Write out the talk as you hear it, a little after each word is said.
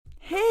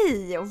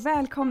Hej och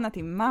välkomna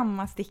till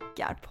Mamma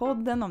stickar,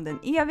 podden om den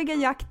eviga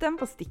jakten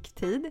på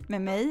sticktid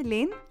med mig,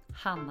 Linn,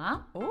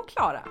 Hanna och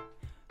Klara.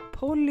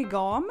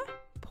 Polygam,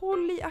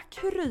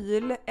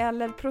 polyakryl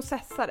eller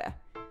processare.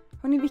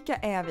 Hörrni, vilka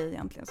är vi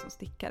egentligen som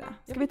stickare?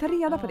 Ska vi ta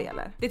reda på det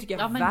eller? Det tycker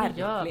jag Ja, men det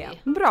gör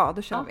verkligen. Bra,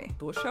 då kör vi.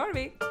 Då kör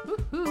vi.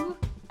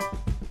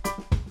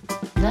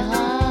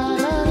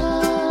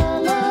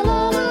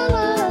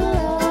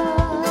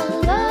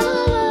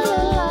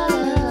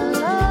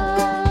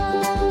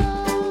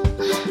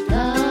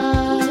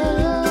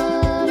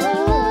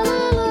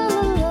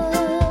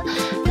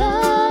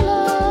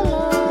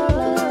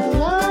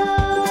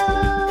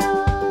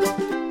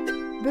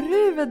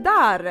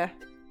 Där!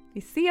 Vi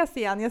ses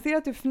igen. Jag ser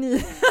att du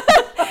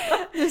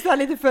du är så här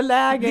lite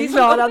förlägen,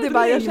 Klara. Det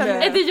bara, jag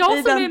känner, är det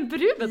jag som är en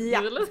brud?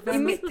 Ja, i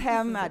mitt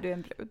hem är du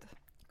en brud.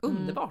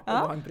 Underbart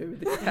att vara en brud i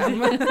ditt hem.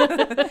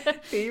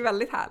 Det är ju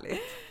väldigt härligt.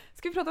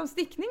 Ska vi prata om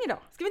stickning idag?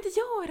 Ska vi inte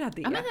göra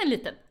det? Ja, men en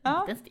liten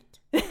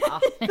stick. Ja,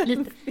 en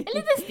liten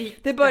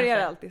stick. Det börjar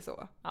alltid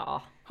så.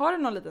 Ja. Har du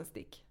någon liten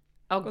stick?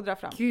 Och dra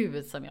fram.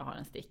 Gud som jag har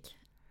en stick.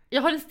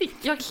 Jag har en stick.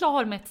 Jag är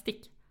klar med ett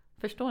stick.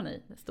 Förstår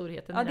ni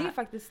storheten? Ja, det är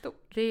faktiskt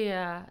stort.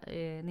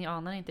 Ni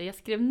anar inte. Jag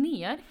skrev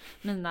ner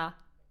mina,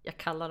 jag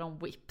kallar dem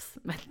whips,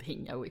 men det är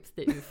inga whips,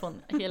 det är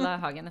ufon. Hela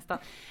högen nästan.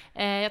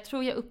 Jag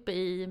tror jag är uppe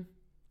i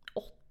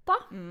 8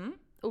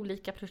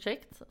 olika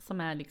projekt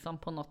som är liksom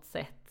på något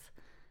sätt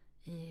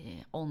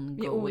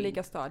ongoing. I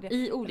olika stadier.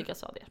 I olika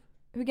stadier.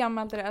 Hur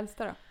gammalt är det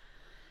äldsta då?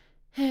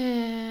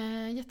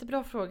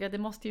 Jättebra fråga. Det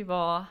måste ju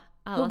vara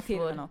allas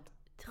vår, något.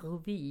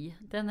 Tror vi.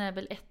 Den är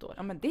väl 1 år.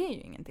 Ja, men det är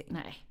ju ingenting.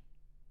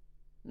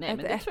 Nej, men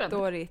det tror jag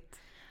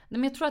ettårigt. Nej,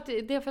 men jag tror att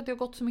det är för att jag har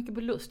gått så mycket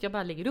på lust. Jag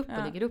bara lägger upp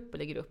och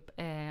lägger upp.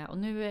 Och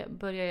nu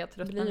börjar jag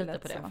tröttna lite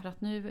på det. Så. För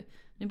att nu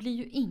blir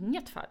ju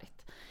inget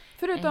färdigt.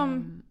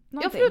 Förutom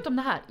förutom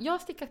det här. Jag har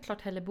stickat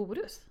klart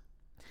Helleborus.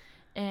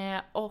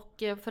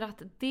 Och för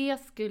att det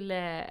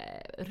skulle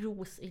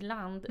ros i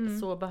land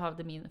så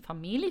behövde min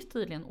familj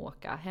tydligen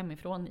åka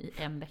hemifrån i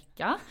en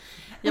vecka.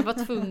 Jag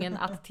var tvungen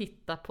att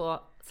titta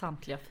på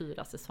samtliga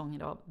 4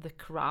 säsonger av The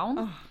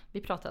Crown.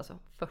 Vi pratar alltså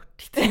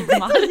 40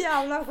 timmar.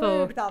 Jävla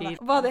sjukt, Anna.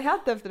 Vad hade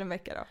hänt efter en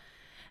vecka då?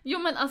 Jo,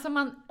 men alltså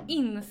man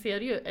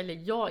inser ju, eller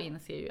jag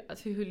inser ju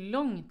alltså hur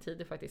lång tid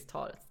det faktiskt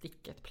tar att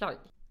sticka ett plagg.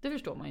 Det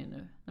förstår man ju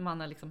nu när man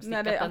har liksom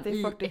stickat den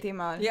i 40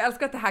 timmar. Jag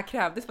älskar att det här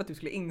krävdes för att du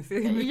skulle inse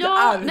hur mycket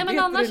arbete. arbete. Nej,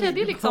 men annars är det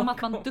ju liksom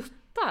att man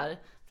duttar.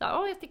 Så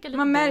här, jag stickar lite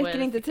man märker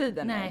inte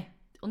tiden. Nej.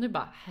 Och nu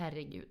bara,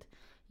 herregud.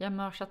 Jag har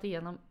mörsat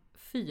igenom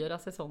 4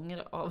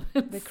 säsonger av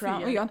The Crown.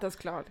 Och jag är inte ens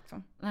klar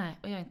liksom. Nej,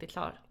 och jag är inte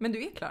klar. Men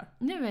du är klar.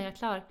 Nu är jag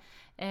klar.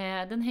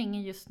 Den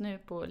hänger just nu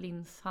på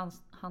Linns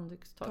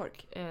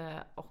handdukstork.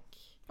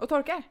 Och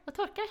torkar? Jag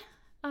torkar,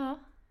 ja.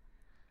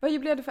 Vad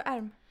blev det för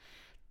ärm?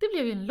 Det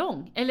blev ju en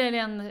lång, eller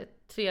en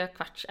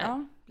 3/4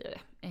 ärm. Ja.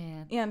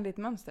 Enligt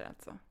mönster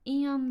alltså?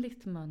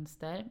 Enligt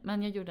mönster,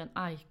 men jag gjorde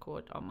en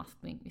I-cord av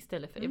maskning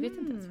istället för, jag vet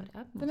inte ens vad det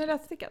är. Den är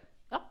rättstickad?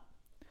 Ja.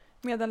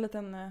 Med en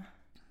liten,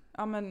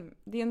 men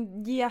det är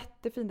en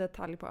jättefin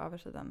detalj på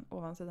översidan,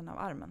 ovansidan av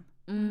armen.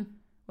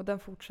 Och den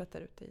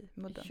fortsätter ut i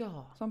mudden.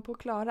 Ja. Som på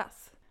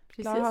Klaras.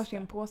 Precis. Klara har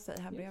sin på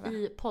sig här bredvid.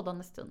 I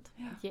poddande stund.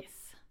 Ja.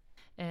 Yes.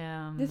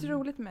 Det är så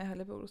roligt med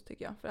Helleborus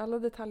tycker jag. För alla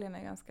detaljerna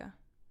är ganska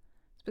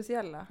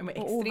speciella.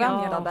 Och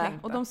oväntade.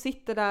 Och de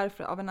sitter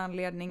där av en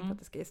anledning för att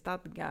det ska ge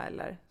stadga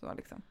eller så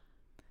liksom.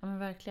 Ja, men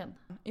verkligen.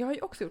 Jag har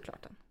ju också gjort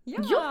klart den.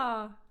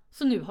 Ja!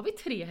 Så nu har vi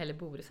 3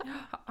 Helleborusar.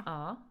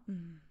 Ja.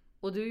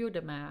 Och du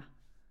gjorde med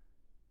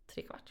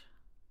 3/4.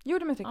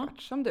 Gjorde med 3/4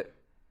 som du.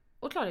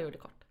 Och Klara gjorde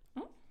kort.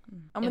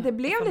 Ja, men det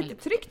blev lite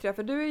tryckt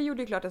för du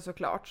gjorde ju klart det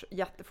såklart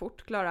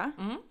jättefort, Klara.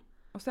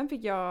 Och sen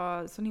fick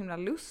jag sån himla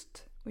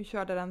lust och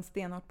körde den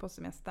stenhårt på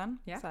semestern.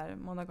 Så här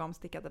monogam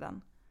stickade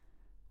den.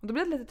 Och då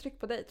blev det lite tryck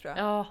på dig tror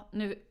jag. Ja,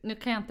 nu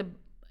kan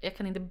jag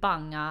kan inte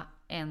banga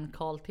en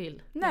Karl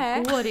till.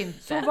 Nej, det går inte.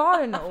 Så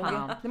var det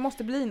nog. Det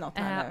måste bli något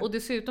här nu. Och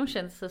dessutom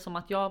känns det som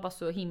att jag var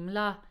så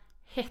himla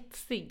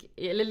hetsig.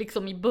 Eller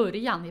liksom i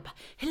början. Jag bara,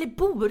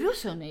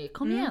 Helleborus hörni,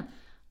 kom igen.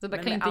 Så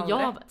bara, kan inte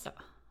jag...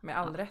 Med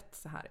all rätt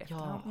så här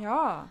efterhand.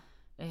 Ja.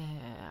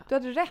 Du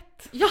hade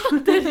rätt. Ja,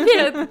 det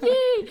är rätt.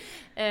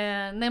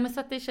 Nej, men så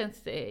att det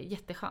känns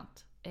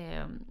jätteskönt.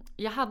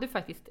 Jag hade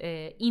faktiskt,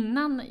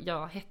 innan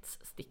jag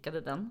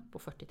hetsstickade den på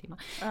 40 timmar,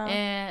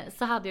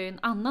 så hade jag en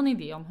annan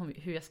idé om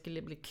hur jag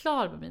skulle bli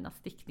klar med mina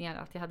stickningar.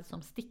 Att jag hade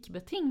som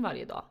stickbeting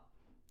varje dag.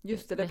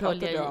 Just det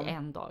pratade jag om. I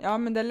en dag. Ja,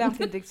 men det lät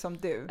inte riktigt som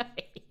du.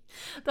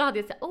 Då hade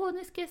jag sagt,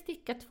 nu ska jag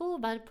sticka 2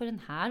 varv på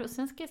den här. Och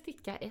sen ska jag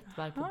sticka 1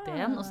 varv på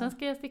den. Och sen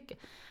ska jag sticka...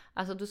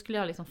 Alltså då skulle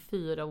jag ha liksom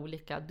 4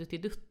 olika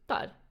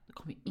duttiduttar.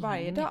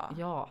 Varje dag?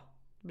 Ja,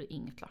 det blir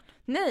inget klart.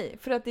 Nej,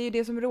 för att det är ju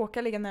det som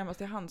råkar ligga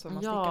närmast i hand som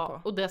man stickar på.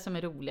 Ja, och det som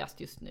är roligast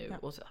just nu. Ja.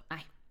 Och så,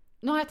 nej.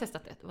 Nu har jag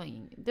testat det.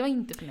 Det var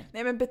inte för mig.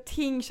 Nej, men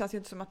beting känns ju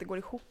inte som att det går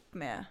ihop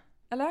med...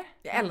 Eller?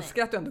 Jag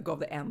älskar att du ändå gav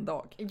det en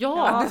dag.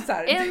 Ja, du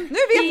här, en nu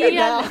vet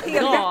jag det.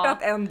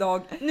 Helhjärtat en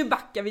dag. Nu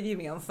backar vi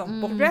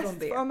gemensamt bort från det.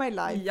 Rest of my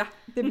life. Ja.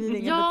 Det blir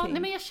ingen beting.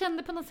 Nej, men jag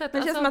kände på något sätt...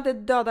 Men det känns som att det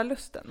dödar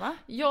lusten, va?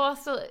 Ja,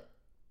 alltså...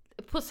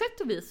 På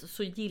sätt och vis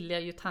så gillar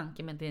jag ju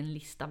tanken med det är en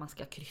lista man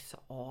ska kryssa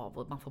av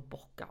och man får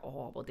bocka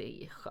av och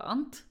det är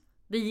skönt.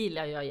 Det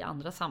gillar jag i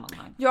andra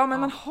sammanhang. Ja, men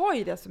man har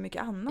ju det så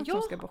mycket annat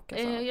som ska bockas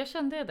av. Jag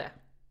kände det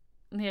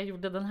när jag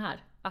gjorde den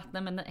här. Att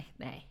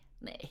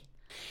nej.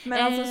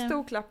 Men alltså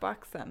stor klapp på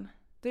axeln.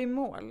 Du är i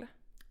mål.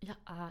 Jag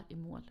är i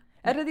mål.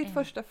 Är det ditt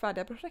första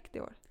färdiga projekt i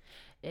år?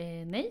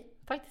 Nej,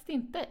 faktiskt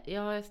inte.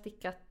 Jag har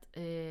stickat,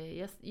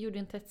 jag gjorde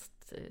en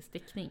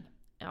teststickning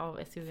av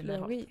SUV.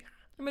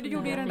 Men du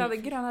gjorde ju den där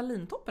gröna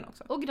lintoppen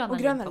också. Och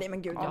gröna lin,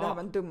 men gud, det var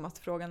den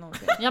dummaste frågan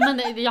någonsin. Ja,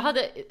 men jag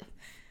hade...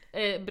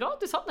 bra att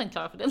du sa den,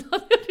 Klara, för den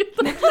hade jag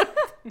redan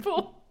glömt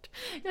bort.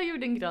 Jag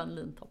gjorde en grön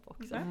lintopp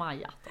också,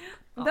 Maja-topp.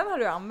 Ja. Den har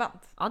du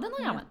använt? Ja, den har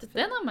jag använt.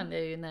 Den använde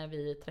jag ju när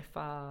vi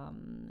träffade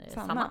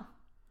Sanna.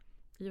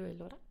 I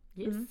jullåda.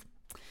 Yes.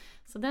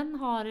 Så den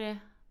har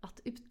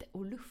varit ute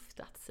och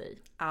luftat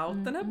sig.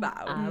 Out and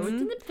about.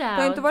 Det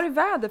har inte varit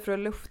väder för att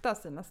lufta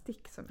sina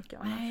stick så mycket.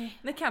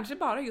 Nej, kanske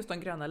bara just de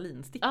gröna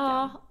linsticken.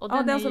 Ja, och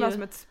den är sådär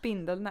som ett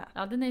spindelnät.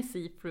 Ja, den är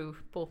see-through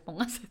på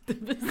många sätt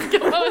och vis,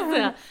 kan man väl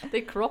säga. Det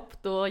är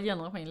cropped och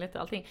genomskinligt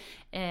och allting.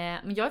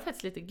 Men jag är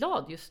faktiskt lite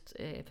glad just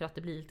för att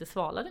det blir lite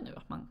svalare nu.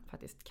 Att man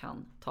faktiskt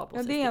kan ta på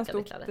sig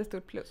stickade kläder. Det är ett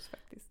stort plus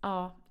faktiskt.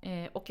 Ja,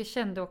 och jag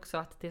kände också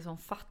att det som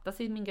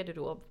fattas i min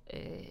garderob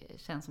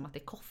känns som att det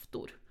är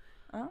koftor.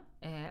 Ja.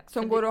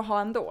 Som går att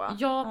ha ändå?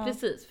 Ja,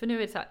 precis. För nu är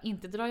det så här,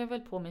 inte drar jag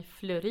väl på mig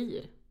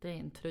flörir, det är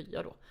en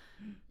tröja då,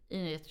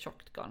 i ett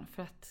tjockt garn.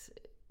 För att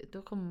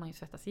då kommer man ju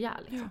svettas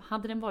ihjäl. Liksom.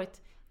 Hade den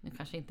varit, nu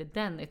kanske inte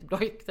den är ett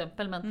bra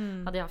exempel,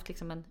 men hade jag haft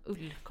liksom en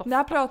ullkofta. Det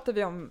här pratade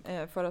vi om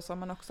förra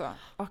sommaren också.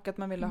 Och att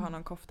man ville ha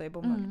någon kofta i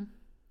bomull.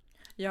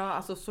 Ja,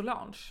 alltså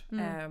Solange,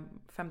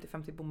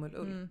 50-50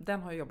 bomull-ull,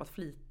 den har ju jobbat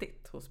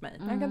flitigt hos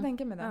mig. Jag kan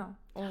tänka mig det.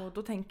 Ja. Och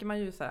då tänker man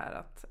ju så här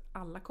att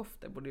alla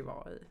koftor borde ju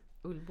vara i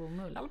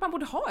ullbomull. Man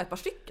borde ha ett par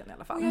stycken i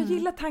alla fall. Och jag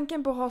gillar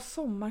tanken på att ha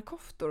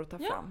sommarkoftor att ta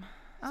fram.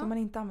 Som man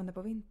inte använder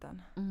på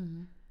vintern.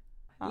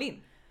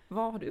 Linn,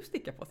 vad har du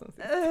stickat på sen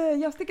sist?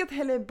 Jag har stickat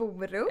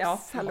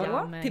Helleborus.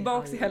 Hallå?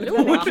 Tillbaks i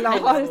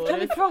Helleborus. Kan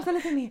vi prata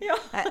lite mer?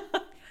 Nej.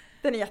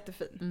 Den är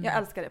jättefin. Jag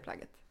älskar det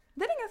plagget.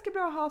 Den är ganska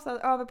bra att ha så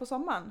här, över på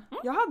sommaren.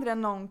 Jag hade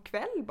den någon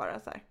kväll bara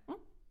så här.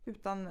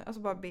 Utan,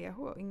 alltså bara BH,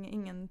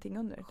 ingenting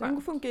under.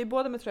 Den funkar ju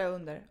både med tröja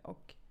under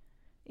och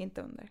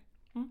inte under.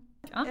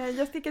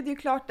 Jag stickade ju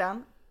klart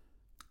den.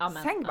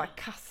 Sen bara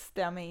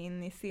kastade jag mig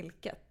in i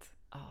silket.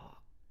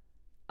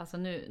 Alltså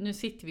nu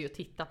sitter vi och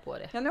tittar på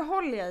det. Ja, nu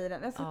håller jag i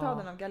den. Jag ska ta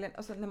den av galgen.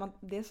 Alltså,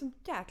 det är så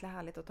jäkla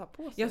härligt att ta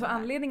på sig. Ja, så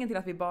anledningen till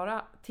att vi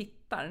bara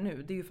tittar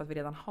nu, det är ju för att vi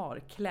redan har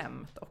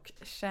klämt och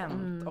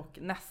känt och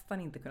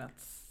nästan inte kunnat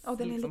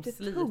den är lite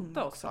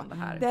slita oss om det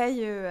här. Det är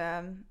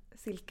ju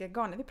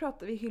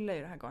silkegarnet. Vi hyllar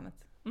ju det här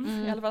garnet.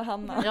 I alla fall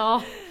Hanna.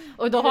 Ja,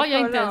 och då har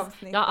jag inte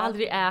ens, jag har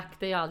aldrig ägt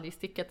det, jag har aldrig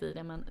stickat i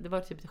det, men det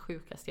var typ det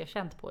sjukaste jag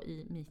känt på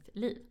i mitt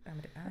liv. Ja,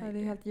 det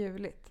är helt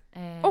ljuvligt.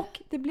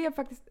 Och det blev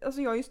faktiskt,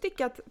 alltså jag har ju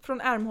stickat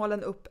från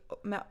ärmhålen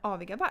upp med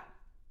aviga varv.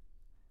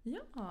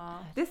 Ja.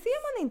 Det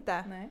ser man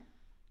inte. Nej.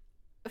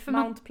 För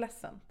Mount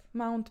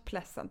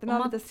Pleasant. Den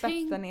har lite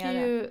spets där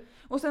nere.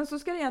 Och sen så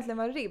ska det egentligen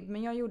vara ribb,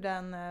 men jag gjorde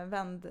en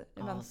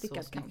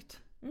vändstickad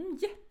kant.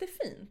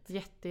 Jättefint.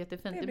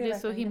 Jättefint. Det blev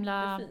så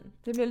himla... Jättefint.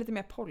 Det blev lite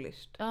mer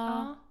polished.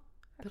 Ja.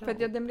 För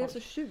att den blev så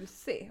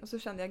tjusig. Och så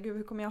kände jag, gud,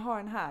 hur kommer jag ha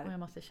den här? Och jag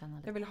måste känna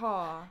det. Jag vill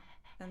ha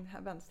en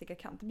vändstickad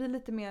kant. Det blir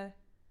lite mer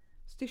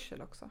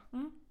styrsel också.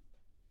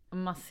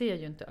 Man ser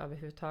ju inte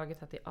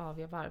överhuvudtaget att det är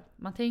aviga varv.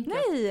 Man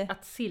tänker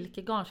att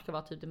silkegarn ska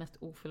vara typ det mest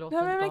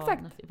oförlåtande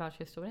garnet i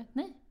världshistorien.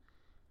 Nej.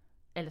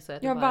 Eller så är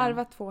det jag har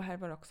varvat 2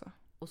 härvor också.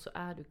 Och så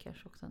är du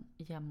kanske också en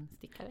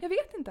jämnstickare. Jag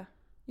vet inte.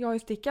 Jag har ju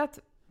stickat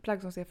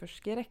plagg som ser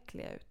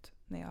förskräckliga ut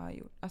när jag har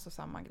gjort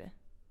samma grej.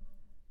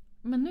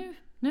 Men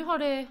nu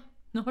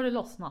har det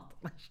lossnat.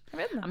 Jag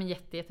vet inte. Ja, men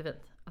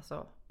jättefint.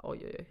 Alltså,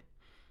 oj.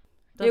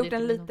 Jag har gjort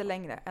den lite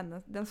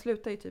längre. Den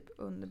slutar ju typ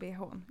under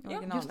BH:n.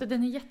 Ja, just det,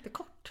 den är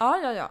jättekort.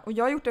 Ja. Och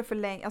jag har gjort den för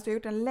länge. Alltså jag har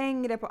gjort den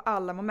längre på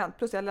alla moment.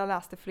 Plus jag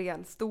läste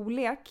fel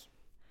storlek.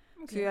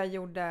 Okay. Så jag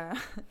gjorde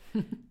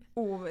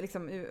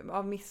liksom,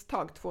 av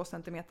misstag 2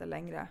 centimeter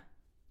längre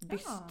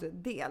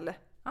bystdel.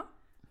 Ja.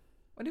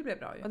 Och det blev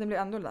bra ju. Och den blev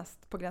ändå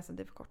läst på gränsen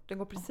till för kort. Den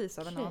går precis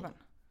över naveln.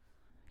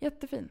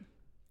 Jättefin.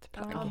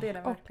 Ja, det är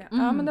det verkligen.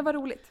 Ja, men det var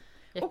roligt.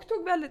 Och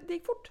det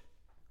gick fort.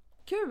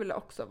 Kul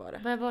också var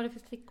det. Vad var det för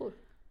stickor?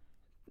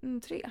 3,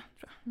 tror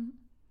jag.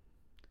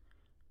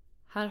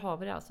 Här har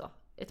vi det alltså.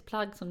 Ett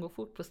plagg som går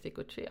fort på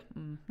stickor 3.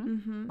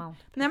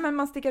 Nej, men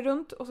man stickar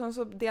runt och sen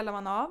så delar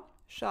man av.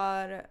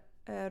 Kör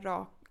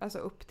alltså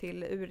upp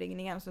till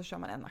urringningen och så kör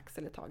man en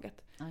axel i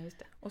taget. Ja, just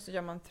det. Och så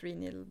gör man 3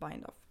 needle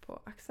bind off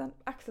på axeln.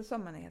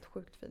 Axelsömmen är helt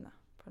sjukt fina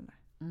på den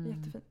där.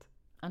 Jättefint.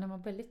 Ja, den var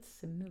väldigt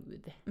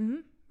smooth.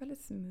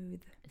 Väldigt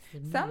smooth.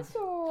 Sen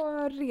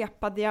så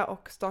repade jag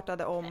och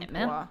startade om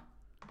på...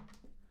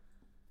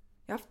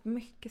 Jag har haft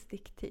mycket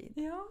sticktid.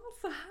 Ja,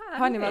 så här.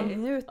 Har ni varit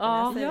njuter när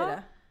jag säger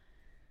det?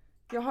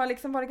 Jag har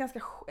liksom varit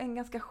en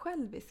ganska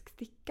självisk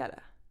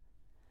stickare.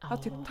 Jag har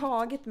typ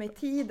tagit mig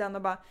tiden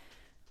och bara...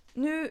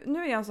 Nu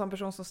är jag en sån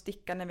person som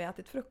stickar när vi har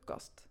ätit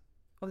frukost.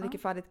 Och dricker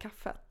färdigt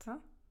kaffet.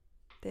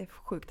 det är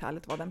sjukt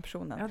härligt att vara den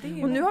personen.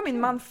 Ja, och nu har min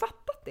man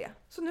fattat det.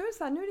 Så nu är det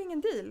så här, nu är det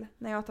ingen deal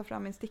när jag tar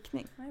fram min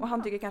stickning. Och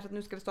han tycker kanske att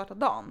nu ska vi starta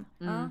dagen.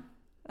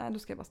 Nej, då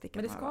ska jag bara sticka.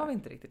 Men det ska vi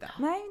inte riktigt än.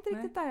 Nej, inte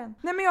riktigt där än.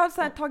 Nej, men jag har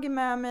så här tagit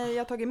med mig, jag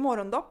har tagit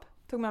morgondopp,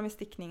 tog med mig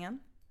stickningen.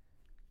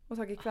 Och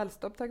tagit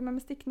kvällsdopp, tagit med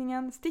mig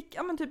stickningen.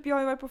 Ja men typ, jag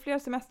har ju varit på flera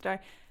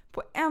semestrar.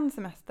 På en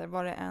semester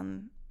var det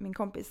min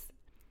kompis.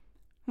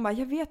 Hon bara,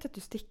 jag vet att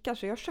du stickar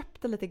så jag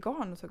köpte lite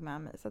garn och tog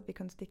med mig så att vi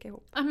kunde sticka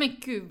ihop. Ja men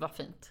gud vad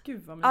fint.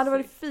 Gud vad mysigt. Ja, det var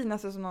det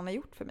finaste som någon har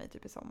gjort för mig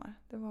typ i sommar.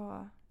 Det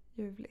var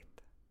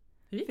ljuvligt.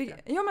 Hur gick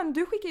det? Ja men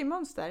du skickade ju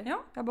mönster. Ja.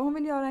 Jag bara, hon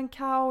vill göra en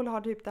kaul och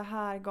har typ det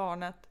här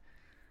garnet.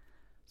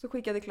 Så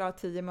skickade Klara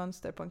 10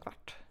 mönster på en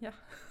kvart. Ja.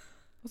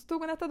 Och så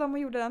tog hon ett av dem och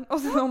gjorde den.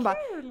 Och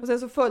sen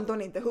så följde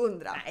hon inte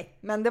 100. Nej.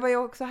 Men det var ju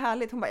också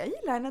härligt. Hon bara, jag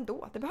gillar den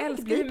ändå. Det behöver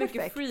inte bli hur mycket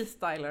perfekt.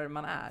 freestyler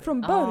man är.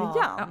 Från början.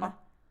 Ja.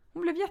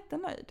 Hon blev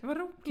jättenöjd. Det var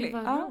Gud roligt.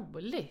 vad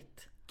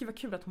roligt. Gud vad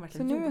kul att hon Så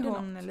verkligen nu är gjorde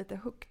hon något. lite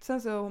hooked.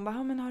 Sen så hon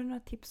bara, men har du några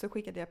tips? Så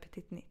skickade jag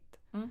Petit Nytt.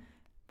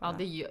 Ja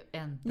det är ju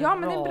en bra Ja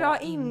men det är en bra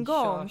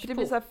ingång. För det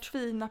blir så här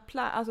inkörsport. fina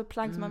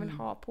plagg som man vill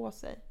ha på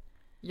sig.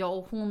 Ja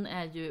och hon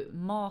är ju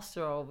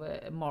master of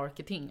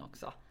marketing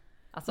också.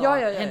 Alltså Ja.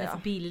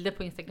 hennes bilder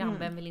på Instagram,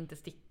 vem vill inte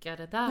sticka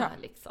det där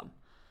liksom?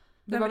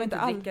 Det var var inte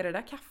inte dricka det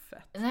där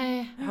kaffet.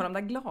 Nej. Har de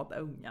där glada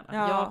ungarna.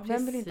 Ja, Ja,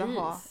 vem vill inte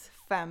ha precis.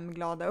 5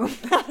 glada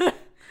ungar?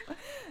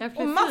 Ja,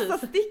 Och massa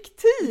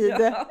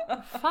sticktid!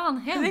 Fan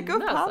hände Räck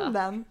upp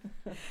handen.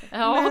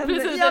 Ja Men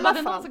precis, i det alla var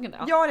det någon fall, som kunde.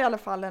 Ja. jag har i alla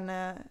fall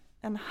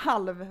en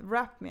halv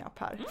wrap me up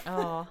här.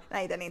 Ja,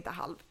 Nej, den är inte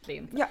halv. det är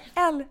inte. Jag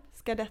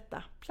älskar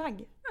detta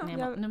plagg.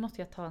 Nej, nu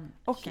måste jag ta en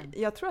Och känn.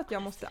 jag tror att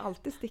jag måste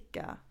alltid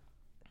sticka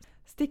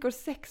stickor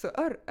 6 och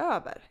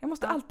över. Jag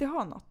måste alltid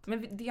ha något.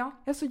 Men ja.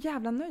 Jag är så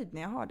jävla nöjd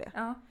när jag har det.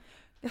 Ja.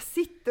 Jag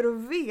sitter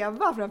och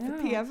vevar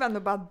framför tvn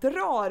och bara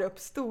drar upp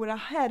stora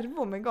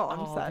härvor med garn.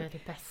 Ja, så här. det är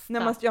det bästa.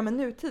 När man gör med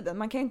nutiden.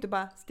 Man kan ju inte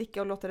bara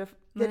sticka och låta det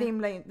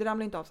det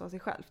ramlar inte av sig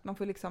självt. Man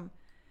får liksom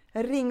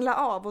ringla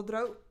av och dra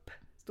upp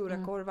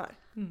stora korvar.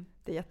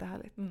 Det är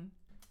jättehärligt. Men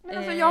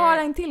alltså jag har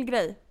en till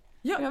grej.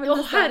 Ja, Jag vill Åh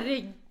visa.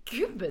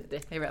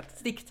 herregud! jag vet.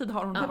 Sticktid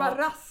har hon Det bara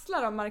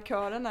rasslar av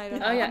markörerna i den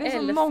Ja, här. jag det är så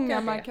älskar många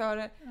det.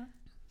 markörer.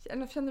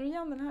 Känner du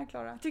igen den här,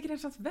 Klara? Jag tycker den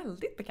känns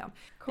väldigt bekant.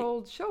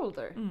 Cold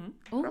shoulder.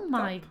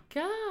 Oh my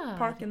god!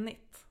 Park and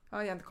knit. Ja,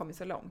 jag har inte kommit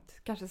så långt.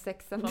 Kanske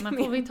 6 Ja, centimeter.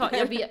 men får vi ta,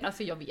 jag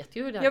vet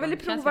ju hur det här Jag ville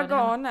känns. prova Jag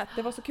hade- garnet.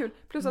 Det var så kul.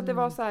 Plus att det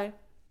var så här.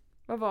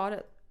 Vad var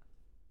det?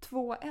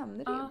 2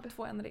 en-ribb. Ja,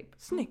 2 en-ribb.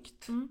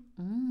 Snyggt.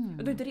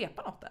 Du har inte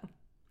repat något än?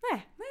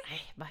 Nej,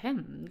 Nej, vad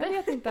hände? jag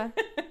vet inte.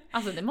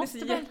 Alltså det måste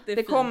ser väl... jättefint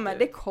Det kommer. ut.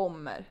 Det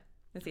kommer.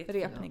 Det ser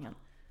jättefint ut. Repningen.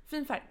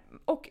 Fin färg.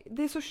 Och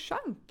det är så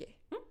chunky.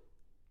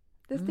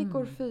 Det är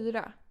stickor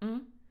 4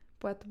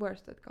 på ett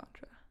worsted garn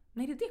tror jag.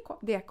 Nej, det är DK.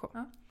 DK.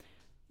 Ja.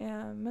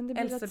 Men det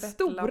blir rätt Elsebeth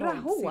stora Lavon,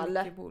 hål.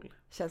 silkeboll.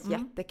 Känns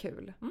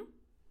jättekul.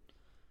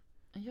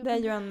 Jag Det är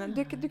vill- ju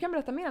en, du kan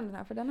berätta mer om den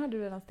här för den har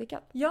du redan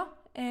stickat. Ja,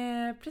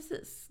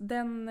 precis.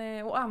 Den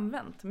och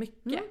använt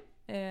mycket.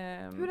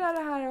 Hur är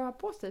det här att ha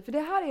på sig? För det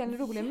här är en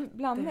rolig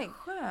blandning.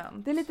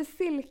 Skönt. Det är lite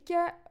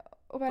silke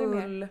och vad är det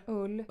Ull mer?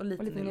 Ull och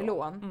lite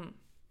nylon.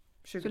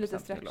 20% Så lite nylon.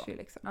 stretchy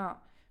liksom. Ja,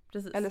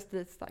 precis. Eller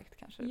stridsstarkt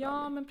kanske.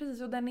 Ja, men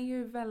precis. Och den är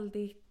ju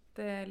väldigt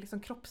liksom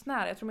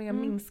kroppsnära. Jag tror man gör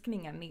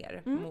minskningar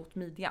ner mot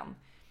midjan.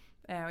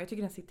 Och jag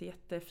tycker den sitter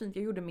jättefint.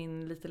 Jag gjorde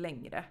min lite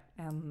längre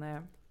än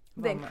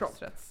Det är en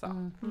mönstret sa.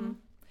 Mm.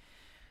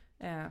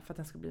 För att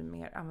den ska bli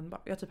mer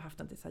användbar. Jag har typ haft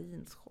den till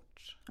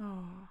jeansshorts.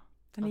 Oh.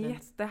 Den är den-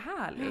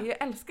 jättehärlig.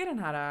 Jag älskar den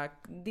här.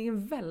 Det är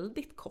en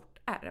väldigt kort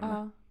ärm.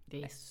 Ja.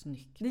 Det är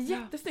snyggt. Det är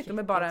jättesnyggt.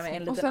 Med bara med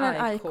en Och liten sen en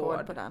i-cord.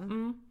 i-cord på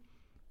den.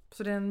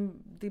 Så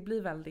det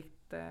blir väldigt...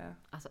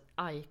 Alltså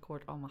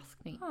i-cord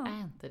avmaskning, Ja. är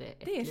inte det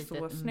ett Det är så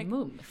litet snyggt.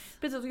 mums?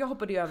 Precis, och jag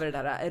hoppade ju över det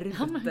där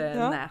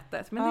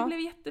rutnätet. Men det blev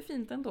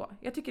jättefint ändå.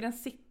 Jag tycker den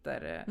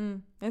sitter...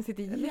 Den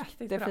sitter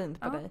Riktigt jättefint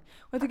bra. på Ja. dig.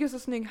 Och jag tycker det är så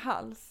snygg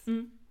hals.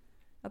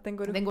 Att den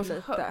går upp Den går så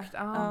lite. högt.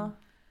 Ja.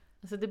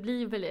 Alltså det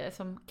blir väl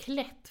som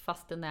klätt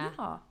fast den är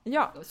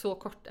Ja. så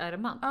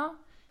kortärmad. Ja.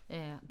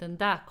 Den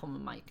där kommer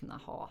man ju kunna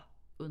ha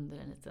under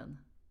en liten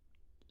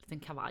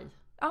kavaj.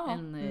 Ja.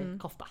 En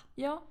kofta.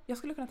 Ja, jag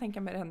skulle kunna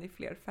tänka mig den i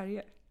fler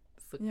färger.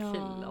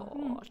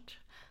 Såklart.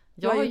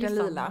 Jag har är gjort ju en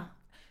samma. lila.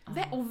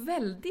 Och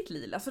väldigt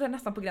lila. Så det är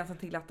nästan på gränsen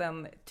till att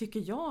den,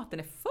 tycker jag, att den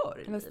är för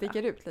lila. Den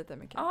sticker ut lite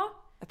mycket. Ja.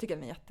 Jag tycker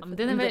den är Ja, jättefin. men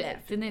den är väl,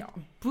 fin, den är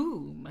ja.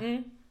 boom.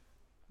 Mm.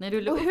 När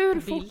du la Och upp hur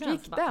bilden fort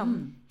gick så bara,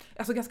 den?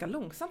 Alltså ganska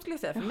långsamt skulle jag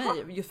säga för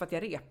mig. Just för att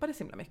jag repade så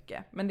himla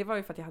mycket. Men det var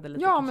ju för att jag hade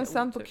lite Ja, kanske men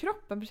sen på otur.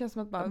 kroppen det känns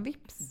som att bara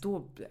vips.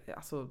 Då,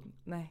 alltså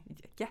nej,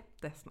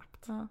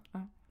 jättesnabbt. Ja.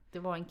 Det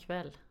var en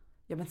kväll.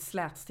 Ja, men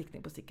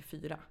slätstickning på sticker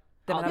 4.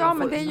 Ja,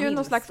 men det är ju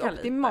någon slags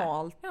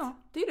optimalt Ja,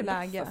 det är det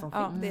läge. bästa som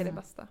Ja, finns. det är det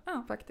bästa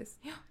Ja.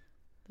 faktiskt.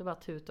 Det var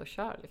tut och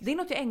kör liksom. Det är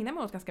något jag ägnar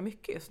mig åt ganska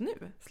mycket just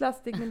nu.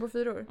 Slätstickning på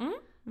 4.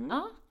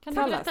 Ja, kan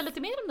du berätta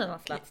lite mer om denna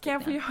slätstickning?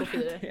 Kan jag få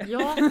göra det?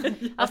 Ja,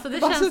 alltså det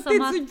Bara känns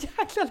som att... så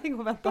jäkla länge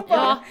och väntat.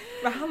 Ja,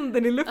 Med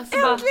handen i luften. alltså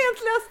bara, Äntligen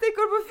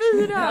slätstickor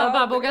på 4! jag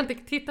bara vågar inte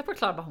titta på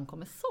Klara, bara hon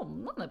kommer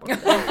somna där borta.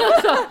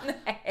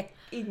 Nej,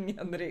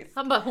 ingen risk.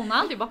 Han bara, hon har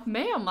aldrig varit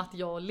med om att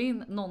jag och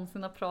Linn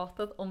någonsin har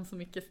pratat om så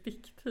mycket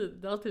sticktid.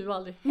 Det har typ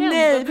aldrig hänt.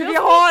 Nej, att för vi vi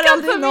har stickat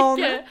aldrig så någon.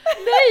 mycket.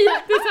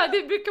 Nej, det är så här,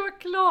 det brukar vara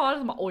Klara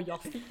som bara, oj jag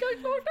stickar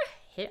klart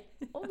det här.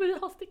 Och vi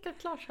har stickat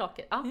klart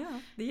saker. Ja. Ja,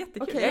 det är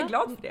jättekul. Okej. Jag är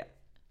glad för det.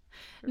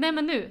 Nej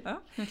men nu,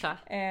 Ja. nu Klara.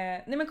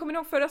 Nej men kommer ni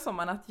ihåg förra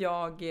sommaren att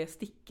jag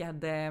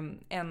stickade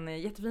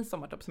en jättefin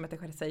sommartopp som heter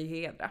Jersey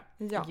Hedra.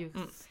 Ja.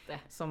 Just det.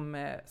 Som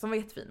var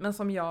jättefin, men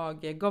som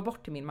jag gav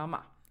bort till min mamma.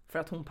 För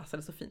att hon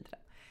passade så fint till den.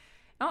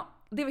 Ja,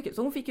 det var kul.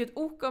 Så hon fick ju ett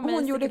ok av mig.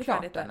 Hon gjorde stickade klart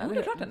färdigt den, Hon eller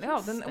gjorde hur?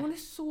 klart den. Ja, hon är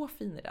så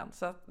fin i den.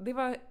 Så att det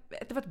var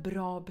ett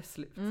bra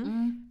beslut.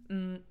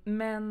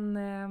 Men...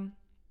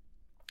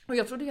 Och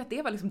jag trodde ju att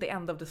det var liksom the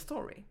end of the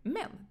story.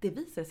 Men det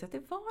visade sig att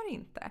det var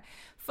inte.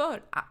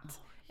 För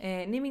att,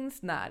 ni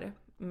minns när,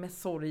 med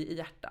sorg i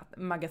hjärtat,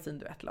 Magasin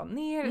Duett la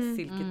ner,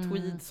 Silke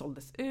Tweed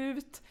såldes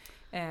ut.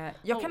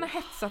 Jag kan ha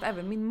hetsat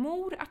även min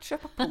mor att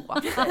köpa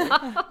på sig.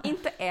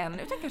 Inte en,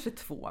 utan kanske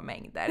 2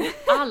 mängder.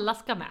 Alla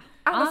ska med.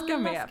 Alla ska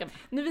med.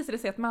 Nu visar det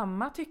sig att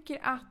mamma tycker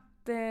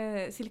att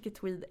Silke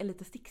Tweed är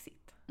lite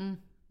sticksigt.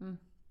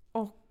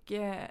 Och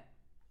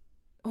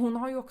hon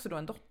har ju också då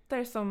en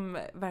dotter som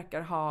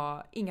verkar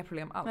ha inga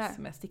problem alls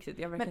med sticksigt.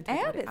 Jag verkar Men inte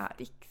veta är vad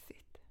det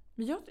sticksigt?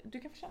 Men du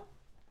kan få känna.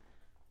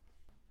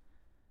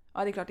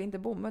 Ja, det är klart det är inte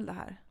bomull det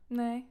här.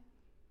 Nej.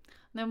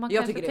 Nej, man Jag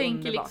kanske tycker det är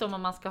tänker underbart. liksom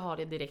om man ska ha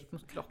det direkt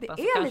mot kroppen. Det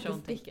så är kanske lite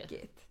hon tänker.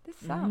 stickigt. Det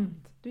är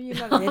sant. Du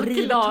gillar Det det.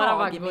 river Klara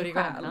tag i bara går min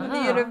igång. själ. Men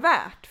det är det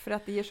värt för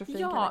att det ger så fin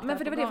Ja, karaktär men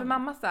för det på var det för garnet.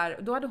 mamma så här,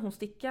 då hade hon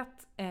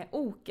stickat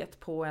oket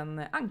på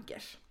en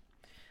ankers.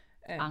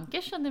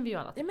 Anker känner vi ju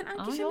alla till. Ja, men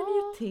ankers känner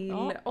vi ju till.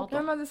 Ja, Och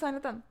Vem har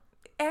designat den?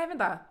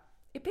 vänta,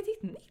 är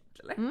Petit Nitt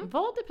eller?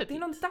 Var det Det Petit? är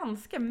någon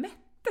danska,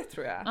 Mette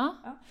tror jag. Ja.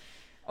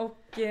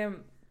 Och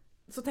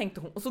så tänkte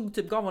hon, och så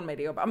typ gav hon mig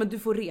det och bara, men du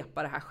får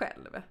repa det här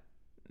själv.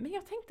 Men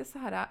jag tänkte så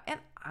här, en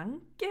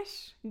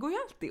ankers går ju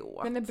alltid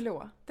åt. Den är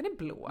blå. Den är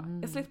blå.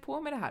 Jag slet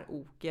på med det här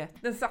oket.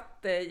 Den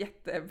satt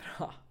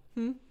jättebra.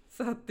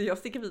 Så att jag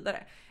sticker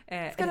vidare.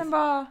 Ska den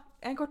vara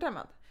en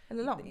kortärmad?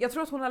 Eller lång? Jag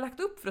tror att hon har lagt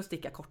upp för att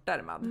sticka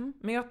kortärmad.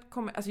 Men jag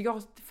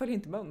följer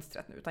inte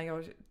mönstret nu, utan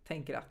jag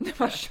tänker att jag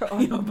bara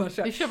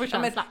kör. Vi kör på Ja,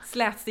 men känsla.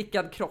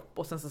 slätstickad kropp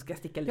och sen så ska jag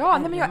sticka lite Ja,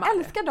 nej, men jag ärmar.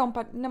 älskar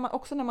dem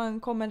när man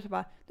kommer så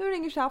bara, nu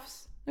ringer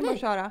tjafs, nu bara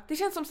köra. Det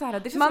känns som så här,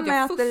 det känns Man som att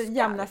jag mäter fuskar.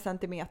 jämna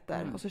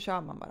centimeter och så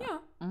kör man bara.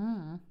 Ja,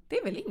 Mm. det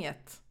är väl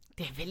inget.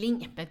 Det är väl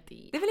inget med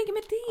det. Det är väl inget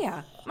med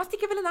det. Man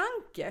stickar väl en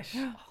ankers.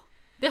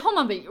 Det har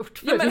man väl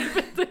gjort Ja, men-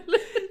 förut.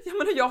 Ja,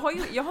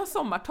 men jag har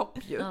sommartopp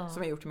ju som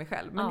jag gjort till mig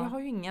själv, men jag har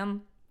ju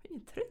ingen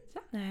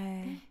tröja.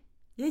 Nej.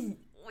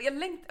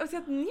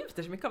 Jag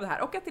njuter så mycket av det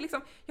här och att det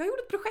liksom, jag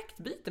gjorde ett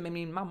projektbyte med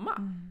min mamma.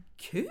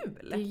 Kul!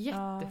 Det är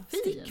jättefint.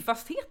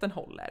 Stickfastheten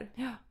håller.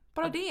 Ja.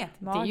 Bara det. Det är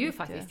ju Magiskt,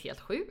 faktiskt helt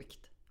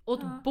sjukt.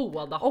 Åt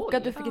båda Och håll.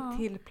 att du fick ett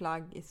till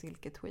plagg i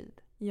Silke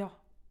Tweed. Ja.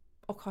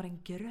 Och har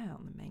en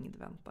grön mängd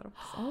väntar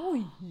också.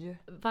 Oj!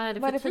 Vad är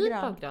det för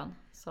typ av grön?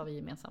 Sa vi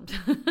gemensamt.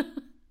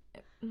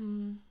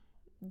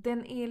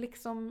 Den är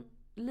liksom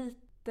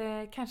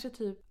lite, kanske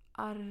typ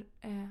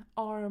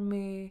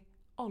Army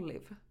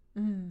Olive.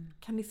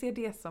 Kan ni se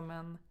det som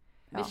en...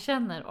 Vi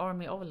känner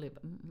Army Olive.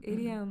 Är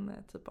det en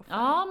typ av färg?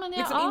 Ja, men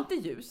liksom inte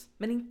ljus,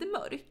 men inte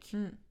mörk.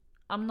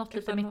 Ja, men något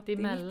lite Utan mitt något i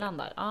emellan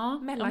där. Ja,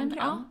 Mellangrön.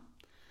 ja.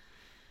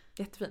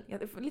 Jättefin.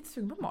 Jag är lite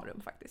sugen på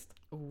Marium faktiskt.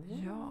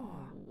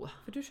 Ja.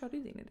 För du körde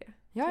ju din idé.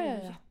 Ja, Det ja, är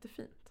ja.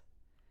 Jättefint.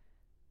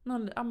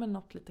 Men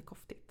något lite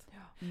koftigt. Ja.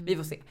 Vi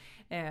får se.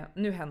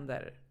 Nu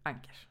händer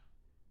ankers.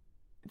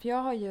 För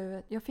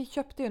jag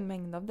köpte ju en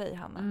mängd av dig,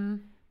 Hanna.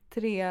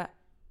 3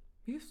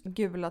 Just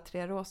gula,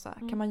 3 rosa.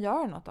 Kan man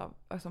göra något av,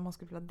 alltså om man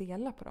skulle vilja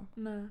dela på dem?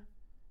 Nej.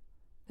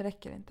 Det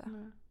räcker inte.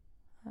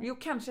 Nej. Jo,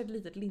 kanske ett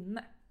litet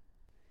linne.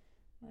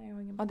 Nej, jag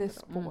har ingen Ja, det är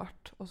bild av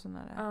svårt. Och sån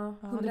är det.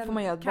 Ja, det får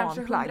man göra ett kanske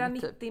barnplagg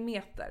 190 typ.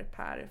 meter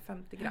per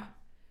 50 gram.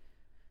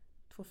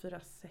 2, 4,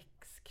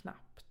 6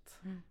 knappt.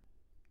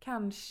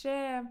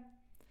 Kanske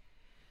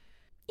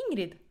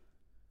Ingrid.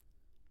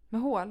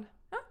 Med hål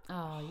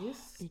Ja,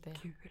 just i det.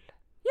 gul.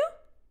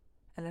 Ja.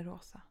 Eller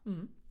rosa.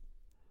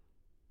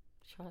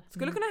 Kör.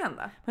 Skulle kunna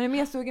hända. Man är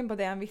mer sugen på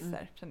det än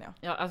visser, känner jag.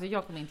 Ja, alltså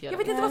jag kommer inte göra Jag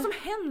vet det. inte vad som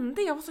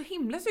hände. Jag var så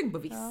himla sugen på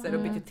visser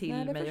och bytte till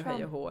Nej, det mig och försvann.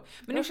 hej och hå.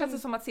 Men nu känns det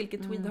som att Silke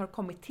Tweed har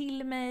kommit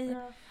till mig.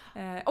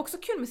 Också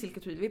kul med Silke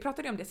Tweed. Vi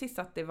pratade ju om det sist,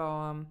 att det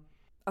var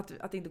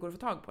att det inte går att få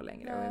tag på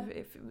längre.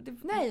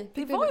 Nej,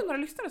 Det var ju några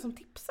lyssnare som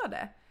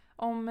tipsade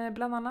om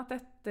bland annat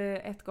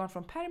ett garn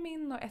från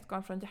Permin och ett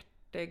garn från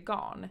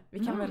Hjärtegarn.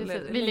 Vi kan väl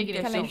Precis. Vi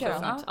lägger kan det i länka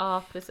show dem. notes.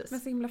 Ja, precis. Men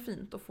så himla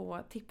fint att få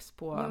tips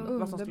på Ja,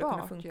 vad som skulle kunna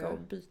underbart funka ju. och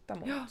byta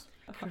mot.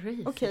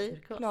 Crazy Okej,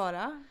 cirkus.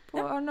 Klara.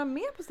 Har du något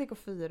mer på stick och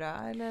 4?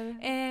 Eller?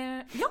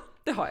 Ja,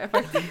 det har jag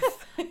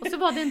faktiskt. Och så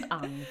var det en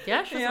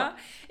ankers och så. Ja.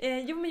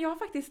 Jo, men jag har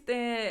faktiskt...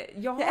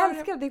 Jag Jag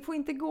älskar det. Det får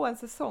inte gå en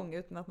säsong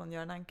utan att man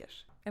gör en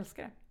ankers.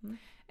 älskar det.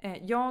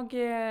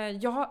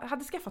 Jag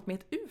hade skaffat mig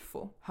ett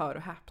UFO, hör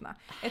och häpna.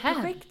 Ett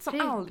projekt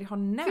som aldrig har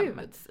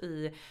nämnts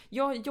i...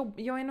 Jag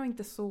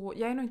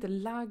är nog inte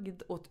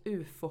lagd åt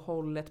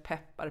UFO-hållet,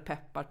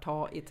 peppar,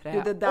 ta i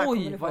trä.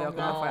 Oj, vad jag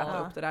kommer få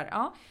äta upp det där.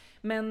 Ja.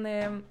 Men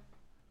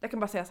jag kan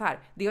bara säga så här,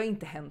 det har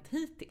inte hänt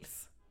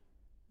hittills.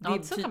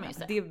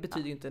 Det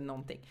betyder ju inte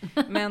någonting.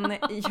 Men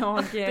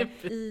jag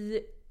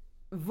i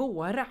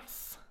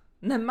våras,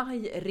 när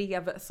maj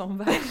rev som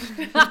värst.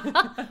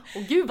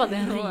 Och gud vad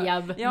den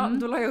rev. Ja,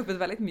 då la jag upp ett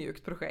väldigt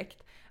mjukt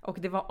projekt. Och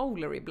det var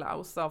Olery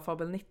Blouse av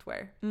Fabel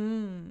Knitwear.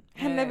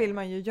 Henne vill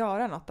man ju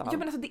göra något av. Ja,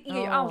 men alltså det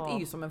är ju, allt är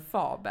ju som en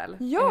fabel.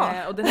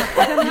 Ja. Och den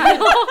här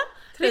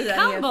tröjan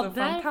är så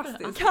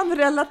fantastisk. Man kan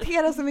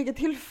relatera så mycket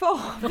till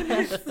fabel.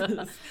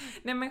 Precis.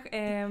 Nej,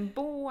 men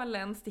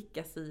bålen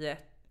stickas i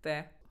ett...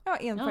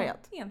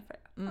 enfärgat.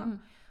 Ja.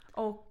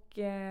 Och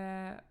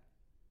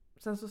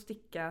sen så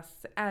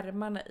stickas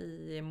ärmarna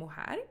i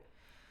mohair.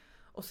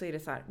 Och så är det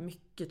så här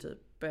mycket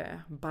typ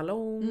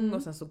ballong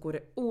och sen så går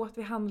det åt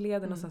vid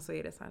handleden och sen så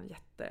är det så här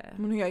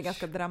Men hon gör ju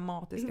ganska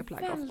dramatiska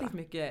plagg ofta. Väldigt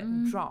mycket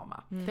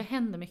drama. Det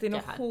händer mycket här.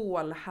 Det är något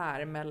hål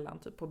här mellan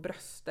typ på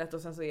bröstet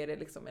och sen så är det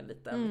liksom en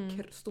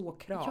liten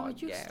ståkrage. Ja,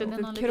 just det. Och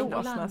Den har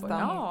krås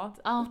nästan.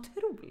 Ja,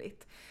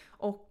 otroligt.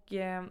 Och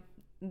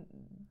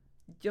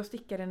jag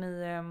stickar den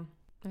i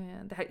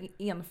det här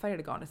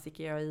enfärgade garnet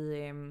stickar jag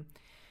i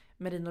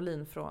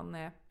Merinolin från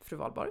Fru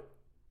Valborg.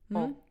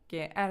 Och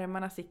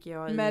ärmarna stickar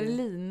jag i...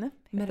 Merlin.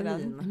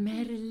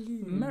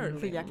 Merlin.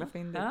 Så jäkla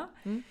fyndigt. Ja.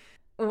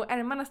 Och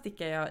ärmarna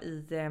stickar jag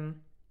i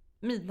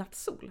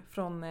Midnattssol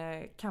från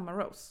Kama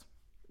Rose.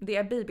 Det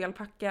är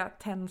babyalpacka,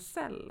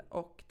 tencel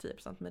och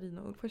 10%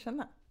 merinoull. Får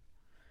känna.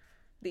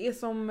 Det är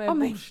som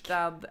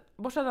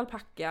borstad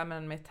alpacka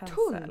men med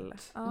tencel.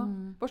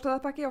 Borstad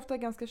alpacka är ofta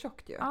ganska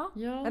tjockt ju.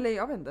 Ja. Eller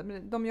jag vet inte,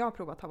 men de jag har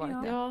provat har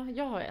varit det. Ja,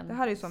 jag har en. Det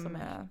här är ju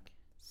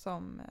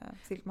som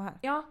silk mohair.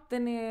 Ja,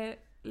 den är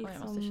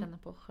liksom... Jag måste känna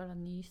på själva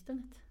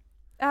nystenet.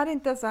 Är det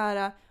inte så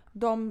här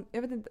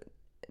jag vet inte,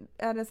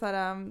 är det så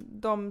här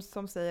de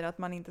som säger att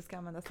man inte ska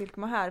använda silk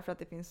mohair för att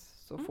det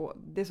finns så få,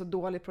 det är så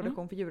dålig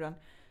produktion för djuren.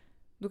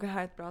 Då kan det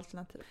här ett bra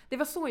alternativ. Det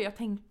var så jag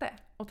tänkte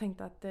och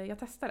tänkte att jag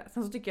testade.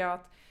 Sen så tycker jag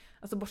att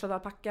alltså borstad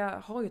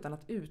alpacka har ju ett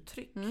annat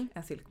uttryck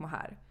än silk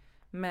mohair.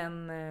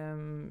 Men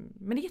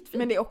det är jättefint.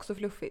 Men det är också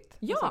fluffigt.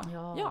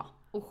 Ja.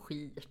 Och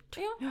skirt.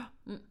 Ja.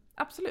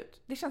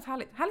 Absolut. Det känns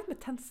härligt. Härligt med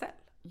tencel.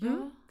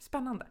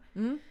 Spännande.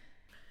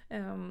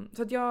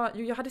 Så att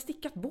jag hade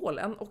stickat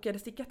bålen och jag hade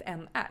stickat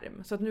en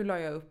ärm. Så att nu la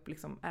jag upp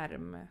liksom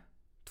ärm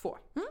 2.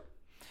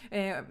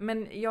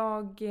 Men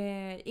jag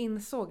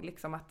insåg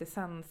liksom att det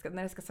sen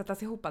när det ska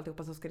sättas ihop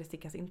alltihopa så ska det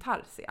stickas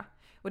intarsia.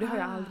 Och det har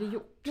jag aldrig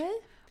gjort.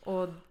 Nej.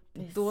 Och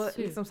då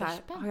liksom så här,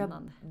 har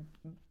jag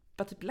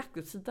bara typ lagt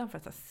åt sidan för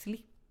att så här,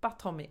 slippa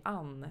ta mig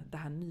an det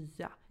här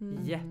nya.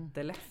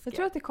 Jätteläskiga. Jag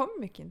tror att det kommer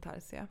mycket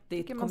intarsia.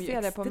 Det man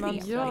ser det på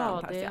mönstren.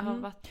 Det har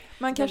varit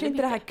man kanske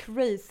inte det här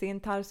crazy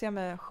intarsia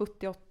med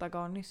 78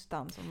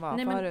 garnnystan som var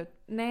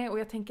förut. Nej, och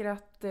jag tänker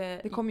att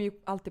det kommer ju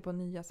alltid på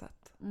nya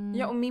sätt.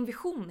 Ja, och min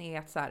vision är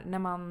att så här, när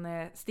man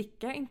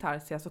stickar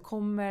intarsia så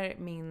kommer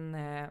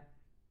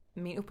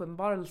min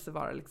uppenbarelse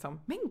vara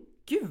liksom, men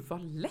gud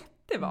vad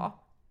lätt det var.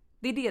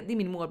 Det är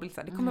min målbild.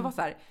 Det kommer vara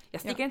så här,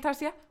 jag stickar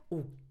intarsia,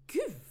 och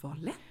gud vad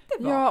lätt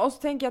det var. Ja, och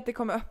så tänker jag att det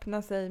kommer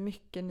öppna sig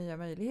mycket nya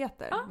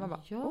möjligheter. Man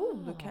bara,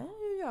 då kan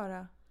jag ju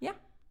göra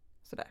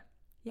sådär.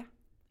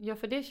 Ja,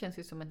 för det känns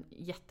ju som en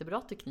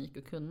jättebra teknik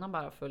att kunna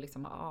bara för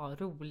liksom,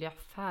 roliga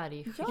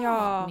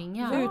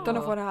färgskiftningar. Utan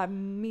att få det här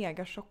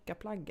mega tjocka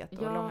plagget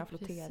och långa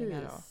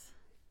flotteringar.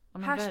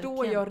 Här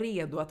står jag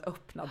redo att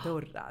öppna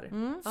dörrar.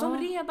 Som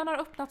redan har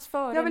öppnats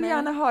före mig. Jag vill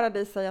gärna höra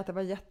dig säga att det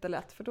var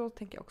jättelätt, för då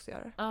tänker jag också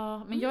göra det.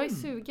 Ja, men jag är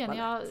sugen.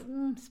 Jag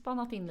har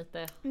spannat in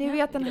lite. Ni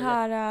vet den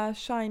här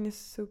Shiny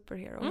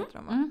Superhero, heter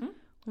de, va?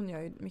 Hon gör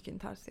ju mycket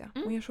intarsia.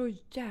 Hon gör så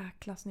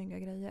jäkla snygga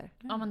grejer.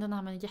 Ja, men den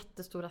här med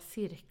jättestora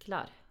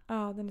cirklar.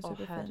 Ja, den är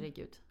superfin.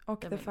 Herregud.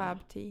 Och The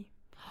Fab Tea.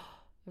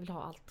 Jag vill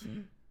ha allt.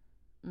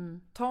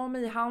 Ta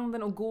mig i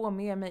handen och gå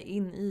med mig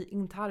in i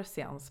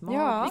intarsians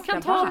magiska värld. Vi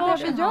kan ta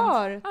varsin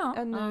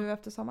gör nu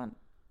efter sommaren.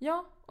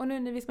 Ja, och nu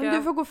när vi ska... Men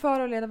du får gå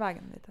före och leda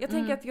vägen lite. Jag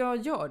tänker att jag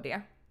gör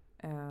det.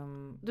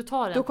 Du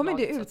tar den. Då kommer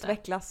du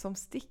utvecklas som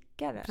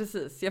stickare.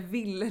 Precis, jag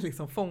ville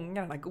liksom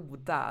fånga den här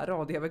goda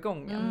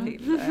radioövergången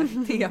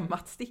till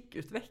temat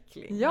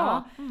stickutveckling.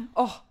 Ja.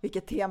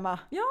 Vilket tema.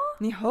 Ja.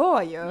 Ni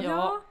hör ju.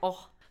 Ja.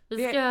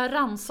 Vi ska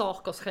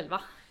rannsaka oss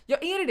själva. Ja,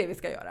 är det vi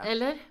ska göra?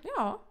 Eller?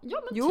 Ja.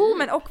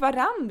 Men och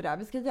varandra.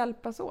 Vi ska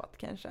hjälpas åt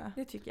kanske.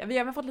 Det tycker jag. Vi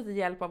har även fått lite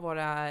hjälp av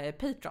våra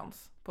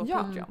patrons på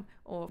Patreon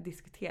och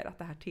diskuterat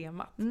det här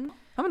temat.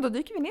 Ja, men då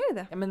dyker vi ner i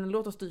det. Ja, men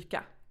låt oss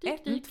dyka.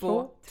 Dyk, 1,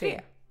 2,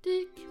 3.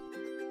 Dyk.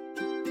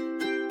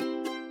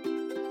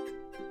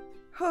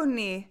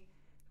 Hörni,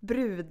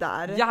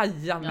 brudar.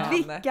 Jajamän.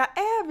 Vilka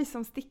är vi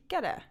som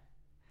stickare?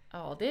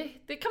 Ja,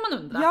 det kan man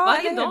undra. Ja,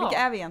 Varje dag. vilka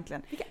är vi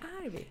egentligen? Vilka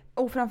är vi?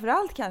 Och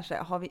framförallt kanske,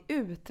 har vi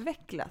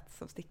utvecklats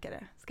som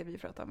stickare? Ska vi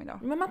prata om idag.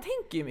 Men man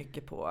tänker ju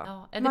mycket på...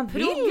 Ja, är Man det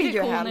vill ju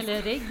progression helst.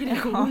 eller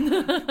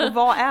regression? Ja. Och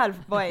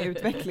vad är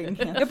utveckling?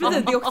 Ja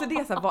precis, det är också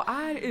det, så här, vad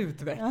är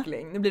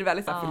utveckling? Nu blir det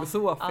väldigt så här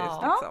filosofiskt.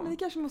 Ja, Liksom. men det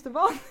kanske måste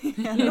vara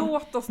det.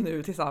 Låt oss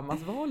nu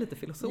tillsammans vara lite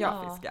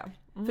filosofiska.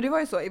 För det var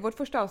ju så, i vårt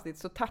första avsnitt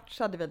så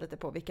touchade vi lite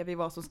på vilka vi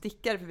var som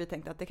stickare, för vi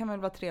tänkte att det kan väl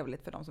vara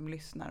trevligt för de som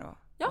lyssnar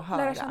och höra.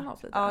 Lära känna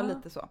oss lite. Ja,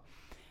 lite så.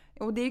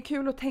 Och det är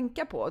kul att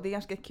tänka på, och det är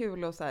ganska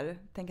kul att så här,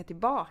 tänka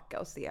tillbaka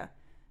och se.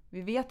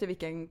 Vi vet ju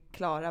vilken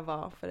Klara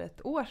var för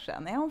ett år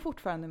sedan. Är hon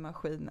fortfarande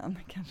maskinen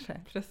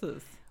kanske?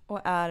 Precis.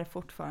 Och är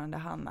fortfarande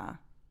Hanna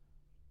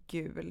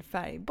gul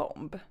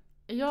färgbomb?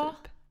 Ja,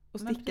 Typ. Och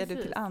stickar du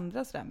precis. till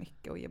andra sådär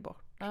mycket och ger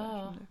bort? Ja.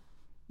 Som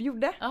du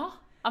gjorde? Ja,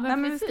 Nej,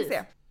 men men vi precis.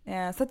 ska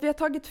se. Så att vi har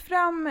tagit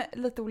fram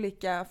lite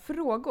olika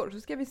frågor, så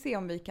ska vi se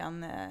om vi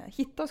kan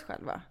hitta oss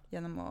själva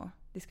genom att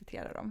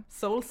diskutera dem.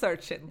 Soul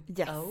searching.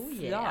 Yes. Oh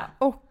yeah.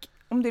 Ja. Och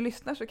om du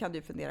lyssnar så kan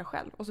du fundera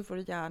själv, och så får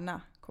du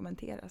gärna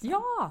kommentera sen,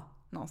 Ja!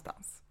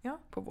 någonstans Ja.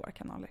 på våra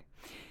kanaler.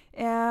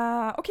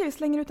 Okej, vi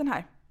slänger ut den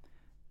här.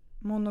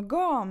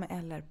 Monogam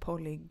eller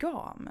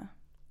polygam?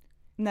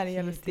 När det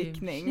gäller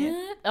stickning.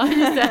 Ja,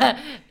 just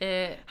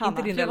det. Hanna,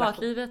 inte din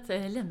privatlivet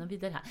lämnar vi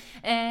det här.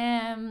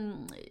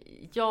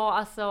 Ja,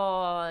 alltså,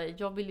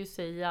 jag vill ju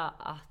säga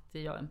att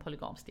jag är en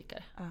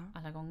polygamstickare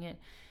alla gånger.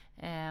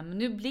 Men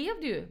nu blev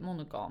det ju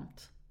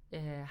monogamt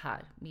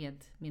här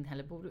med min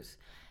Helleborus.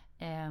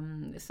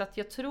 Så att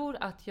jag tror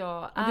att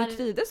jag är... Du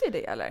trivdes i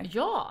det eller?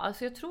 Ja,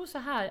 alltså jag tror så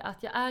här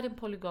att jag är en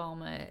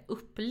polygam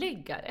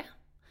uppläggare.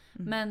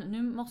 Men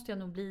nu måste jag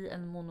nog bli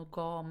en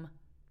monogam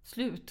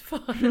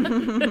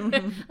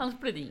slutförare. Annars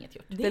blir det inget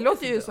gjort. Det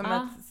låter ju som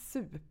ett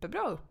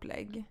superbra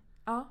upplägg.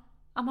 Ja.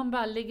 Att man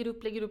bara lägger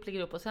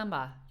upp och sen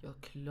bara, jag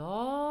är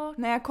klart.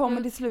 När jag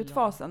kommer till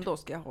slutfasen, då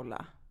ska jag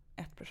hålla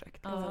ett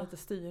projekt. Alltså lite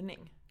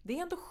styrning. Det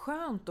är ändå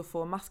skönt att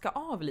få maska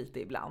av lite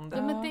ibland.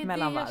 Ja, men det är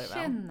mellan det jag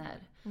varven.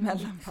 känner.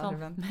 Mellan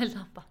varven.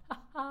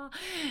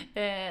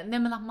 Nej,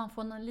 men att man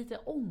får någon lite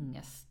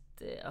ångest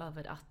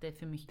över att det är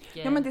för mycket.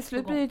 Ja, men till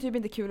slut blir det typ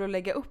inte kul att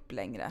lägga upp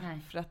längre. Nej.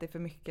 För att det är för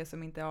mycket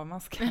som inte är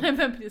avmaskat.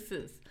 Men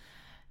precis.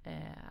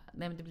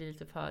 Nej, men det blir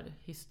lite för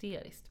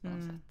hysteriskt på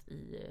något sätt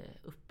i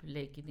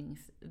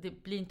uppläggnings...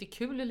 Det blir inte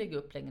kul att lägga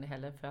upp längre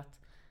heller för att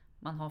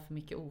man har för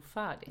mycket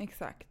ofärdigt.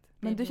 Exakt.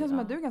 Men det känns som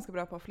att du är ganska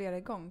bra på att flera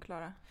igång,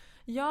 Klara.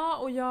 Ja,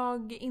 och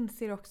jag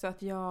inser också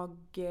att jag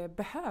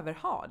behöver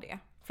ha det.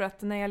 För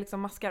att när jag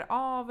liksom maskar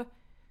av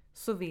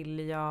så vill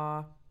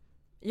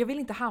jag vill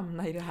inte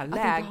hamna i det här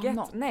läget.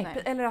 Något,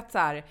 nej. Eller att så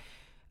här,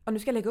 nu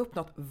ska jag lägga upp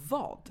något.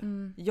 Vad?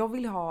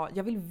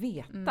 Jag vill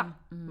veta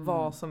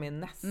vad som är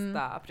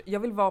nästa. Jag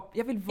vill vara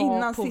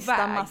innan på sista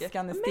väg.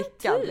 maskan är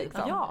stickad.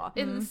 Liksom. Ja.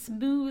 En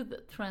smooth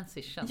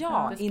transition.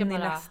 Ja, Det ska in i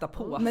bara- nästa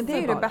påse. Men det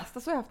är ju bara. det bästa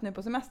som jag haft nu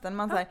på semestern.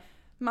 Man så här,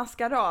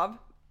 maskar av,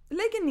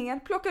 lägger ner,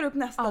 plockar upp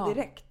nästa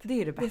direkt. Det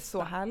är det Det är bästa.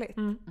 så härligt.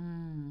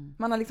 Mm.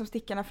 Man har liksom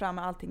stickarna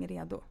framme, allting är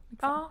redo.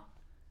 Liksom.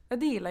 Ja,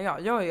 det gillar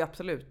jag. Jag är ju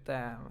absolut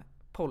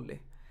poly.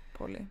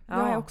 Poly. Ja.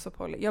 Jag är också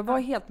poly. Jag var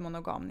helt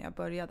monogam när jag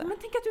började. Men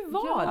tänk att du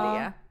var Ja.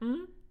 det.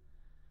 Mm.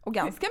 Och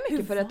ganska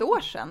mycket för ett år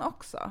sedan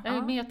också.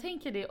 Men jag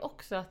tänker det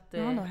också att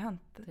Det har nog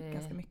hänt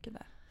ganska mycket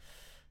där.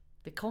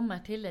 det kommer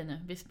till dig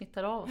nu. Vi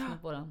smittar av oss med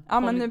våran Ja,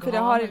 men nu, för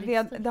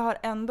det det har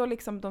ändå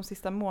liksom de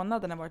sista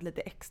månaderna varit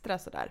lite extra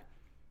sådär.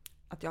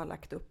 Att jag har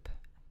lagt upp,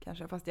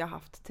 kanske fast jag har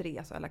haft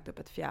 3 så har jag lagt upp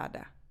ett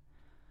 4:e.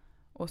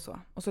 Och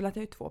så lät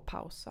jag ju 2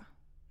 pausa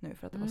nu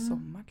för att det var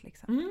sommar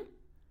liksom. Mm.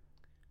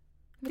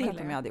 Det vet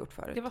inte om jag hade gjort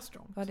förut. Det var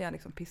strongt. Då hade jag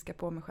liksom piskat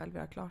på mig själv och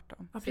göra klart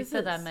dem. Ja,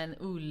 Sitta där med en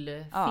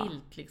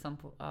ullfilt liksom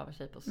över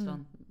sig på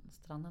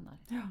stranden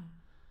där.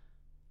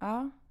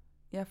 Ja,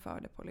 jag är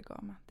för det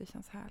polygama. Det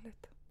känns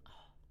härligt.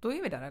 Då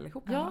är vi där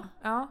allihopa. Ja.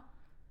 Ja.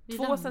 Vi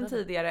 2 sen landade.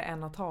 tidigare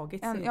än har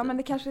tagit sig Ja, men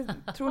dit. det kanske,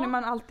 tror ni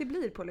man alltid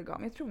blir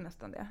polygam? Jag tror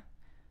nästan det.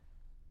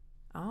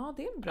 Ja,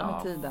 det är en bra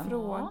Med tiden.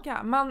 fråga.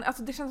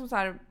 Alltså det känns som så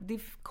här, det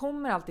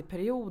kommer alltid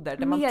perioder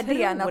där man Mer tror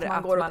det än att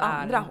man går åt är...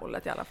 andra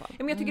hållet i alla fall. Ja,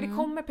 men jag tycker det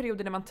kommer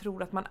perioder där man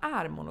tror att man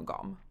är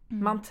monogam.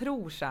 Man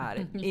tror så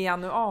här i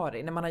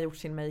januari när man har gjort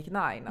sin Make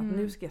 9 att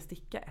nu ska jag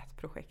sticka ett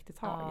projekt i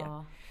taget.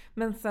 Ja.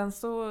 Men sen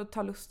så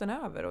tar lusten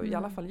över och i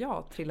alla fall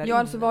jag trillar in. Ja,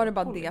 alltså var det i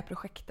bara poly. det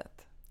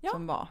projektet Ja.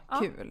 som var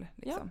kul.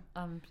 Liksom.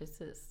 Ja, men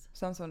precis.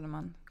 Sen så när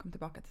man kom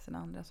tillbaka till sina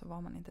andra så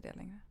var man inte det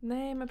längre.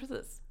 Nej, men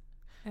precis.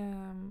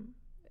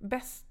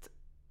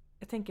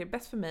 Jag tänker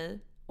bäst för mig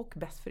och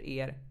bäst för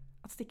er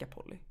att sticka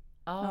poly.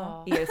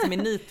 Ja. Er som är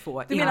ni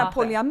två. Du menar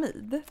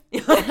polyamid?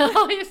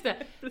 Ja, just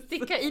det.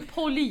 Sticka i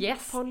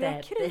polyester.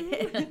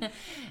 Polyakryl.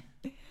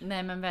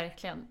 Nej, men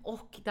verkligen.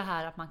 Och det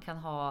här att man kan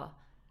ha,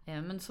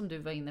 men som du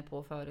var inne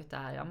på förut, det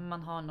här, ja,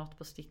 man har något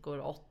på stickor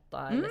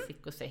 8 eller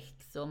stickor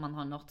 6 och man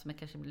har något som är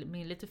kanske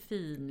med lite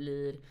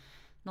finlir.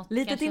 Något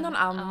Lite kanske, till någon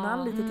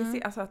annan, lite till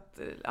sig, alltså att,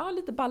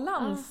 lite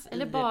balans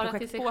eller i bara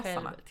till sig,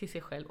 projektpåsarna.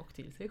 själv och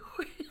till sig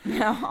själv.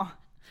 Ja.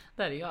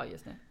 Där är jag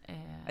just nu.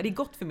 Det är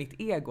gott för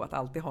mitt ego att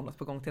alltid ha något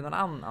på gång till någon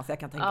annan. Så jag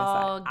kan tänka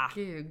så här.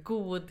 Gud,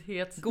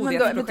 godhets. Men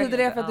då, betyder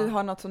det för att du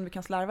har något som du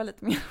kan slarva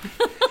lite med?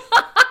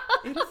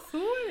 Är det så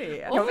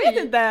det är? Jag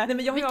vet inte. Nej,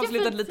 men jag har ju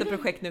avslutat lite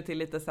projekt nu till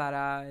lite så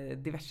här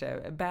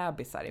diverse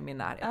bebisar i min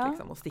närhet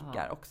liksom, och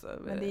stickar också.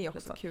 Men det är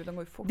också kul, de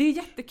går ju fort. Det är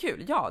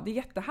jättekul, ja, det är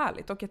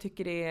jättehärligt och jag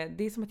tycker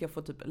det är som att jag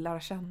får typ lära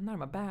känna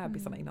de här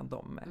bebisarna innan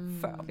de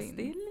föds.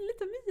 Det är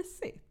lite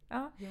mysigt.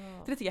 Ja.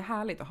 Så det tycker jag är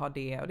härligt att ha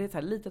det och det är ett så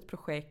här litet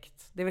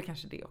projekt. Det är väl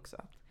kanske det också.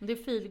 Det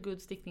är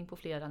feelgood stickning på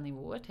flera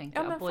nivåer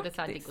tänker jag. Både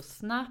så här, det går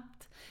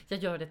snabbt, jag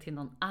gör det till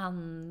någon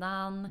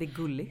annan. Det är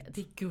gulligt.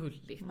 Det är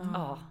gulligt,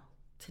 ja.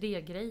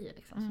 3 grejer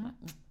liksom.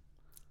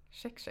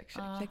 Check.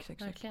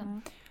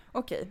 Verkligen.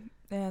 Okej,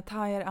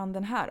 ta er an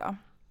den här då.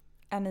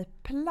 Är ni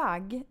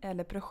plagg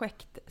eller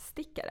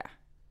projektstickare?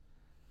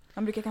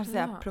 Man brukar kanske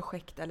säga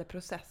projekt eller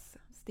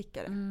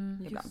processstickare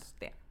ibland. Just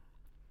det.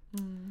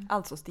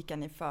 Alltså stickar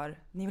ni för,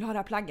 ni vill ha det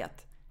här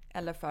plagget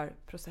eller för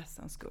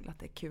processens skull, att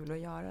det är kul att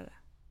göra det.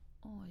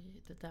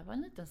 Oj, det där var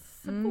en liten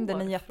svår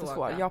den är jättesvår.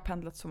 fråga. Jag har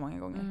pendlat så många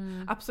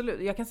gånger.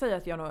 Absolut, jag kan säga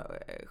att jag nog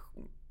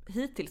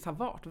hittills har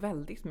varit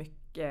väldigt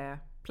mycket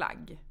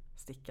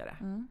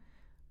plaggstickare.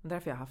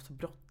 Därför jag har haft så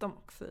bråttom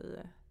också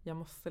jag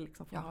måste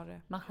liksom få ha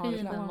det.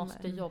 Maskinen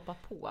måste jobba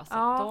på, alltså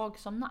dag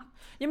som natt.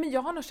 Ja, men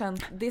jag har nog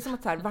känt, det är som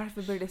att så här,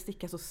 varför började jag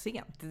sticka så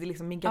sent? Det är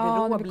liksom min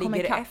garderob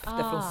ligger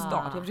efter från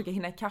start. Jag försöker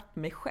hinna ikapp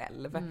mig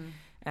själv.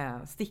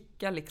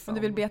 Sticka liksom. Och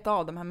du vill beta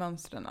av de här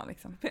mönstren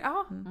liksom.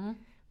 Ja.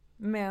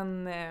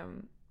 Men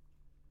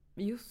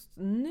just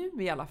nu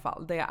i alla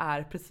fall, där jag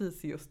är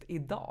precis just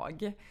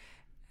idag,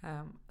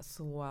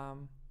 så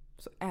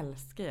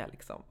älskar jag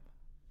liksom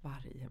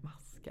varje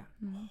maska.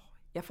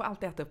 Jag får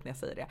alltid äta upp när jag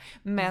säger det.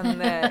 Men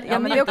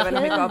jag njuter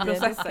väldigt mycket av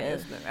processen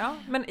just nu. Ja,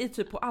 men i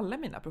typ på alla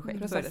mina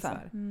projekt så är det så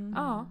här.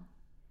 Ja.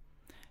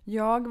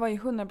 Jag var i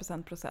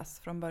 100% process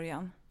från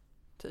början.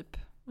 Typ.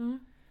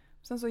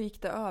 Sen så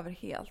gick det över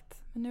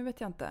helt. Men nu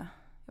vet jag inte.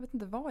 Jag vet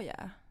inte vad jag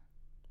är.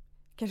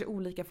 Kanske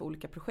olika för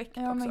olika projekt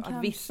ja, också.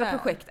 Att vissa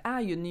projekt är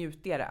ju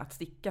njutigare att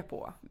sticka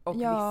på. Och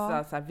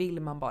vissa så här, vill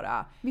man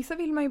bara... Vissa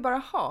vill man ju bara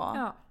ha.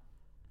 Ja.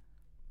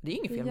 Det är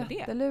inget fel med det.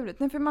 Jättelurigt.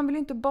 Nej, för man vill ju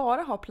inte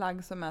bara ha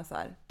plagg som är så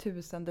här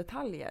 1000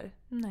 detaljer.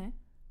 Nej.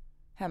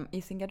 Hem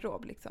i sin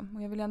garderob liksom.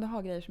 Och jag vill ändå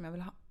ha grejer som jag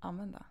vill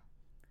använda.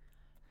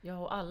 Ja,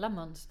 och alla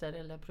mönster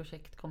eller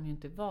projekt kommer ju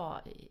inte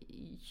vara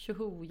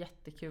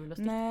jättekul att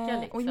sticka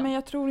liksom. Men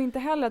jag tror inte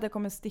heller att jag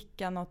kommer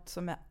sticka något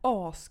som är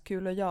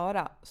askul att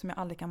göra. Som jag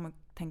aldrig kan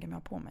tänka mig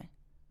ha på mig.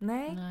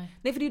 Nej,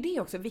 för det är ju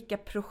det också. Vilka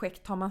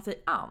projekt tar man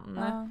sig an?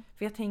 Ja.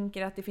 För jag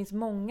tänker att det finns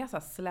många så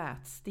här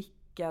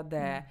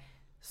slätstickade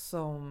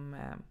som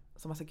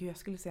alltså, gud, jag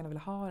skulle så gärna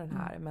vilja ha den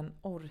här. Men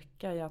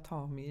orkar jag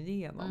ta mig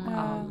igenom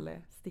all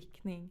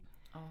stickning?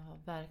 Ja,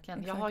 verkligen.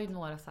 Exakt. Jag har ju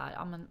några så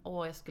här,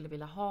 jag skulle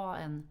vilja ha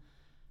en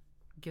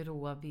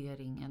grå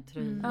V-ring, en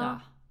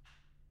tröja.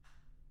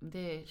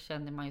 Det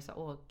känner man ju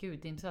så, gud,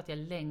 det är inte så att jag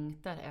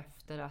längtar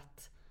efter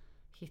att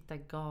hitta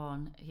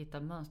garn, hitta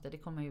mönster. Det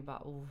kommer ju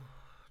bara,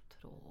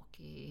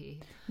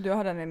 tråkigt. Du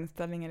har den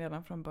inställningen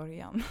redan från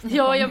början.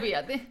 Ja, jag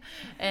vet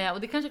det.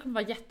 Och det kanske kommer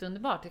vara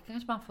jätteunderbart. Det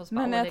kanske man får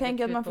men jag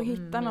tänker att man får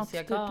hitta något,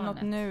 typ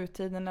något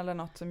nutiden eller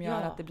något som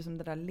gör att det blir som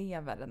det där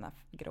lever, den här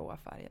gråa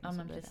färgen. Ja,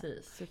 men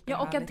precis.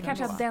 Ja, och att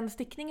kanske att den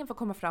stickningen får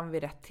komma fram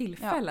vid rätt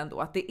tillfällen då.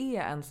 Att det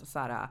är en så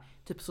här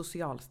typ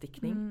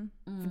socialstickning.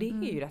 För det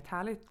är ju rätt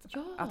härligt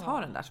att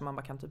ha den där som man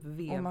bara kan typ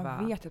veva. Och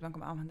man vet att man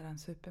kommer använda den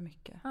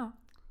supermycket. Ja.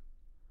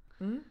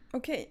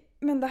 Okej,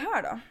 men det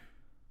här då?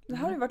 Det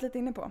här har vi varit lite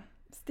inne på.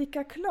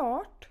 Sticka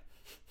klart.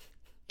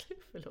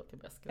 Förlåt, jag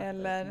börjar skratta.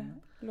 Eller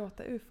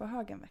låta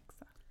UFO-högen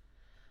växa.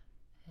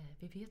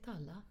 Vi vet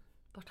alla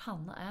vart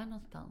Hanna är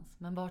någonstans,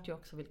 men vart jag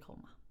också vill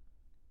komma.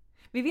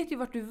 Vi vet ju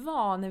vart du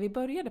var när vi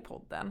började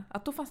podden.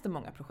 Att då fanns det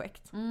många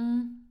projekt.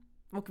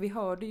 Och vi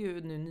hörde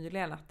ju nu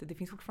nyligen att det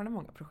finns fortfarande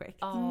många projekt.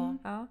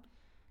 Ja.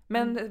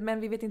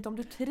 Men vi vet inte om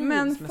du trivs med så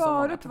många projekt.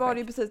 Men förut var det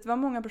ju precis, det var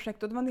många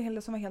projekt och det var en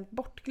del som var helt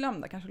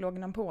bortglömda. Kanske låg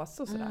i en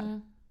påse och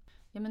sådär.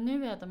 Ja, men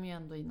nu är de ju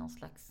ändå i någon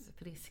slags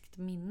friskt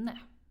minne.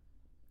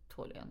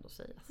 Tål jag ändå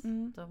sägas.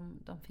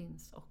 De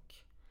finns och...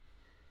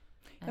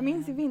 Jag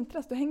minns i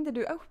vintras, då hängde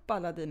du upp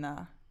alla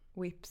dina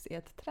whips i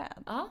ett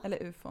träd. Ja.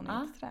 Eller ufon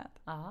i ett träd.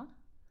 Ja,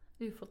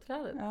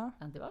 ufo-trädet. Ja,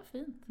 det var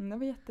fint. Det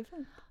var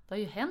jättefint. Det har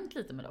ju hänt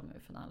lite med de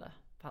ufon alla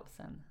fall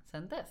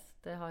sen dess.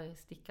 Det har ju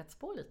stickats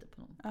på lite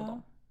på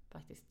dem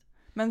faktiskt.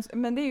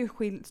 Men det är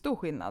ju stor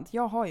skillnad.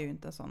 Jag har ju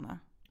inte sådana.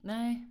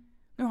 Nej.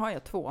 Nu har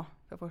jag 2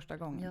 för första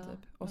gången typ.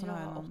 Och så jag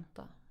har jag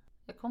 8.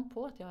 Jag kom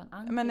på att jag har en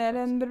anki. Men är det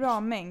en bra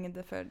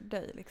mängd för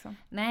dig liksom?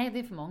 Nej, det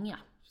är för många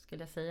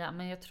skulle jag säga.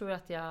 Men jag tror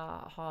att jag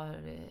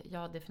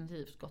har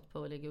definitivt gått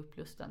på att lägga upp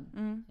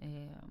lusten.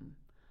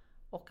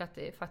 Och att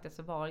det faktiskt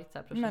har varit så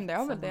här projekt. Men det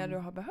är väl det du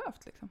har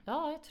behövt liksom?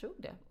 Ja, jag tror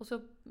det. Och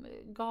så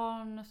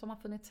garn som har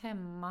funnits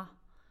hemma.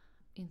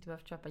 Inte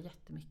behövt köpa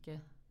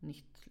jättemycket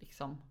nytt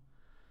liksom.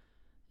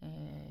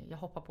 Jag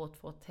hoppar på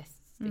 2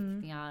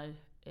 teststickningar.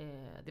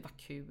 Det var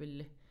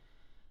kul.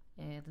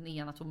 Den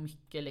ena tog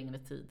mycket längre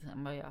tid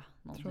än vad jag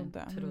någonsin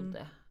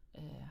trodde.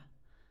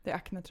 Det är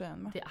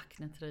Acne-tröjan, va? Det är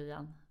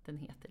Acne-tröjan. Den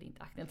heter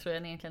inte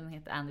Acne-tröjan egentligen, den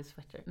heter Andy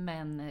Sweater.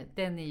 Men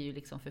den är ju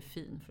liksom för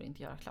fin för att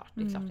inte göra klart.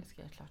 Det är klart jag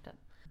ska göra klart den.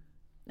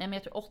 Nej, men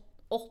jag tror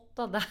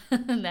 8 där.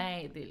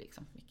 Nej, det är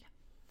liksom för mycket.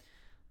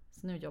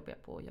 Så nu jobbar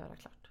jag på att göra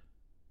klart.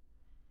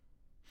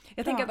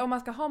 Jag tänker att om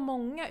man ska ha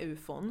många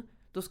ufon,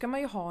 då ska man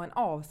ju ha en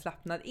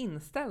avslappnad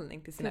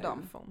inställning till sina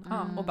ufon.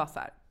 Ja, och bara så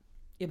här,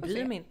 jag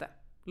bryr mig inte.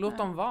 Låt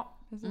dem vara.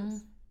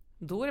 Precis.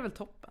 Då är det väl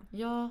toppen.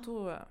 Ja,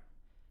 Då...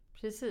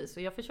 precis.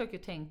 Och jag försöker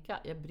ju tänka,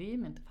 jag bryr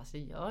mig inte, fast det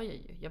gör jag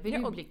ju. Jag vill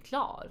ju bli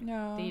klar.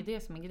 Ja. Det är ju det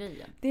som är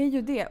grejen. Det är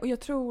ju det. Och jag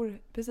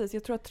tror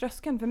att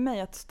tröskeln för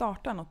mig att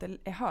starta något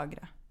är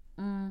högre.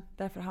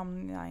 Därför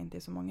hamnar jag inte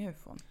i så många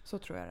ufon. Så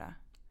tror jag det är.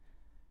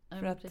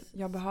 För att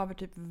jag behöver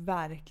typ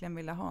verkligen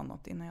vilja ha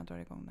något innan jag drar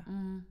igång det.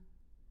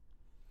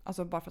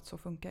 Alltså bara för att så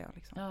funkar jag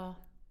liksom. Ja.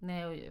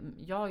 Nej, och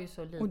jag är ju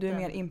så liten. Och du är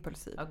mer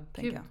impulsiv,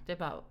 tänker jag. Det är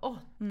bara,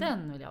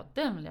 den vill jag,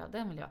 den vill jag,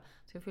 den vill jag.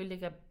 Så jag får ju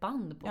lägga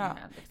band på den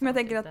här. Liksom. Men jag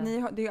tänker att det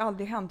har ju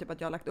aldrig hänt typ,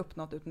 att jag har lagt upp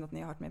något utan att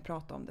ni har hört mig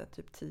prata om det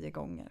typ 10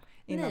 gånger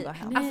innan det har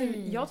hänt. Alltså,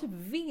 jag typ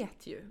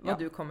vet ju vad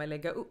du kommer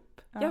lägga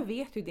upp. Ja. Jag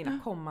vet ju dina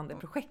kommande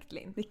projekt,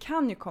 Linn. Det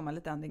kan ju komma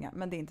lite ändringar,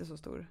 men det är inte så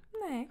stor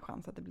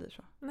chans att det blir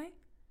så. Nej.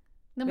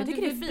 Men jag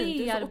tycker det är fint.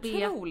 Du är så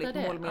otroligt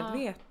det.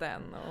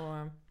 målmedveten.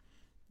 Och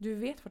du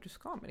vet vart du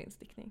ska med din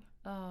stickning.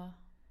 Ja.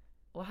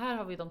 Och här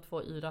har vi de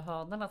 2 yra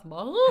hönorna som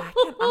bara... Här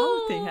kan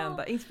allting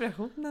hända.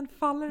 Inspirationen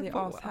faller på. Det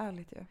är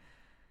ashärligt ju.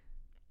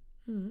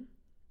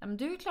 Ja, men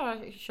du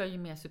kör ju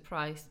mer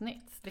surprise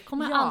knits. Det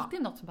kommer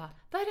alltid något som bara,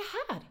 vad är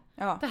det här?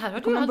 Ja. Det här har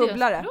du aldrig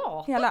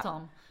pratat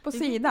om. På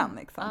sidan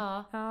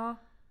liksom. Ja.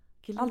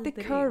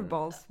 Alltid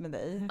curveballs med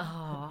dig.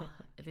 Ja,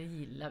 det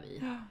gillar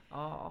vi.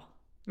 Ja.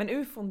 Men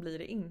ufon blir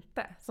det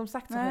inte. Som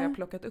sagt så har jag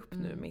plockat upp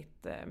nu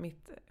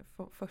mitt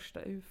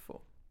första ufo.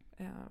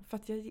 För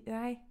att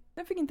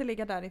den fick inte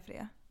ligga där i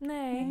fred.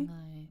 Nej.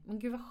 Men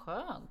gud vad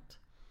skönt.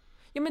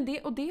 Ja, men det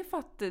är för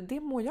att det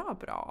mår jag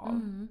bra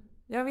av.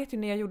 Jag vet ju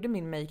när jag gjorde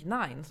min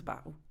Make 9 så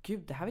bara, gud,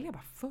 det här vill jag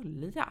bara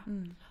följa.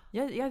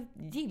 Jag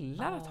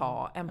gillar att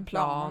ha en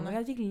plan och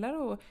jag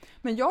gillar att...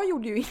 Men jag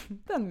gjorde ju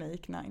inte en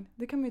Make 9.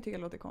 Det kan man ju tycka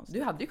låter konstigt.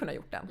 Du hade ju kunnat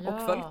gjort den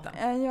och följt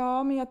den.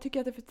 Ja, men jag tycker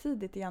att det är för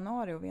tidigt i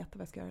januari att veta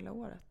vad jag ska göra hela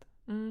året.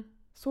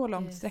 Så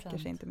långt sträcker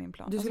sig inte min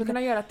plan. Du skulle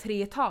kunna göra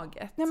 3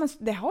 taget. Nej, men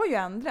det har ju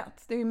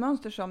ändrats. Det är ju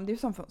mönster som det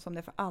är det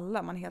är för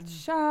alla. Man är helt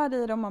kär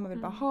i dem, man vill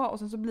bara ha. Och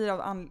sen så blir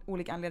det av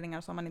olika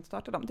anledningar som man inte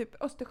startar dem.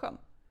 Typ Östersjön.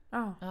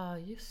 Ja,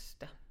 just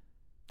det.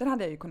 Den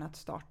hade jag ju kunnat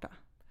starta.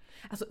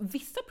 Alltså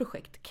vissa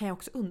projekt kan jag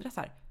också undra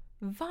så här,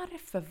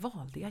 varför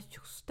valde jag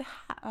just det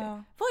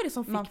här? Vad är det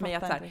som fick mig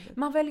att så här,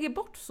 man väljer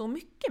bort så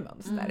mycket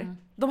mönster.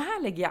 De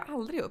här lägger jag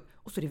aldrig upp.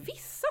 Och så är det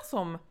vissa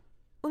som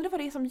undrar vad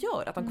det är som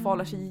gör att de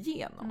kvalar sig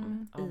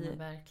igenom i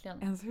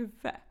ens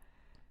huvud.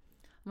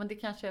 Men det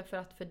kanske är för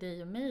att för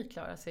dig och mig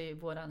klarar sig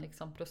våran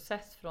liksom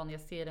process från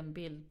jag ser en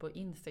bild på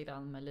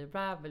Instagram eller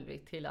Ravelry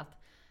till att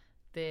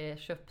det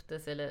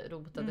köptes eller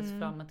rotades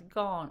fram ett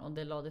garn och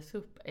det lades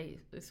upp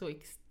är så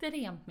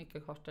extremt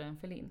mycket kortare än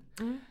för Linn.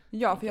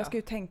 Ja, för jag ska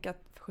ju tänka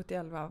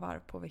 71 varv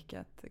på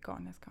vilket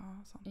garn jag ska ha.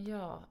 Och sånt.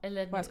 Ja,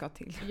 eller vad jag ska ha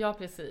till. Ja,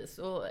 precis.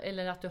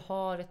 Eller att du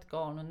har ett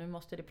garn och nu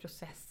måste det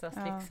processas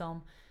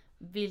liksom.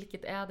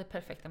 Vilket är det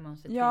perfekta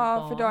mönstret till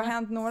garnet? Ja, för det har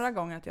hänt några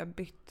gånger att jag har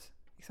bytt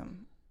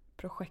liksom,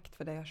 projekt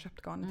för det jag har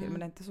köpt garnet till. Men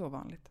det är inte så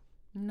vanligt.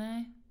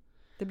 Nej.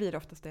 Det blir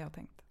oftast det jag har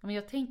tänkt. Men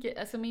jag tänker,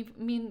 alltså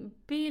min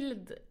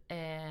bild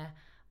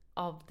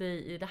av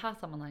dig i det här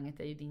sammanhanget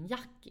är ju din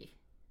Jackie.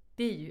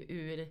 Det är ju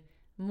ur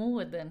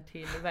moden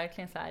till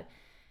verkligen så här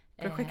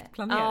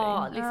projektplanering.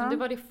 Ja, liksom, det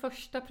var det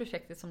första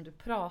projektet som du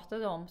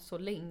pratade om så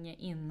länge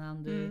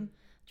innan du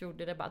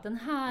gjorde det. Bara, den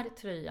här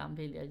tröjan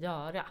vill jag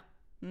göra.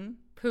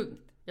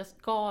 Punkt. Jag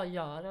ska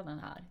göra den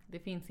här. Det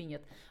finns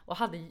inget. Och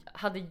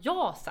hade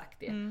jag sagt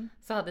det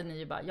så hade ni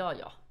ju bara,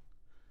 ja.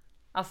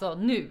 Alltså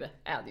nu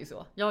är det ju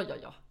så.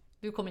 Ja.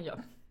 Du kommer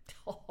göra.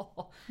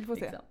 Vi får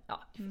se. Liksom.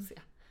 Ja, vi får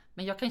se.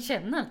 Men jag kan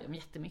känna det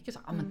jättemycket så.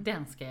 Ja, men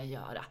den ska jag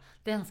göra.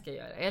 Den ska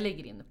jag göra. Jag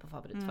lägger in det på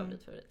favorit.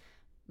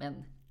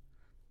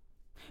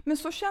 Men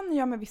så känner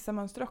jag med vissa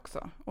mönster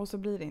också. Och så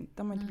blir det inte.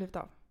 De har inte blivit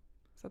av.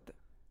 Så att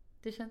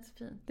det känns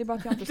fint. Det är bara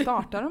att jag inte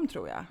startar dem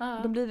tror jag.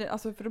 Då blir det,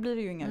 för då blir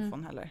det ju inga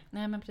ufon heller.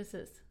 Nej, men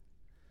precis.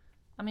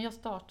 Ja, men jag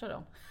startar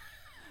dem.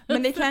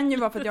 Men det kan ju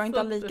vara för att jag inte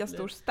har lika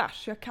stor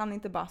stash. Jag kan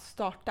inte bara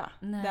starta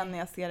den när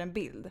jag ser en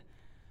bild.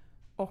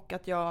 Och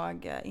att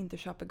jag inte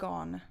köper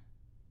garn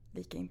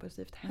lika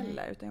impulsivt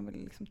heller. Utan jag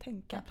vill liksom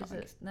tänka. Ja,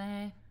 precis.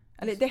 Nej.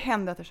 Eller det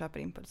händer att jag köper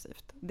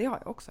impulsivt. Det har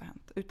ju också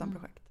hänt utan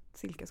projekt.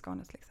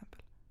 Silkesgarnet till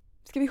exempel.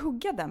 Ska vi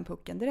hugga den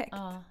pucken direkt?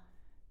 Ja.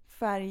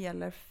 Färg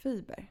eller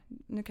fiber?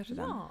 Nu kanske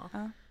den.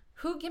 Ja.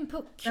 Hugg en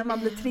puck. När man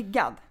blir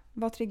triggad.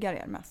 Vad triggar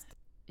er mest?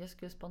 Jag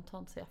skulle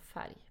spontant säga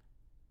färg.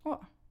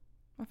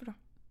 Varför då?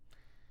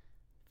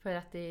 För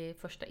att det är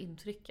första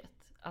intrycket.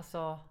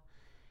 Alltså,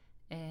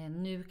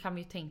 nu kan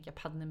vi ju tänka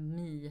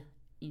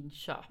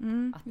pandemi-inköp.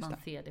 Att man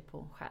ser det på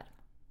en skärm.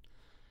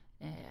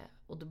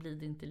 Och då blir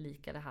det inte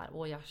lika det här.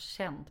 Jag har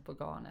känt på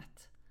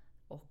garnet.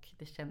 Och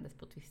det kändes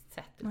på ett visst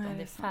sätt. Utan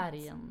det är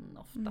färgen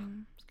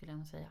ofta, skulle jag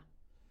nog säga.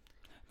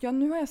 Ja,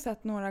 nu har jag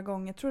sett några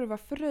gånger, jag tror det var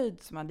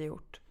Fröjd som hade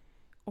gjort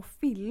och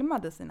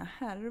filmade sina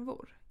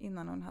härvor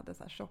innan hon hade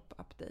så här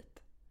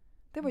shop-update.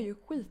 Det var ju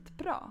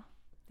skitbra.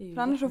 För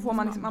annars så får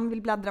man liksom, man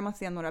vill bläddra, man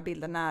ser några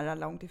bilder nära,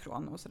 långt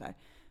ifrån och sådär.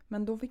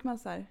 Men då fick man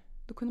så här,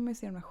 då kunde man ju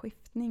se de här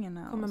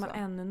skiftningarna. Kommer man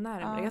ännu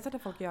närmare. Ja. Jag har sett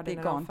att folk gör det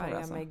när de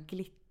färgar med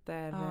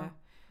glitter. Ja.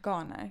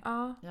 Garner.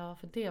 Ja,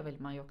 för det vill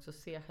man ju också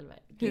se själva.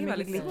 Det är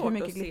väldigt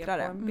svårt att se på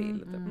en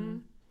bild.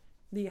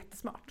 Det är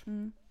jättesmart.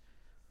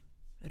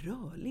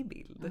 Rörlig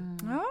bild.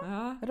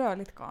 Ja,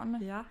 rörligt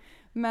garn. Ja.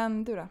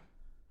 Men du då?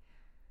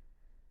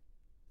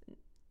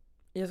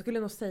 Jag skulle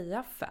nog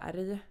säga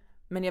färg.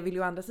 Men jag vill ju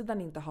å andra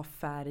sidan inte ha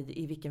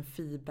färg i vilken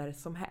fiber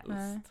som helst.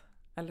 Nej.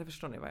 Eller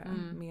förstår ni vad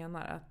jag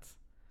menar?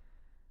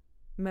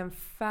 Men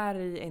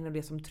färg är nog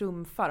det som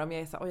trumfar. Om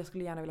jag är så här, jag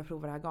skulle gärna vilja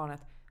prova det här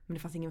garnet. Men det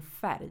fanns ingen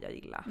färg jag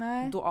gillar.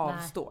 Nej. Då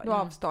avstår jag. Då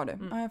avstår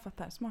du. Ja, jag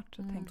fattar. Smart.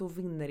 Då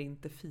vinner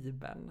inte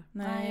fibern.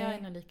 Nej, jag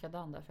är nog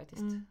likadan där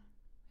faktiskt.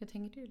 Hur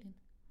tänker du, Linn?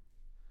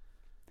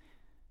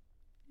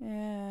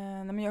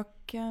 Nej, men jag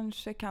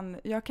kanske kan...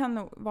 Jag kan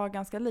nog vara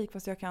ganska lik,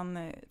 fast jag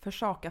kan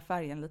försaka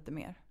färgen lite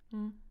mer.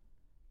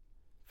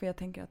 För jag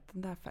tänker att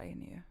den där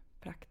färgen är ju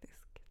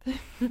praktisk.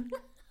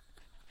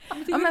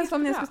 Men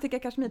som när jag skulle sticka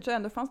kashmirtröja,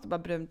 ändå fanns det bara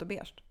brunt och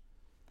beige.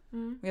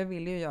 Och jag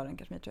ville ju göra en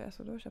kashmirtröja,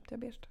 så då köpte jag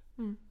beige.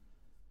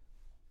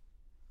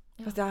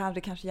 Fast jag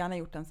hade kanske gärna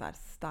gjort en så här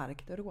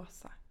starkt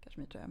rosa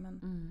kashmirtröja,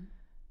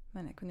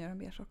 men jag kunde göra en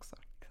beige också.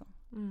 Liksom.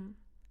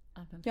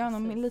 Jag har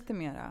nog lite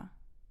mera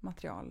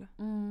material.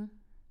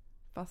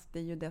 Fast det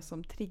är ju det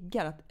som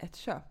triggar att ett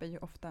köp är ju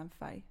ofta en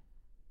färg.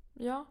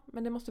 Ja,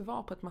 men det måste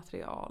vara på ett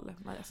material.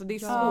 Alltså det är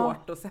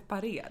svårt att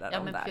separera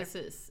dem men där.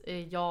 Precis.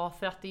 Ja,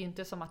 för att det är ju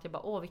inte som att jag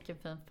bara, vilken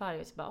fin färg.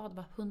 Och så bara, det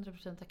var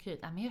 100% akryl.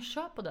 Nej, men jag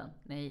kör på den.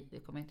 Nej, det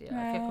kommer jag inte göra.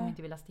 För jag kommer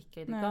inte vilja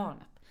sticka i det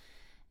garnet.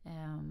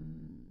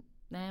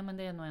 Nej, men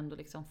det är nog ändå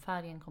liksom,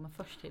 färgen kommer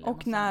först till.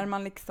 Och när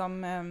man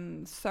liksom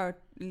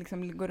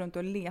går runt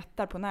och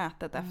letar på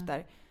nätet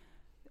efter,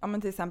 ja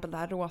men till exempel det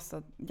här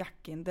rosa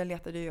jackin, det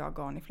letade jag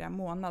garn i flera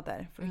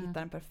månader för att hitta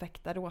den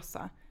perfekta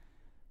rosa.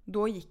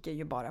 Då gick jag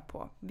ju bara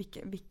på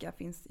vilka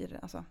finns i det,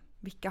 alltså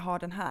vilka har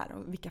den här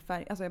och vilka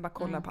färger, alltså jag bara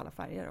kollade på alla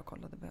färger och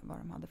kollade vad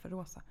de hade för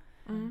rosa.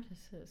 Då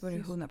var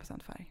det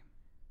 100% färg.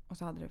 Och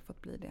så hade det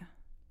fått bli det.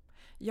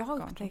 Jag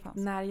har upptäckt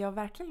när jag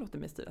verkligen låter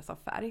mig styras av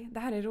färg. Det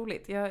här är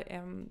roligt.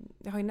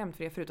 Jag har ju nämnt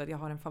för er förut att jag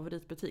har en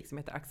favoritbutik som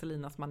heter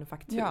Axelinas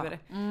Manufaktur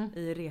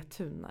i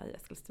Retuna i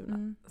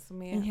Eskilstuna.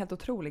 Som är en helt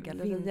otrolig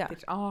galleria.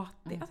 Ja,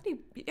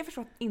 jag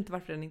förstår inte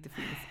varför den inte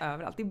finns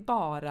överallt. Det är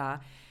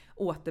bara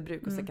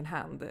återbruk och second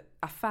hand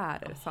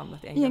affärer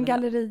samlat i en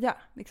galleria.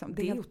 Liksom.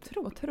 Det är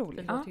otroligt. Det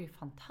låter ju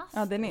fantastiskt.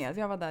 Ja, den är.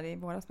 Jag var där i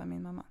våras med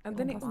min mamma. Ja,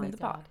 den är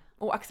underbar.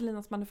 Och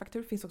Axelinas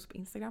Manufaktur finns också på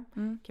Instagram.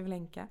 Kan vi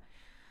länka.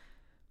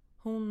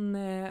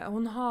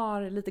 Hon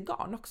har lite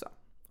garn också.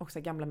 Och så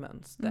gamla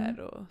mönster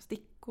och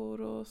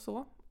stickor och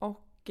så.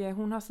 Och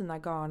hon har sina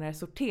garner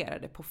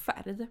sorterade på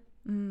färg.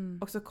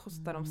 Och så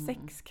kostar de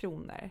 6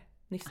 kronor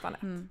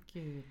nystanet.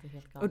 Gud, det är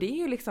helt galet. Och det är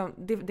ju liksom,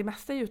 det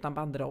mesta är ju utan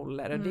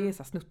banderoller. Och det är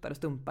så här snuttar och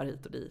stumpar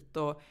hit och dit.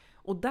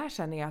 Och där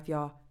känner jag att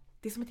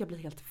det är som att jag blir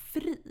helt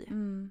fri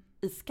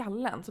i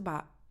skallen. Så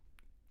bara,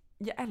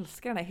 jag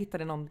älskar den här, jag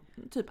hittade någon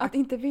typ... Att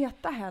inte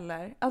veta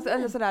heller. Alltså,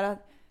 eller sådär att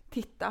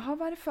titta,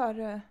 vad är det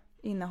för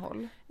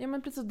innehåll? Ja,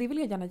 men precis, det vill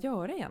jag gärna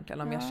göra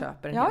egentligen om jag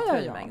köper en hel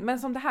tröjmängd. Men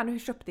som det här, nu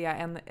köpte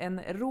jag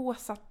en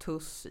rosa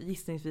tuss,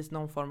 gissningsvis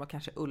någon form av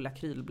kanske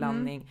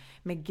ullakrylblandning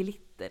med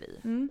glitter i.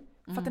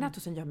 För att den här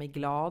tussen gör mig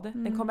glad.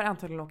 Den kommer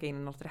antagligen åka in i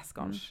något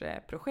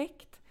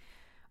restgarnsprojekt.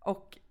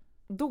 Och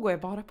då går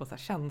jag bara på så här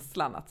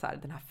känslan att så här,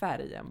 den här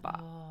färgen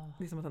bara,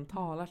 det är som att den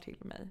talar till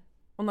mig.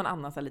 Och någon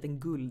annan så här liten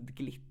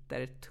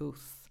guldglitter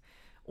tuss.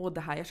 Och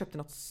det här, jag köpte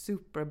något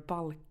super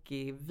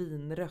bulky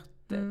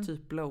vinrött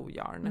typ blow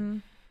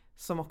yarn.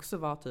 Som också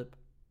var typ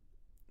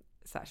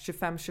så här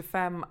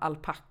 25-25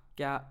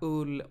 alpacka,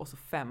 ull och så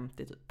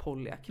 50 typ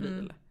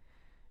polyakryl.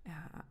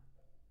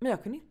 Men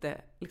jag kunde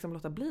inte liksom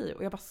låta bli.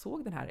 Och jag bara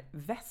såg den här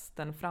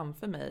västen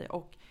framför mig.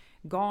 Och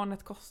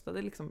garnet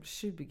kostade liksom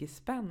 20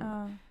 spänn.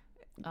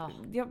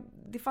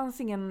 Det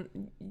fanns ingen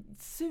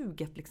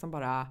suget liksom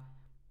bara.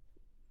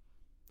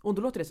 Och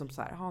då låter det som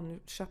så här, nu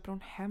köper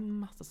hon hem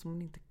massa som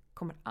hon inte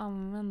kommer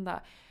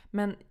använda.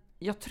 Men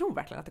jag tror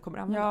verkligen att det kommer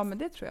användas. Ja, men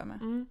det tror jag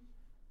med.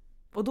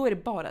 Och då är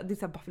det bara, så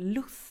här, bara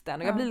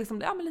lusten. Och jag blir liksom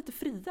men lite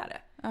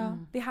friare.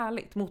 Det är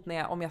härligt mot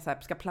om jag så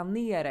här, ska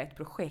planera ett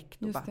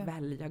projekt och just bara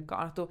välja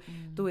garn.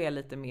 Då är jag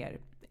lite mer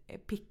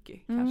picky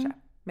kanske.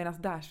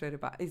 Medan där så är det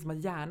bara det är som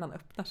att hjärnan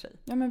öppnar sig.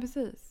 Ja, men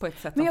precis. På ett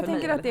sätt men jag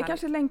tänker att det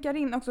kanske länkar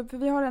in också. För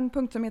vi har en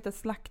punkt som heter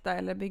slakta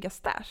eller bygga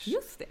stash.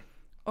 Just det.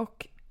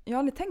 Och jag har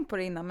aldrig tänkt på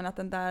det innan, men att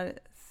den där,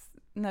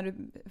 när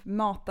du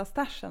matar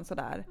stashen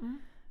sådär,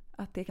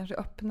 att det kanske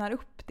öppnar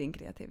upp din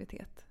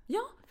kreativitet.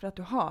 Ja. För att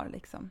du har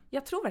liksom.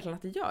 Jag tror verkligen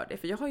att det gör det.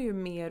 För jag har ju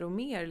mer och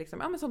mer liksom,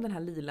 men som den här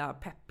lila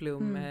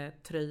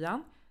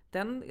peplum-tröjan.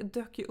 Den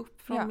dök ju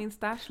upp från min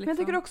stash. Liksom. Men jag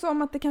tycker också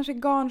om att det kanske är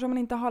garn som man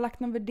inte har lagt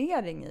någon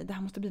värdering i. Det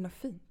här måste bli något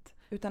fint.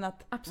 Utan att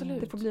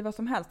det får bli vad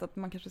som helst. Att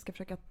man kanske ska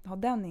försöka ha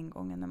den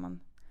ingången när man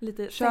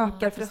lite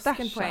köper för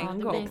stashen på en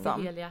Det gång. blir inte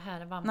heliga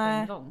härvan på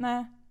en gång.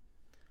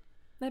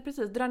 Nej,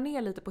 precis. Dra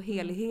ner lite på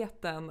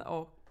heligheten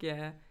och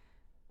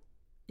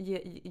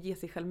ge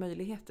sig själv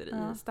möjligheter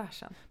i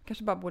stashen.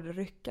 Kanske bara borde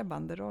rycka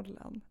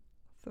banderollen.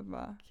 Så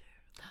bara...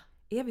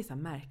 Är vi så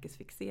här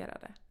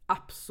märkesfixerade?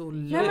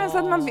 Absolut. Nej, men så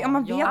att om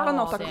man vet vad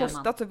något har det är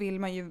kostat så vill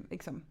man ju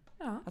liksom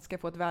att ska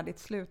få ett värdigt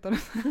slut.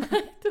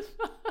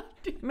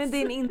 Men det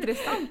är en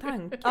intressant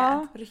tanke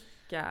att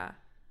rycka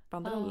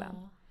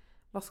banderollen.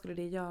 Vad skulle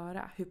det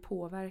göra? Hur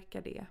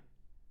påverkar det?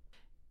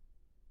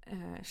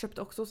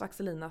 Köpte också hos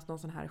Axelinas någon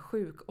sån här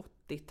sjuk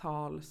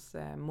 80-tals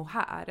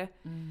mohair.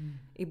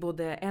 I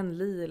både en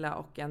lila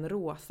och en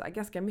rosa.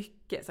 Ganska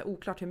mycket, så här,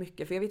 oklart hur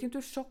mycket. För jag vet inte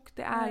hur tjockt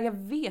det är. Jag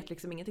vet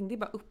liksom ingenting. Det är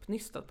bara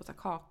uppnystat på så här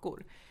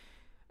kakor.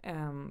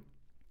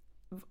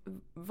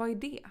 Vad är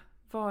det?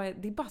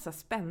 Det är bara så här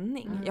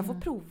spänning. Jag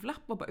får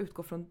provlapp och bara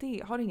utgå från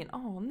det. Har ingen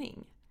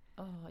aning.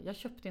 Jag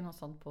köpte ju något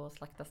sånt på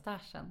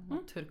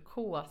Slakta-stashen.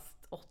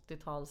 Turkost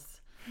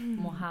 80-tals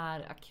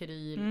mohair,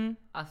 akryl.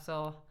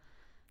 Alltså...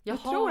 Jag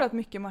tror att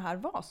mycket mohair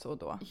var så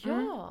då.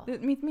 Ja.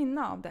 Mitt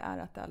minne av det är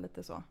att det är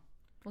lite så.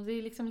 Och det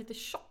är liksom lite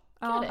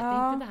tjockare. Det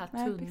är inte det här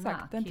tunna. Nej,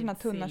 exakt. Det är inte den här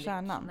tunna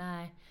kärnan.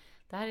 Nej,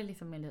 det här är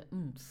liksom mer lite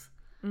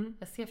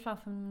Jag ser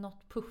framför mig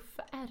något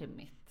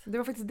puffärmigt. Det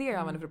var faktiskt det jag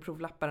använde för att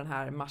provlappa den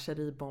här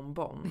Marcherie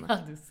Bonbon. Ja,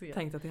 du ser.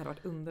 Tänkte att det hade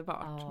varit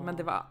underbart. Men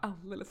det var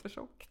alldeles för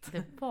tjockt.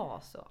 Det var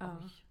så.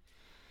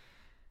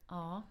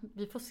 Ja,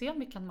 vi får se om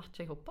vi kan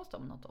matcha ihop oss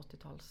om något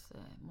 80-tals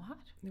mohair.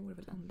 Det vore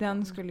väl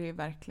den skulle ju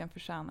verkligen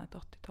förtjäna ett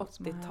 80-tals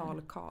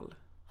 80-tal Karl.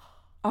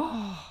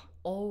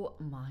 Oh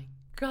my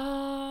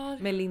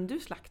god. Men Linn, du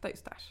slaktar ju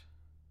stash.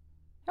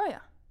 Ja.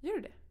 Gör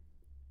du det?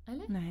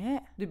 Eller?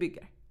 Nej. Du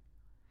bygger.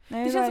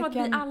 Nej, det känns som att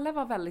vi alla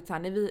var väldigt så här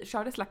när vi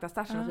körde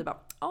slakta-stashen och vi bara,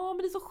 men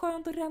det är så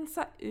skönt att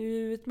rensa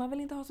ut. Man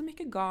vill inte ha så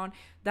mycket garn.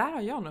 Där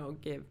har jag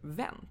nog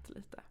vänt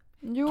lite.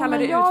 Jo, kallar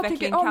det jag utveckling,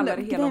 tycker om kallar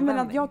det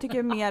helomvändning. jag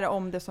tycker mer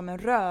om det som en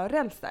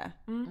rörelse.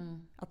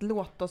 Att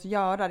låta oss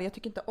göra det. Jag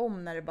tycker inte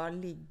om när det bara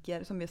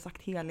ligger, som vi har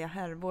sagt, heliga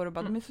härvor. Och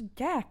bara, de är så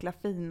jäkla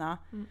fina.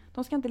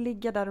 De ska inte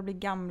ligga där och bli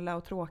gamla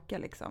och tråkiga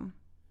liksom.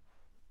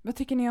 Vad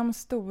tycker ni om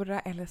stora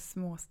eller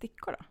små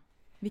stickor då?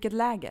 Vilket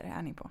läger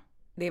är ni på?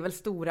 Det är väl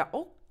stora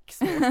och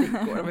små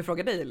stickor om vi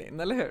frågar dig, Linn,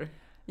 eller hur?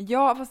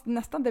 Ja, fast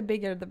nästan the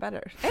bigger the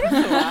better. Är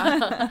det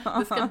så?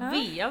 Det ska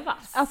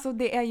vevas. Alltså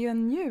det är ju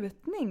en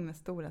njutning med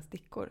stora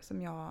stickor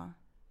som jag...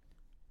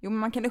 Jo, men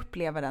man kan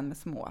uppleva den med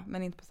små,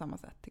 men inte på samma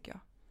sätt tycker jag.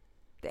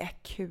 Det är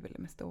kul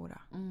med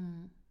stora.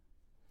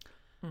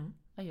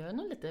 Jag gör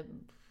nog lite...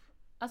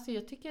 Alltså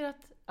jag tycker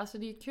att... Alltså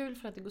det är kul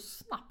för att det går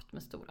snabbt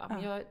med stora.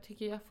 Men jag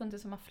tycker jag får inte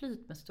samma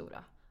flyt med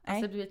stora.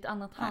 Alltså det är ett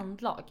annat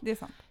handlag. Det är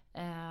sant.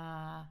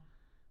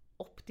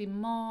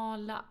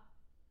 Optimala...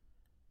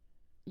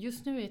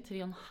 Just nu är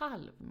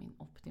 3,5 min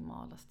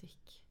optimala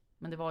stick.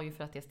 Men det var ju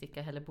för att jag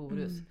stickar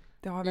Helleborus.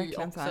 Det har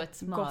verkligen så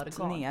här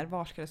gått ner.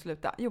 Var ska det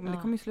sluta? Jo, men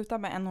det kommer ju sluta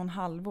med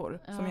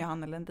 1,5 som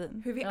Johanna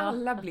Lendin. Hur vi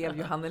alla blev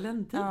Johanna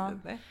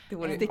Lendin. Det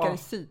vore stickar i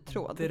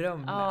sytråd.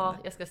 Drömmen. Ja,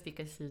 jag ska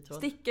sticka i sytråd.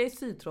 Sticka i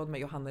sytråd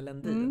med Johanna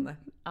Lendin.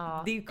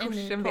 Det är ju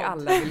kursen vi podd.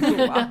 alla vill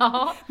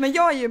gå. Men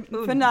jag är ju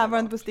för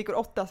närvarande på stickor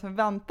 8, så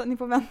ni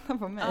får vänta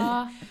på mig.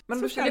 Men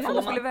om du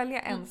skulle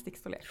välja en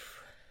stickstorlek.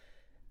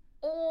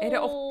 Är det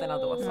 8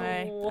 då? Så?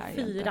 Nej,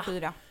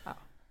 4. Ja,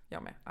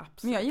 jag med.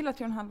 Absolut. Men jag gillar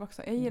 3,5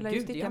 också. Jag gillar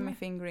ju sticka med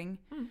fingering.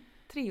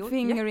 Treor,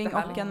 fingering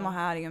och en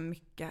mohair är ju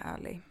mycket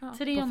härlig.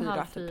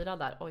 3,5, 4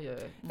 där.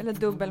 Oj. Eller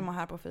dubbel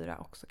mohair på 4,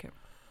 också kul.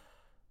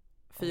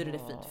 4 är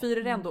fint. 4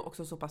 är ändå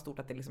också så pass stort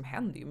att det liksom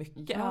händer ju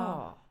mycket.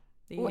 Ja.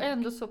 Och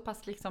ändå så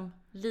pass liksom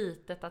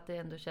litet att det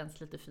ändå känns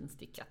lite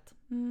finstickat.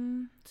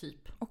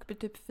 Typ. Och blir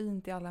typ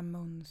fint i alla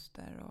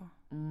mönster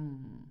och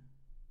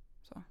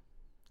så.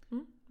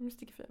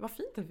 Sticka 4. Vad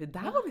fint att vi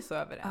där var vi så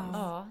överens.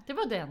 Ja, det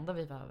var det enda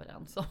vi var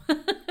överens om.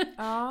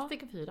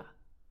 Sticka 4.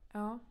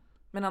 Ja.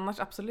 Men annars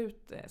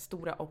absolut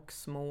stora och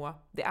små.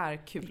 Det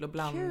är kul att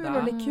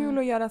blanda. Det är kul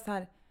att göra så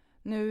här.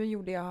 Nu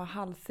gjorde jag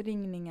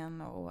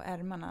halsringningen och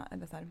ärmarna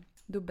eller så här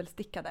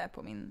dubbelstickade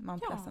på min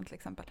mountpleasant till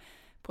exempel.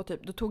 På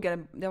typ, då tog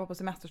jag var på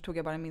semester, så tog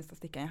jag bara den minsta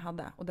stickan jag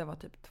hade och det var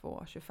typ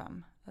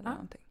 2,25 eller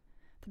någonting.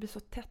 Det blir så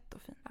tätt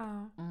och fint.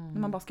 När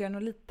man bara ska göra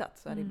något litet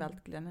så är det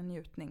verkligen en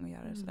njutning att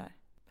göra det sådär.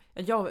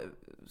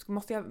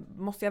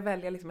 Måste jag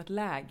välja liksom ett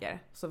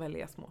läger, så väljer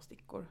jag små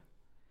stickor.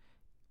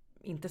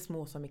 Inte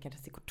små som i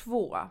kanske stickor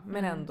 2,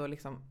 men ändå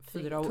liksom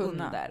 4 och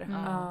under.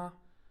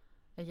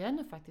 Jag är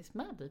nog faktiskt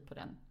med dig på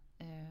den.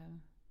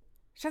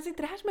 Känns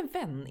inte det här som en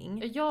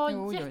vändning? Ja,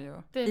 jo.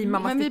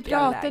 Men vi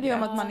pratade ju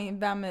om att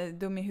vem är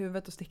dum i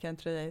huvudet och stickar en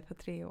tröja för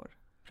 3 år.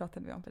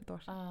 Pratade vi om för ett år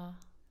sedan. Är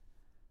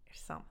det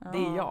sant? Det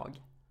är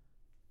jag.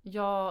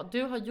 Ja,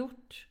 du har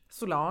gjort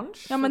Solange.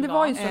 Ja, men det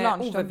var ju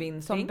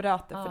Solange som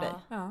bröt det för dig.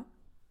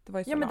 Det var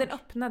ju Solange. Ja, men den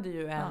öppnade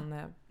ju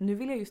en... Nu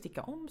vill jag ju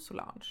sticka om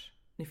Solange.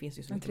 Nu finns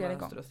ju så mycket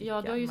mönster att sticka.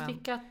 Ja, du har ju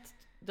stickat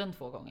den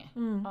 2 gånger.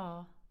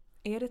 Ja.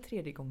 Är det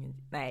 3:e gången?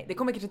 Nej, det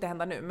kommer kanske inte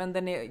hända nu. Men det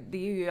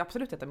är ju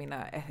absolut ett av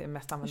mina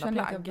mest använda plagg. Jag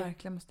känner att jag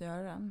verkligen måste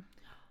göra den.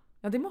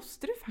 Ja, det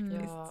måste du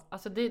faktiskt. Ja,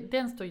 alltså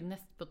den står ju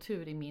näst på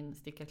tur i min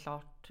sticka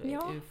klart.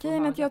 Ja,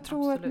 grejen är att jag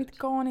tror att mitt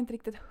garn inte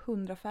riktigt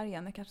 100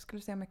 färgen. Jag kanske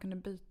skulle se om jag kunde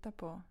byta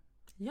på.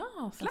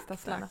 Ja,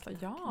 slakten. Alltså,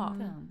 ja.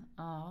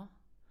 Ja.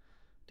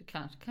 Du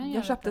kanske kan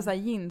Jag köpte så här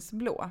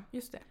jeansblå.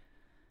 Just det.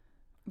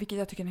 Vilket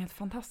jag tycker är en helt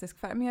fantastisk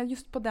färg. Men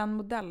just på den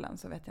modellen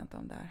så vet jag inte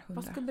om det är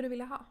 100. Vad skulle du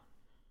vilja ha?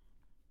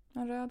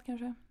 En röd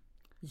kanske?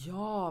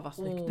 Ja, vad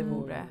snyggt det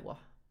vore.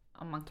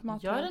 Ja, man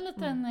gör en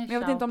liten Men jag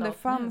vet inte om det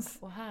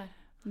fanns här.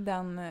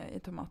 den i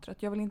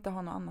tomatrött. Jag vill inte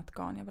ha något annat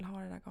garn. Jag vill ha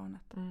det där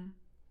garnet.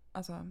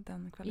 Alltså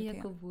den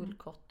kvaliteten. Eco-wool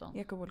cotton.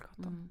 Eco-wool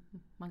cotton.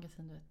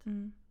 Magasin, du vet.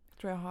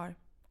 Tror jag har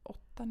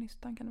 8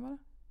 nystan, kan det vara?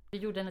 Vi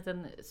gjorde en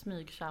liten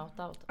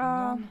smyg-shoutout.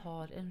 Någon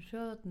har en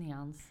röd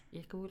nyans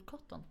Eco-wool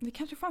cotton. Det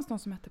kanske fanns någon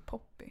som hette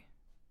Poppy.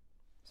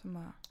 Som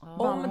var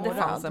om det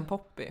fanns en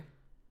Poppy.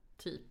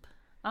 Typ.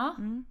 Ja.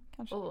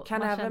 Kanske.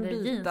 Kan även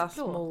bytas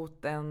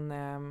mot en...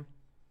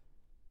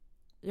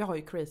 jag har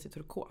ju Crazy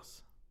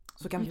Turkos.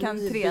 Så kan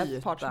vi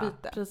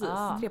trepartsbyte. Precis,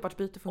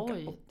 trepartsbyte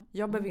funkar.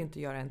 Jag behöver ju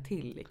inte göra en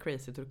till i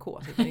Crazy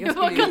Turkos. Utan jag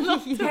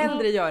skulle ju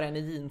hellre göra en i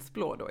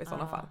jeansblå då i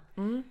sådana fall.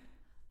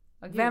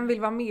 Vem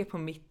vill vara med på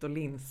mitt och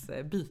Lins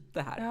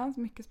byte här? Ja,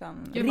 så mycket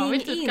spännande. Gud,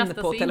 ring in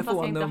på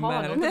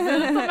telefonnummer.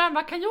 Men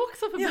man kan ju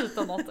också få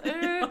byta något. Det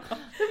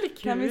blir kul.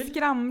 Kan vi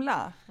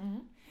skramla?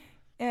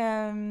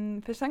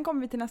 För sen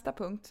kommer vi till nästa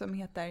punkt som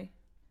heter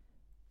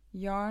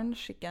yarn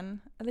chicken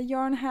eller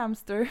yarn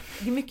hamster.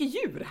 Det är mycket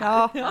djur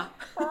här. Ja.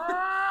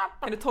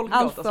 Kan du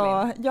tolka åt oss,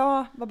 Linn?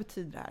 Ja, vad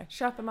betyder det här?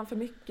 Köper man för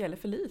mycket eller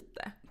för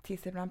lite?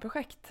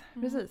 Tisselbrand-projekt,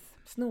 precis.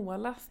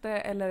 Snålas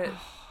det eller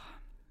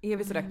är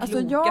vi sådär kloka alltså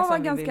jag var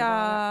som ganska, vi vill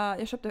vara?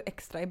 Jag köpte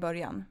extra i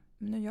början.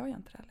 Men nu gör jag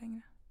inte det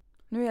längre.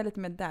 Nu är jag lite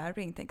mer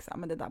daring, tänker jag,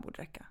 men det där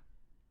borde räcka.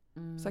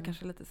 Så jag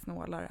kanske är lite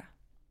snålare.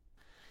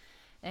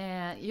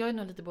 Jag är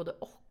nog lite både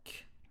och.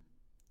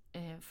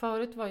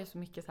 Förut var jag så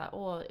mycket så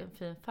här, en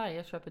fin färg,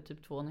 jag köper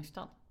typ 2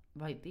 nystan.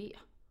 Vad är det?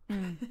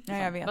 Ja,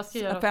 jag vet. Vad ska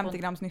jag göra 50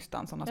 grams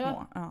nystan, sådana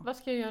små. Ja. Vad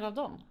ska jag göra av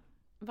dem?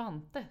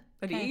 Vante?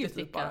 Det är ju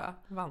typ bara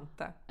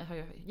vante.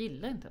 Jag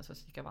gillar inte ens att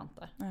sticka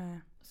vantar. Nej.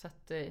 Så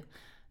att,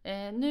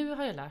 nu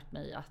har jag lärt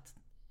mig att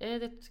är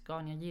det ett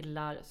garn jag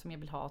gillar som jag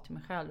vill ha till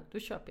mig själv, då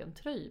köper jag en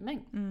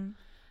tröjmängd.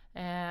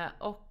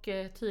 Och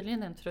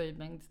tydligen en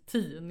tröjmängd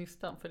 10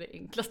 nystan för det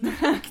enklaste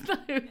att räkna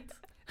ut.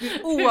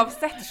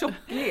 Oavsett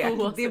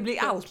tjocklek. Det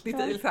blir alltid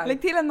så här.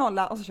 Lägg till en 0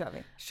 och så kör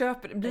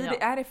vi.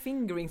 Är det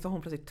fingering så har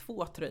hon plötsligt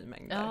 2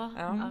 tröjmängder?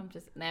 Ja,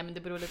 precis. Nej, men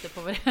det beror lite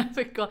på vad det är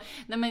för garn.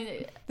 Nej, men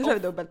då kör vi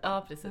dubbelt.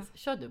 Ja, precis.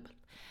 Kör dubbelt.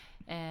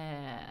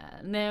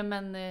 Nej,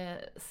 men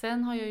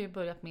sen har jag ju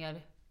börjat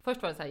mer.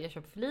 Först var det så här, jag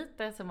köper för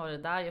lite, sen var det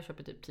där, jag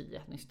köper typ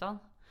 10 nystan.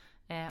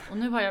 Och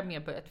nu har jag mer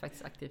börjat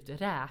faktiskt aktivt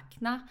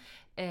räkna.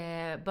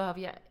 Behöver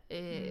jag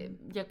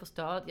hjälp och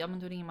stöd? Ja, men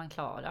då ringer man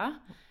Klara.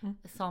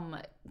 Som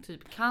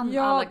typ kan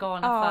alla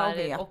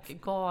garnaffärer och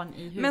garn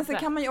i huvudet. Men så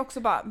kan man ju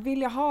också bara,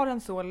 vill jag ha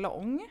den så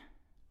lång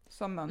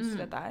som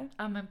mönstret är?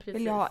 Ja, men precis.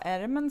 Vill jag ha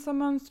ärmen som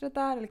mönstret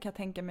är? Eller kan jag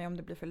tänka mig om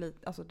det blir för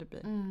lite? Alltså det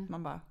blir,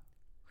 man bara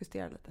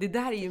justerar lite. Det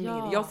där är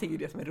ju jag ser ju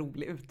det som en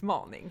rolig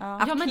utmaning.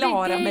 Ja. Att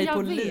klara mig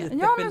på lite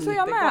Ja, men för så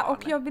jag med. garn.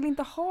 Och jag vill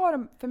inte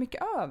ha för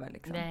mycket över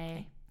liksom.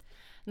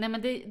 Nej,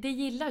 men det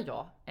gillar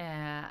jag.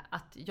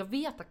 Att jag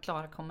vet att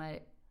Klara kommer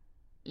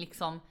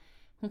liksom,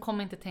 hon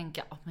kommer inte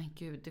tänka, men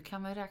gud, du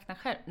kan väl räkna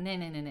själv.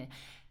 Nej.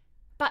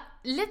 But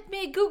let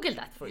me google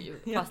that for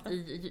you. Fast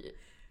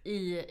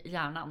i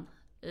hjärnan.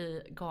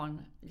 I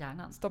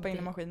garnhjärnan. Stoppa in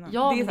i maskinen.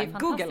 Ja, det är så här,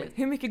 Google,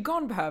 hur mycket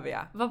garn behöver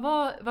jag? Vad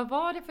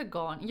var det för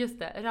garn? Just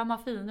det,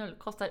 Ramafinull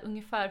kostar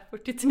ungefär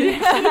 43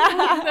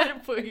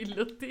 kronor på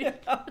Yllotil.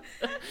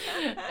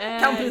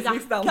 Kan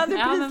prislistan. Kan du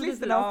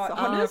prislistan också?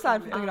 Har du så här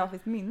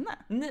fotografiskt minne?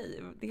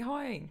 Nej, det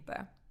har jag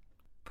inte.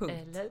 Punkt.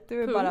 Eller,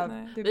 du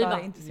är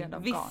bara intresserad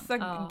av vissa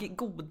garn. Vissa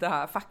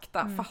goda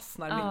fakta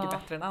fastnar mycket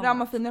bättre än annat.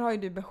 Ramafiner har ju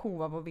du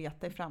behov av att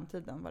veta i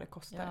framtiden vad det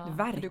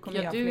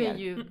kostar. Du är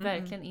ju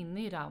verkligen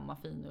inne i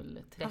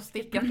Ramafinull-träsket. Jag har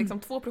stickat liksom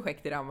 2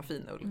 projekt i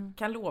Ramafinull.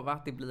 Kan lova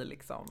att det blir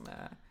liksom...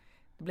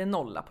 Det blir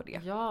 0 på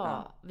det.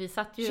 Ja. Vi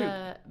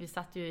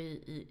satt ju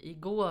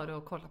igår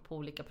och kollade på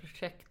olika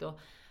projekt och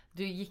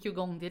du gick ju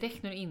igång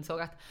direkt när du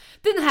insåg att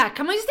den här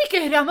kan man ju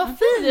sticka i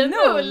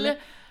Ramafinull.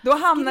 Då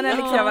hamnar den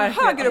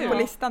liksom högre upp på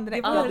listan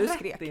direkt när du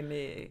skrek. Rätt in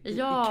i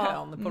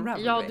kön på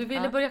Ravelry. Ja, du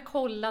ville börja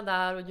kolla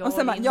där och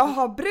sen bara, jag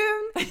har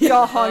brun,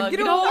 jag har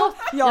grå,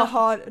 jag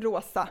har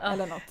rosa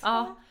eller något.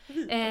 Ja.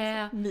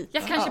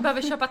 Jag kanske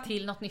behöver köpa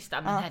till något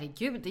nysta, men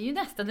herregud, det är ju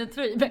nästan en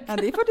tröjbäck. Ja,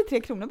 det är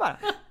 43 kronor bara.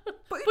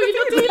 På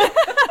Yllotil.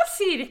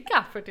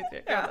 Cirka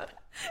 43 kronor.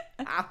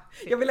 Ja,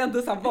 jag vill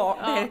ändå så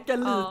verka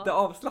lite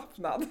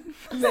avslappnad.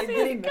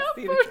 Lägger in ett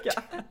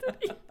styrka.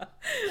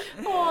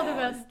 Det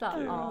bästa.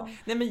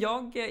 Nej, men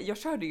jag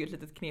körde ju ett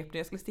litet knep när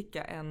jag skulle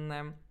sticka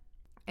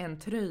en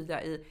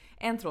tröja i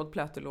en tråd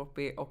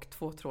plötulopi och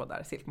 2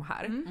 trådar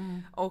silkmohair.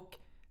 Och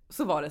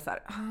så var det så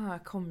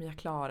här, kommer jag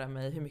klara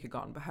mig? Hur mycket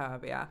garn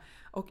behöver jag?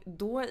 Och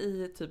då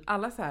i typ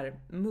alla så här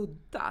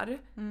muddar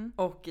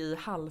och i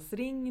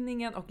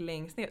halsringningen och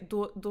längst ner,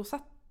 då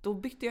satt då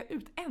bytte jag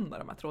ut en av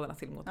de här trådarna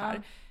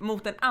silkmohair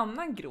mot en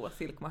annan grå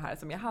silkmohair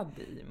som jag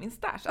hade i min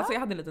stash. Alltså jag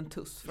hade en liten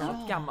tuss från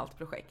ett gammalt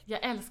projekt.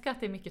 Jag älskar att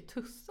det är mycket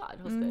tussar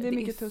hos dig. Det är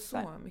mycket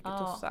tussar. Så mycket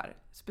tussar.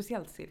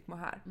 Speciellt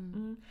silkmohair.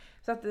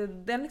 Så att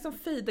den liksom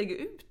fejdade ju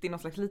ut i någon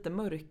slags lite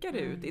mörkare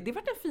ut. Det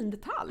var en fin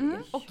detalj.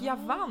 Och jag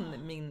vann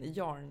min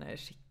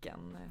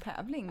yarn-chicken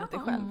tävling mot dig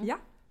själv. Ja.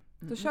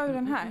 Då kör vi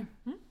den här.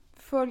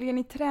 Följer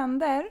ni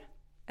trender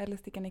eller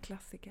stickar ni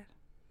klassiker?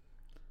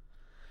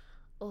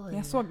 När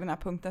jag såg den här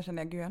punkten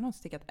kände jag, gud jag har nog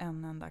stickat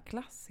en enda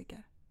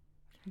klassiker.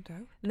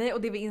 Nej,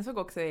 och det vi insåg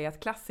också är att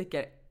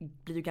klassiker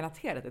blir ju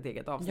garanterat ett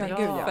eget avsnitt. Ja,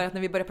 gud, ja. För att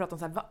när vi börjar prata om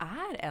så här, vad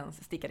är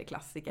ens stickade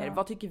klassiker? Ja.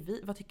 Vad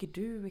tycker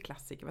du är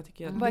klassiker?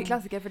 Vad är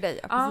klassiker för dig?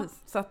 Ja,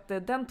 precis. Så att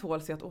den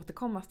tåls ju att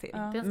återkommas till. Ja.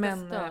 Den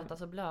ska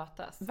stötas och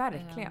blötas.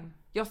 Verkligen.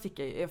 Jag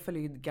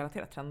följer ju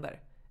garanterat trender.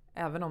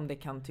 Även om det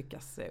kan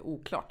tyckas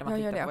oklart när man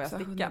tittar på vad jag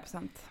stickar.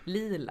 100%.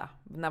 Lila,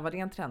 när var det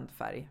en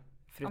trendfärg?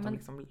 Förutom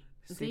liksom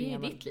det är ju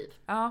ditt liv.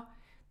 Ja,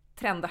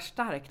 trendar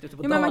starkt ute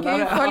på Dalarö. Men man kan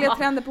ju följa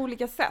trender på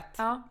olika sätt.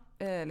 Ja.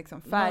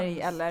 Liksom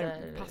färg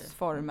eller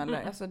passform.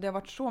 Eller, alltså det har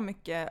varit så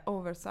mycket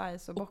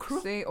oversize och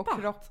boxy och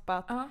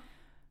kroppat. Ja.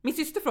 Min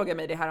syster frågade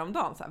mig det här om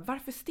dagen. Så här,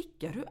 varför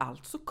stickar du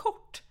allt så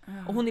kort?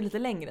 Och hon är lite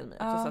längre än mig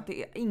också, så att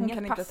det är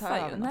inget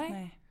passar ju.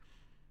 Nej.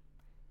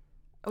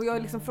 Och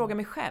jag liksom frågar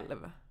mig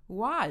själv,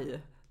 why?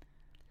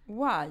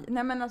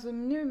 Nej men alltså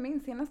nu min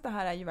senaste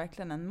här är ju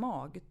verkligen en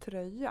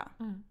magtröja.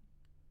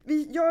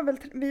 Vi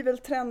är väl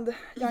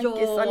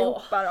trendjankis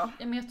allihopa då?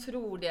 Ja men jag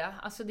tror det.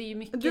 Alltså det är ju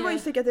mycket... Du har ju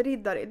stickat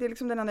riddare. Det är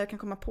liksom den enda jag kan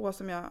komma på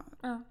som jag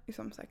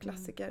liksom så här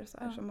klassiker så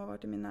här, som har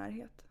varit i min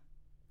närhet.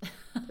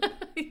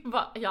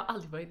 Jag har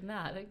aldrig varit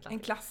nära en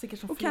klassiker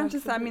som och kanske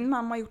så här, min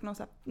mamma har gjort någon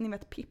så här, ni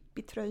vet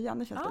Pippi-tröjan.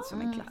 Det känns lite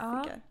som en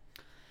klassiker.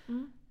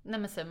 Nej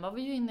men sen var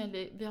vi ju inne,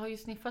 vi har ju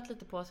sniffat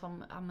lite på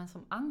som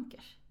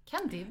ankers.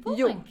 Kan det vara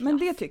Jo, en klass? men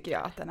det tycker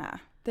jag att den är.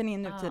 Den är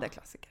en nutida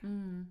klassiker.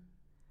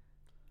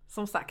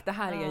 Som sagt, det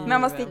här är ju...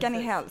 Men vad stickar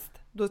ni helst?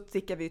 Då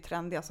stickar vi ju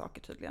trendiga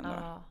saker tydligen.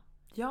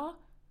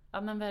 Ja,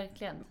 men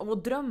verkligen. Och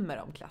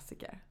drömmer om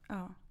klassiker.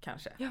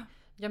 Kanske.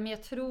 Ja, men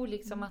jag tror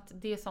liksom att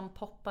det som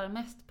poppar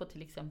mest på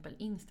till exempel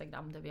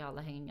Instagram, där vi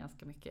alla hänger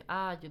ganska mycket,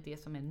 är ju det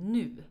som är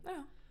nu.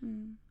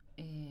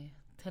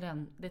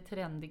 Det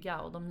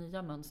trendiga och de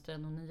nya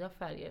mönstren och nya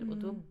färger. Och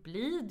då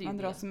blir det ju man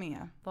dras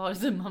med. Vare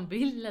sig man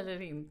vill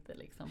eller inte.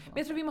 Liksom, men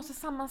jag tror vi måste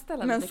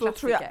sammanställa men lite så klassiker.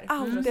 tror jag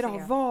alltid det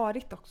har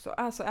varit också.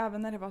 Alltså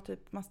även när det var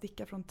typ man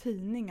stickar från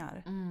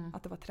tidningar.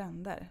 Att det var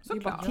trender. Så det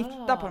är bara att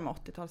titta på de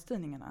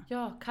 80-talstidningarna.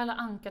 Ja, Kalle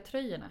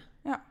Anka-tröjorna.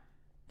 Ja.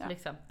 Till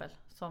exempel.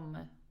 Som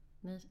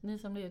ni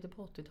som levde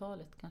på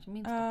 80-talet kanske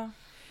minns det.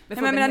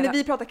 Men när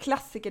vi pratar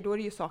klassiker då är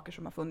det ju saker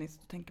som har funnits.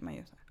 Då tänker man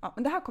ju så här,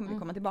 men det här kommer vi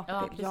komma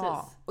tillbaka till. Precis.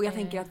 Ja, och jag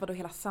tänker att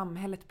hela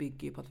samhället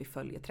bygger ju på att vi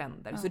följer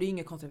trender. Så det är ju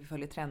inget konstigt att vi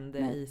följer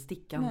trender i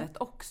stickandet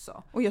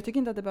också. Och jag tycker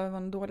inte att det behöver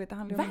vara en dåligt. Det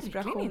handlar om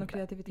inspiration och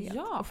kreativitet.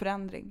 Och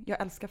förändring.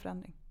 Jag älskar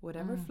förändring.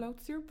 Whatever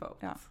floats your boat.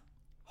 Ja.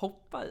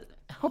 Hoppa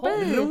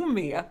i. Ro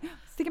med.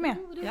 Sticka med.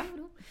 Ja,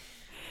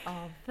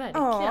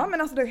 verkligen. Ja,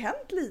 men alltså det har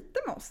hänt lite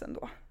med oss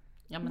ändå.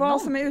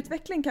 Vad som är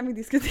utveckling kan vi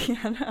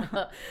diskutera.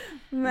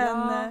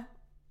 Men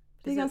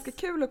det är ganska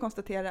kul att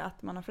konstatera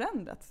att man har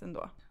förändrats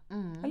ändå.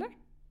 Eller?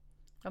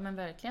 Ja, men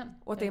verkligen.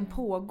 Och att det är en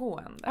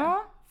pågående.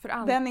 Ja, för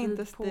alltid den är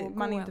inte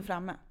man är inte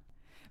framme.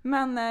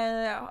 Men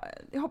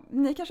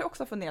ni kanske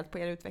också har funderat på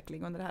er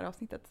utveckling under det här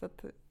avsnittet. Så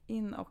att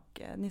in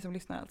och, ni som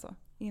lyssnar alltså,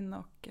 in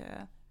och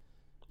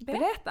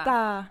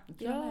berätta.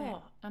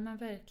 Ja, men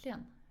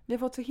verkligen. Vi har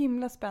fått så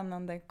himla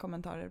spännande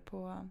kommentarer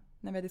på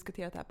när vi har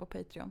diskuterat det här på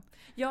Patreon.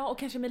 Ja, och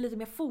kanske med lite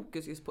mer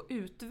fokus just på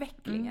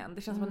utvecklingen.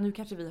 Det känns som att nu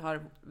kanske vi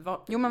har...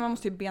 Jo, men man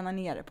måste ju bena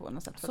ner det på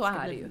något sätt för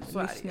att det ska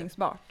bli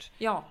lyssningsbart.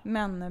 Ja.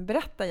 Men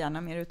berätta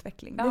gärna mer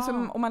utveckling. Det är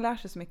som om man lär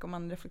sig så mycket om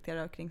man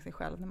reflekterar kring sig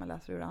själv när man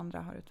läser hur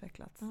andra har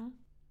utvecklats.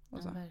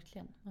 Och så. Ja,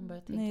 verkligen. Man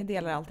börjar tänka. Ni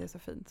delar alltid så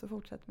fint, så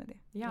fortsätt med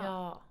det.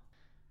 Ja.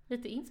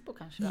 Lite inspo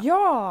kanske då?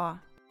 Ja!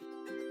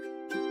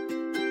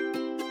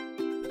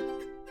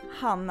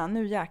 Hanna,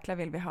 nu jäklar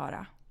vill vi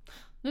höra.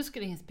 Nu ska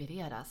det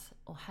inspireras.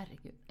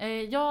 Herregud.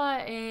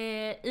 Jag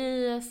är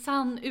i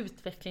sann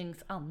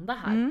utvecklingsanda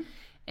här.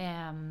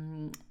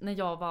 När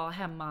jag var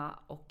hemma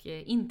och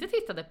inte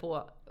tittade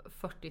på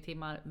 40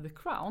 timmar The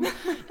Crown.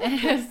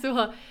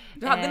 Så,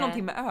 du hade någon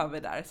timme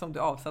över där som du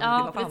avsatte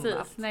till något annat. Ja,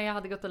 precis. När jag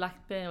hade gått och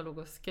lagt mig och låg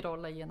och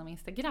scrollade igenom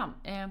Instagram.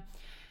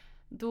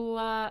 Då...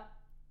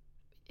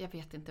 Jag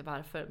vet inte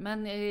varför.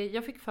 Men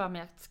jag fick för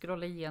mig att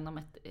scrolla igenom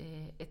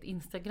ett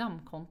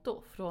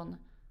Instagramkonto från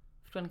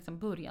liksom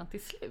början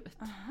till slut.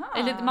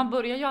 Eller man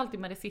börjar ju alltid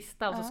med det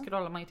sista och så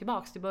scrollar man ju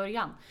tillbaks till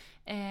början.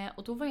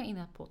 Och då var jag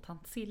inne på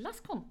Tant Sillas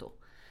konto.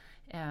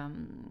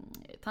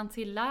 Tant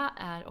Silla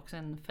är också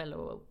en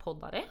fellow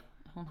poddare.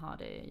 Hon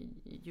har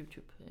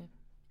YouTube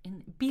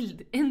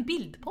en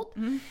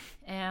bildpodd.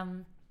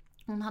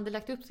 Hon hade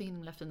lagt upp så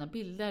himla fina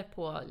bilder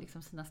på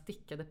liksom sina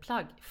stickade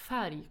plagg,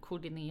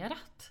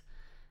 färgkoordinerat.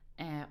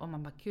 Och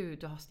man bara, gud,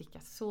 du har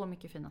stickat så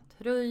mycket fina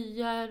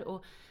tröjor.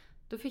 Och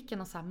då fick jag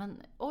någon så här,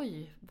 men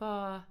oj,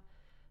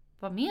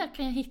 vad mer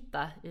kan jag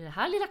hitta i det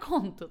här lilla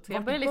kontot? Så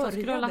jag börjar liksom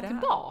scrolla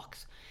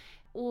tillbaks.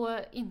 Och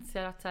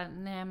inser att så här,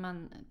 nej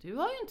men du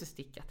har ju inte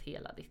stickat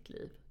hela ditt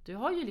liv. Du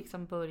har ju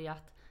liksom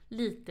börjat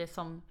lite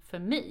som för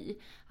mig.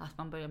 Att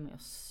man börjar med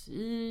att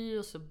sy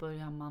och så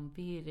börjar man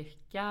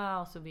virka.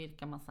 Och så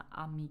virkar man så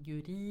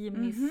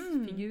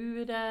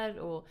amigurumi-figurer.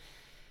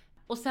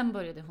 Och sen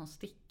började hon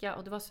sticka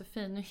och det var så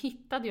fint. Nu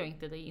hittade jag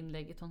inte det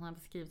inlägget. Hon hade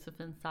skrivit så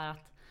fint så här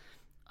att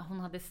hon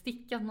hade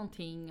stickat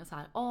någonting och så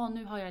här,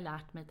 nu har jag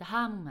lärt mig det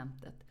här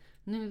momentet.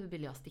 Nu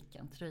vill jag sticka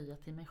en tröja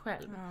till mig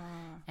själv.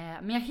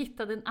 Men jag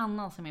hittade en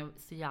annan som jag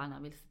så gärna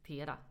vill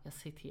citera. Jag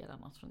citerar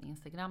något från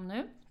Instagram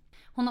nu.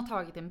 Hon har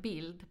tagit en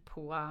bild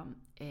på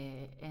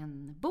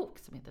en bok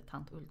som heter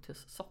Tant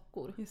Ultus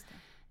sockor. Just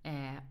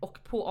det.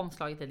 Och på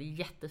omslaget är det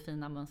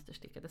jättefina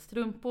mönsterstickade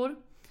strumpor.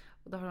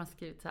 Och då har hon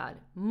skrivit så här: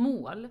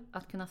 mål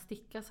att kunna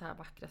sticka så här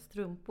vackra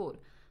strumpor.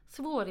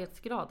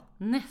 Svårighetsgrad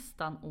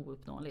nästan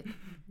ouppnåeligt.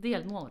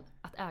 Delmål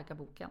att äga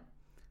boken.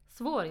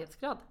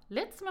 Svårighetsgrad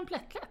lätt som en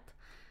plättlätt.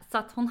 Så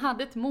att hon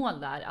hade ett mål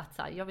där att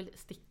så här, jag vill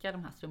sticka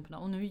de här strumporna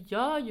och nu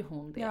gör ju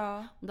hon det.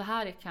 Ja. Och det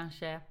här är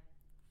kanske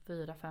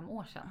 4-5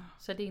 år sedan.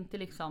 Så det är inte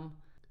liksom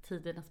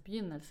tidernas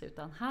begynnelse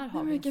utan här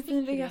har vi en vilken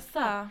fin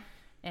resa.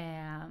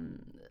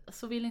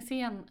 Så vill ni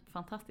se en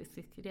fantastisk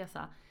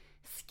stickresa,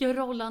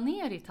 scrolla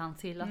ner i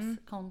Tansillas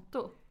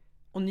konto.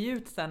 Och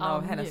njut sen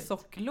av hennes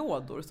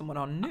socklådor som hon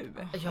har nu.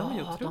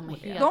 Ja,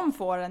 de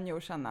får en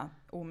ju känna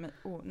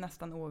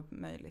nästan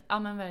omöjligt. Ja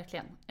men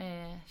verkligen.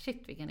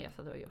 Shit vilken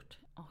resa du har gjort.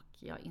 Och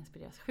jag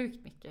inspireras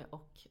sjukt mycket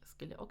och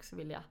skulle också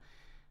vilja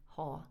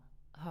ha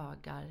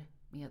högar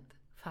med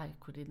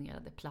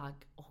färgkoordinerade plagg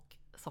och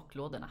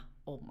socklådorna.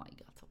 Oh my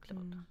god,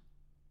 socklådorna.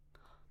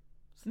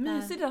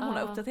 Mysigt att hon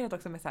har uppdaterat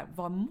också med så här,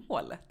 vad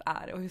målet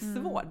är och hur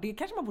svårt. Det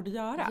kanske man borde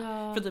göra.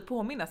 För att typ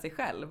påminna sig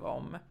själv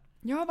om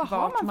vad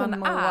har man för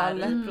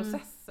mål är i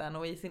processen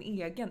och i sin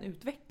egen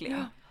utveckling.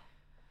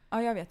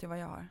 Ja, jag vet ju vad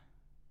jag har.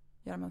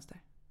 Göra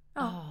mönster.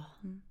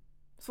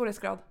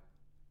 Svårighetsgrad.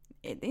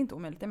 Det är inte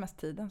omöjligt, det är mest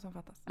tiden som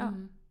fattas.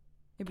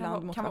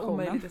 Ibland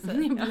motivationen.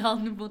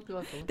 Ibland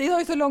motivation. Det tar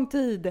ju så lång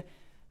tid.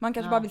 Man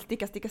kanske bara vill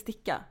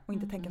sticka och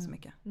inte tänka så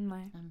mycket.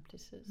 Nej.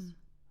 Precis.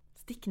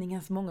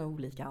 Stickningens många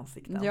olika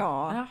ansikten.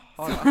 Ja.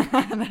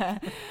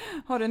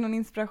 Har du någon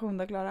inspiration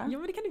då, Klara? Ja,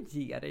 men det kan du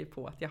ge dig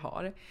på att jag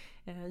har.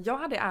 Jag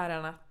hade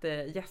äran att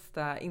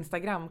gästa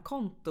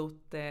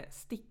Instagramkontot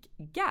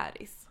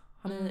Stickgäris.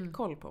 Har ni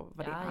koll på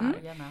vad det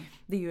är?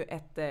 Det är ju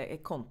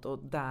ett konto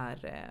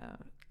där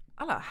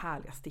alla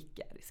härliga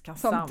stickgäris kan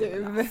samlas.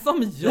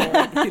 Som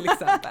jag till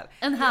exempel.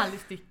 En härlig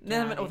stickgäris.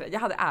 Nej, men jag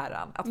hade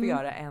äran att få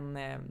göra en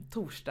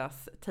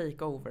torsdags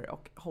takeover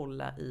och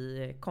hålla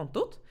i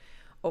kontot.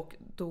 Och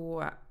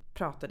då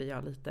pratade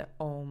jag lite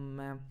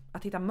om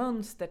att hitta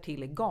mönster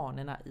till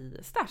garnerna i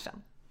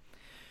stashen.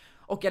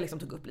 Och jag liksom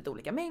tog upp lite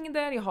olika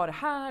mängder. Jag har det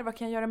här, vad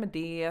kan jag göra med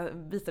det?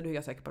 Visade hur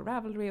jag söker på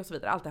Ravelry och så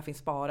vidare. Allt det här finns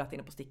sparat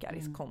inne på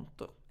Stickgäris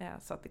konto.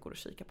 Så att det går att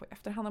kika på i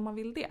efterhand om man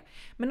vill det.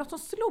 Men något som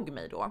slog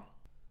mig då,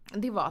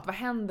 det var att vad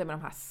händer med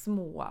de här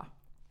små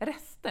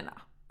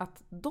resterna?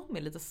 Att de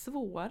är lite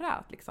svåra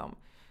att liksom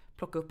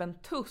plocka upp en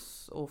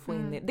tuss och få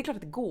in i. Det är klart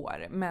att det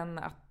går, men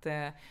att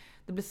det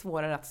blir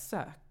svårare att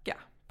söka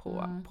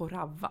på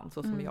Ravvan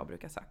så som jag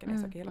brukar söka när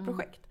jag söker hela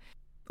projekt.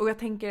 Och jag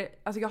tänker,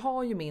 alltså jag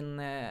har ju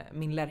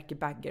min Lärke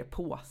Bagger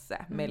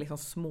påse med liksom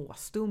små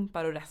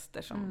stumpar och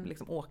rester som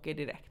liksom åker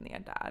direkt ner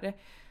där.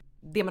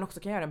 Det man också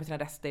kan göra med sina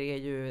rester är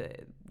ju,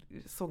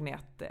 såg ni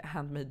att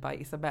Handmade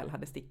by Isabelle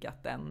hade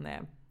stickat en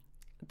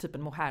typ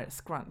en mohair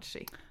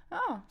scrunchie.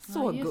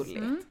 Så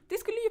gulligt. Det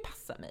skulle ju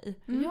passa mig.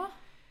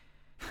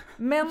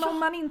 Men om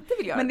man inte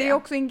vill göra det. Men det är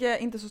också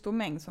inte så stor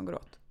mängd som går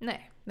åt.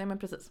 Nej men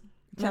precis.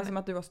 Det känns som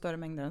att du har större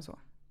mängder än så.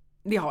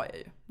 Det har jag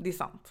ju, det är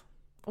sant.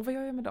 Och vad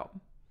gör jag med dem?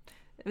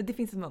 Det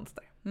finns ett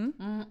mönster.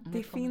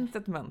 Det finns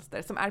ett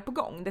mönster som är på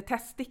gång. Det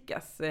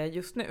teststickas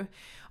just nu.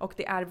 Och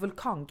det är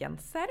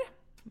vulkangenser.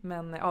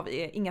 Men av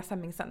Inga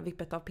Semmingsen,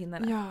 Vippet av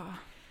pinnarna. Ja,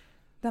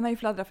 den har ju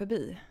fladdrat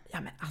förbi.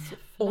 Ja men alltså,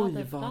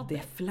 oj vad det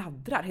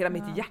fladdrar. Hela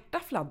mitt hjärta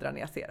fladdrar när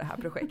jag ser det här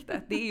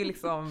projektet. Det är ju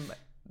liksom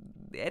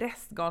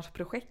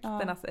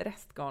restgarnsprojekternas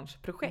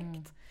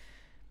restgarnsprojekt.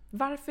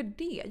 Varför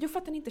det? Jo, för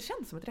att den inte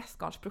känns som ett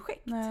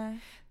restgarnsprojekt. Nej.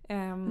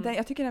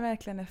 Jag tycker den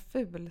verkligen är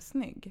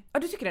fulsnygg. Ja,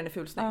 du tycker den är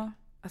fulsnygg? Ja.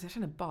 Alltså jag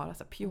känner bara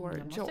så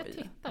pure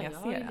joy när jag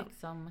ser den.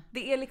 Liksom...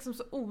 Det är liksom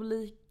så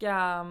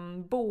olika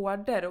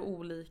border och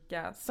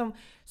olika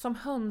som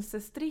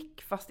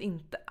hönsestrick fast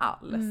inte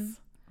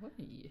alls.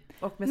 Oj.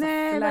 Och med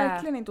nej,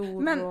 verkligen inte.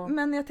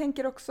 Men jag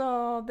tänker också,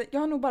 jag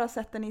har nog bara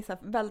sett den i så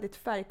väldigt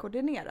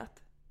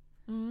färgkoordinerat.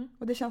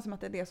 Och det känns som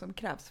att det är det som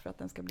krävs för att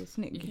den ska bli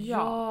snygg.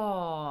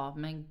 Ja,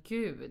 men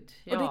gud.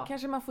 Ja. Och det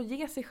kanske man får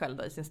ge sig själv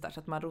då i sin stash,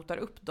 att man rotar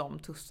upp de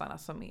tussarna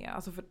som är,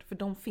 alltså för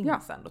de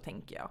finns ändå,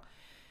 tänker jag.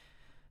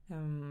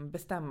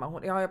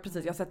 Bestämma. Ja,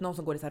 precis. Jag har sett någon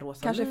som går i så här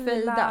rosa kanske lila.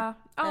 fejda.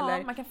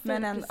 Eller, man kan fejda,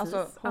 men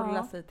alltså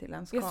hålla sig till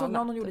en skala. Jag såg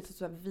någon gjorde lite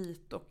så här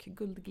vit och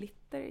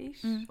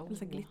guldglitter-ish. Eller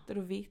så här glitter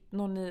och vitt.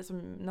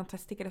 Någon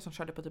teststickare som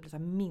körde på typ så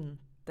här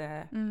mint.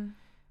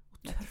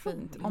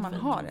 Fint. Om man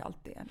har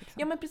allt det. Liksom.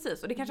 Ja, men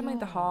precis. Och det kanske man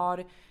inte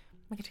har.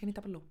 Man kanske kan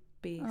hitta på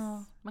loppis.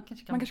 Ja. Man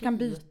kanske kan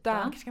byta.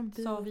 Man kanske kan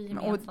byta. Sa vi Och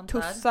gemensamt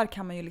tussar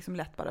kan man ju liksom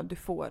lätt bara, du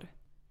får.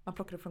 Man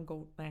plockar upp från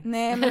golv.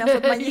 Nej, men alltså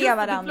att man ger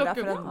varandra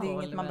plockar för att det är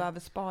golv. inget man behöver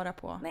spara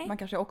på. Nej. Man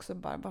kanske också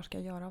bara, vad ska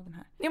jag göra av den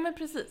här? Ja, men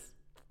precis.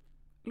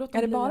 Låt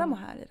Är det bli bara en-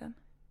 mohair i den?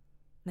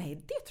 Nej,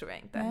 det tror jag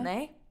inte.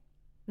 Nej.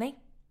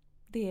 Nej.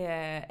 Det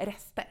är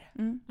rester.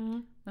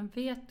 Mm. Men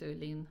vet du,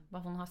 Linn,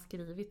 vad hon har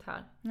skrivit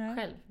här? Nej.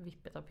 Själv,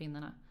 vippet av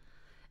pinnarna.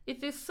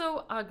 It is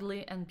so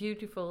ugly and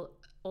beautiful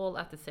all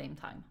at the same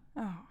time.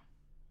 Ja,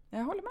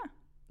 jag håller med.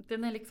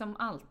 Den är liksom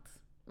allt.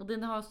 Och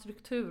den har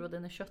struktur och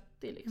den är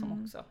köttig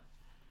liksom också.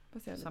 Får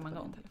se lite Samma på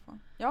gång. din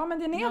telefon. Ja, men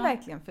den är Ja.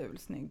 verkligen ful,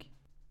 snygg.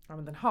 Ja,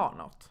 men den har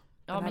något.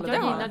 Ja, Den men här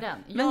jag lilla- gillar den.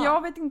 Ja. Men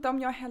jag vet inte om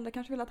jag heller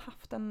kanske velat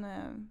haft en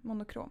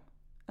monokrom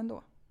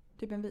ändå.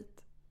 Typ en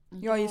vit.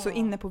 Jag är ju så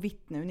inne på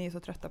vitt nu, ni är så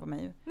trötta på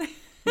mig.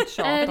 Mitt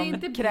tjat Är det om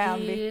inte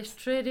krämvitt.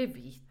 beige, är det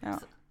vitt. Ja.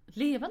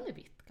 Levande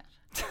vitt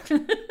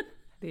kanske.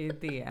 Det är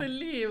det.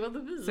 Levande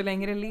vitt. Så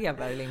länge det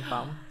lever,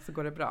 limpan, så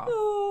går det bra.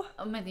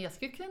 Ja, men jag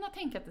skulle kunna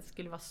tänka att det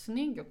skulle vara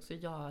snyggt också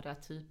att göra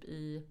typ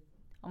i...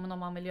 Om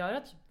man vill göra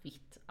typ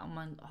vitt, om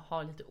man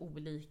har lite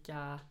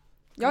olika...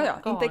 Ja,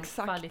 inte exakt.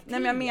 garnkvaliteter.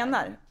 Nej, men jag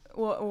menar.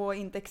 Och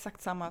inte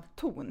exakt samma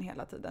ton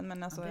hela tiden.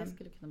 Men alltså, Ja, det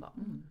skulle kunna vara...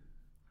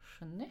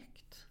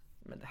 Snyggt.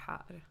 Men det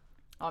här.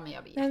 Ja, men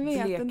jag vet. jag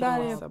vet, Bleka det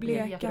där rosa, är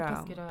bleka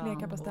bleka, grön.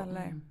 bleka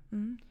pasteller.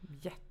 Mm. Ser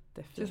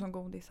Jättefint. ut som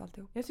godis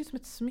alltihop. Jag ser ut som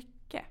ett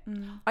smycke.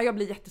 Mm. Ja, jag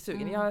blir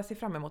jättesugen. Jag ser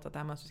fram emot att det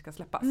här mönstret ska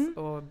släppas. Mm.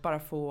 Och bara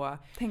få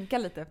Tänka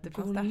lite efter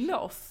gå pastage.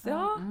 loss.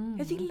 Ja, Mm.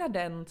 jag gillar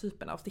den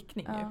typen av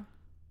stickning ju. Ja.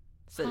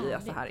 Säger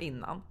jag så här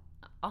innan.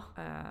 Ja.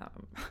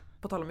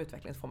 På tal om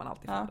utveckling så får man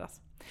alltid Ja.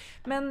 förändras.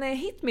 Men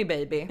hit me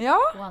baby. Ja,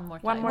 One more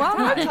time. One more one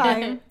more time.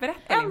 time.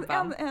 Berätta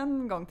Limpan.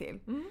 en gång till.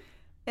 Mm.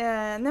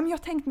 Nej, men jag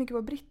har tänkt mycket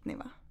på Britney,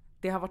 va?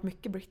 Det har varit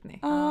mycket Britney.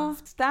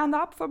 Stand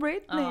up for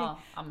Britney. Ja,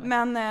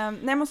 men.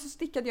 Men så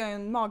stickade jag ju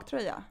en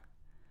magtröja.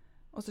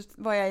 Och så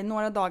var jag i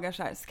några dagar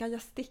så här, ska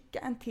jag sticka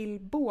en till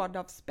bård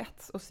av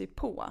spets och sy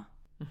på?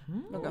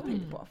 Låg jag och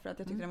tänkte på, för att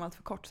jag tyckte den var alldeles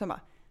för kort. Sen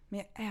bara, men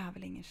jag är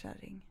väl ingen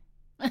kärring.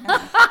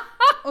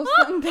 Och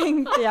sen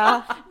tänkte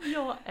jag,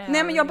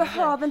 nej men jag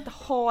behöver inte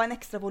ha en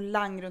extra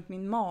volang runt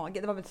min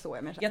mage. Det var väl så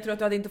jag menade. Jag tror att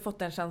du hade inte fått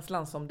den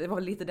känslan som, det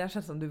var lite den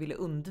känslan du ville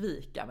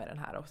undvika med den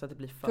här också, att det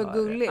blir för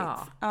gulligt.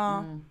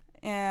 Ja.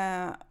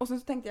 Ja. Och sen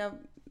så tänkte jag,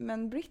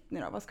 men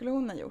Britney då, vad skulle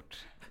hon ha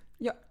gjort?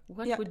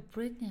 What Ja, would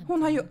Britney have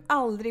hon har ju done?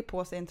 aldrig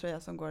på sig en tröja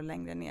som går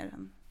längre ner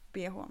än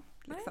bhn.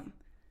 Liksom.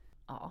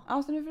 Ja.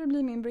 Ja, så nu får det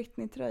bli min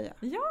Britney-tröja.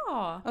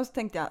 Ja. Och så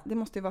tänkte jag, det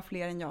måste ju vara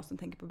fler än jag som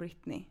tänker på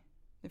Britney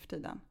nu för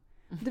tiden.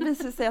 Det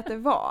visade sig att det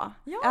var,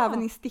 Ja.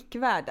 även i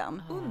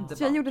stickvärlden. Underbart.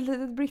 Så jag gjorde ett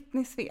litet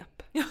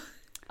Britney-svep.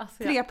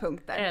 Alltså, 3 jag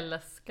punkter.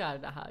 älskar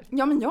det här.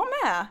 Ja, men jag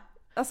med!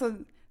 Alltså,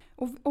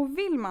 och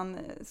vill man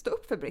stå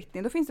upp för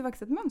Britney, då finns det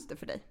faktiskt ett mönster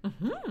för dig.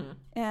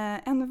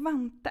 En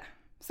vante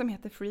som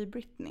heter Free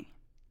Britney.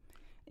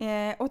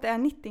 Och det är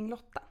Knitting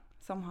Lotta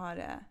som har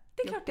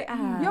Det är klart det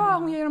är. Ja,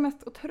 hon gör de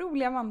mest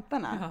otroliga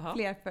vantarna.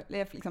 Jaha.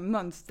 Liksom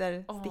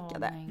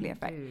mönsterstickade, men fler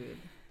färg. gud.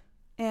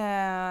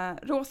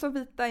 Rosa och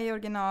vita i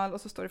original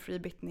och så står det Free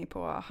Britney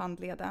på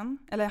handleden,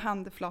 eller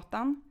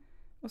handflatan.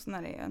 Och så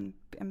är det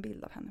en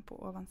bild av henne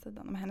på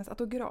ovansidan med hennes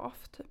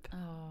autograf typ.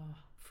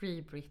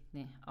 Free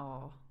Britney.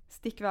 Ja.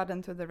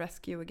 Stickvärlden to the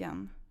rescue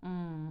again.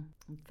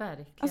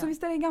 Verkligen. Alltså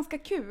visst är det ganska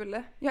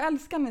kul? Jag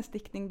älskar när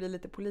stickning blir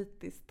lite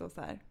politiskt och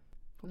så här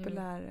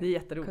populär Det är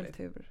jätteroligt.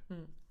 kultur. De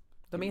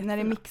är När det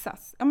jättefina.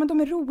 mixas. Ja, men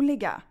de är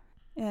roliga.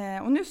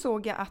 Och nu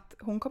såg jag att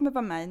hon kommer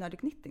vara med i Nordic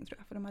Knitting tror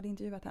jag, för de hade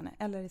intervjuat henne,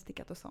 eller i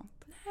Stickat och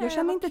sånt. Jag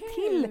kände vad inte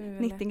till kul.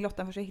 Knitting-Lotta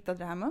förrän jag hittade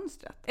det här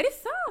mönstret. Är det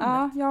sant?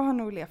 Ja, jag har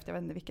nog levt, jag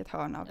vet inte vilket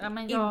hörn av Ja,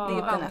 men Det jag, är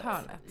internet.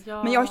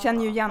 vanthörnet. Men jag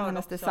känner ju igen har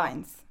hennes också-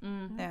 designs.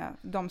 Mm.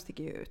 De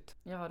sticker ju ut.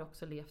 Jag har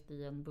också levt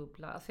i en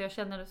bubbla. Alltså jag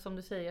känner, som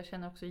du säger, jag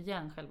känner också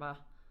igen själva,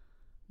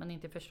 men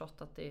inte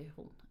förstått att det är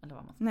hon. Eller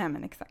vad man säger. Nej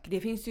men exakt.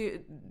 Det finns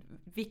ju,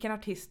 vilken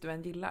artist du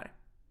än gillar.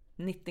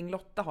 Knitting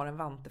Lotta har en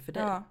vante för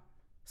dig. Ja.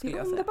 Det skulle är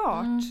jag säga.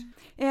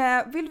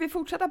 underbart. Vill vi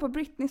fortsätta på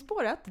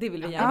Britney-spåret? Det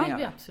vill vi Ja, gärna det vill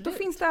vi göra. absolut. Då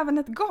finns det även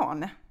ett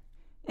garn.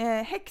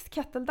 Hex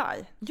Kettle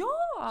Dye.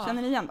 Ja!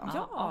 Känner ni igen dem?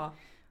 Ja!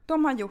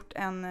 De har gjort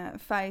en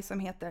färg som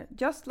heter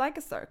Just Like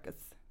a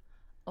Circus.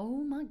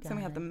 Oh my god. Som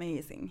är helt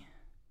amazing.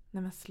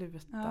 Nej men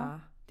sluta. Ja.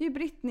 Det är ju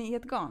Britney i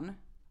ett garn.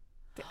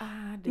 Det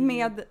är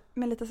det.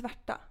 Med lite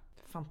svärta.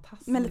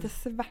 Fantastiskt. Med lite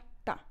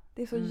svärta.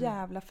 Det är så Mm.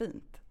 jävla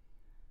fint.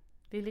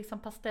 Det är liksom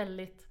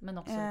pastelligt men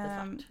också lite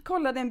svart.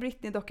 Kollade en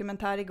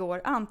Britney-dokumentär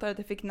igår. Antar att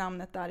jag fick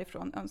namnet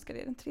därifrån. Önskar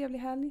er en trevlig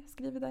helg,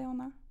 skriver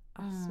Diana.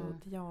 Alltså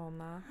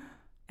Diana,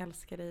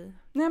 älskar dig.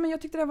 Nej men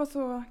jag tyckte det var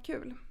så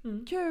kul.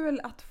 Mm. Kul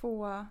att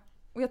få...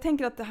 Och jag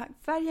tänker att det här,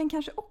 färgen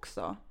kanske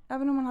också.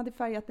 Även om man hade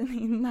färgat den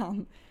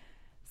innan.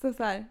 Så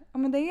här, ja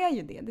men det är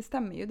ju det. Det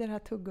stämmer ju. Det är det här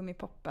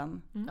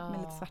tuggummi-poppen med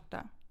lite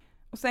svarta.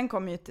 Och sen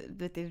kommer ju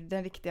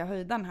den riktiga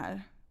höjden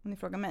här. Om ni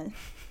frågar mig.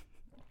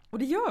 Och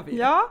det gör vi.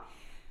 Ja.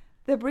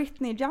 The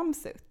Britney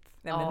Jumpsuit.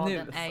 Nej men nu.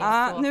 den är ju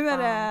Ja, så nu är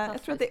det... Jag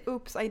fantastisk. tror att det är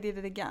Oops, I did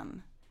it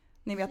again.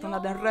 Ni vet hon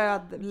hade en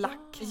röd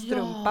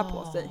lackstrumpa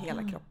på sig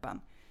hela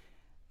kroppen.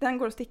 Den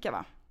går att sticka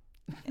va?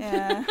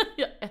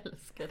 Jag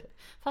älskar det.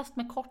 Fast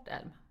med kort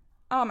ärm.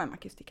 Ja, men man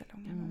kan ju sticka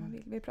långa om man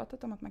vill. Vi har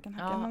pratat om att man kan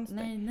hacka mönster.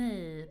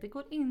 Nej, det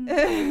går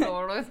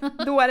inte.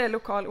 Då är det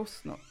lokal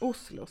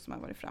Oslo som har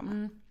varit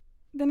framme.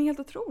 Den är helt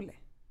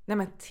otrolig. Nej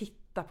men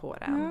titta på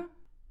den.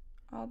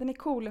 Ja, den är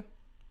cool.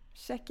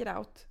 Check it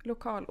out.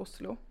 Lokal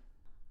Oslo.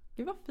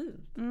 Gud vad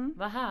fint.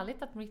 Vad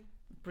härligt att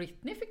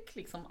Britney fick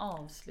liksom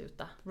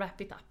avsluta.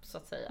 Wrap it up så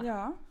att säga.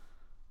 Ja,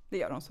 det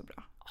gör hon så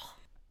bra.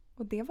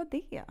 Och det var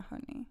det,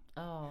 hörni.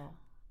 Ja.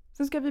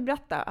 Så ska vi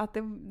berätta att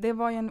det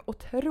var ju en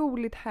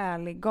otroligt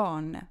härlig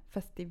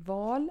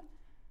garnfestival.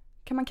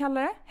 Kan man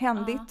kalla det?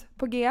 Händigt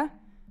på G.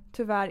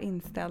 Tyvärr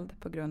inställd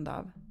på grund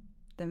av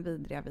den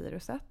vidriga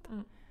viruset.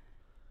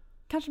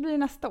 Kanske blir det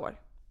nästa år.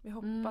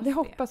 Vi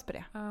hoppas på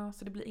det. Ja,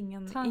 så det blir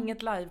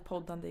inget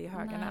livepoddande i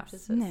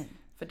Höganäs. Nej.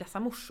 För dessa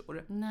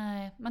morsor.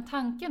 Nej, men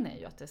tanken är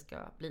ju att det ska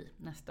bli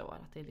nästa år.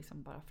 Att det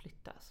liksom bara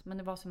flyttas. Men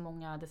det var så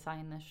många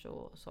designers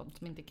och sånt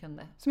som inte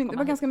kunde. Det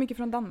var ganska mycket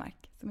från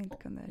Danmark som inte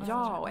kunde.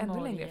 Ja, och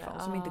ännu längre ifrån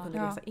som inte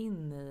kunde resa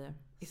in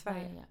i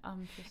Sverige.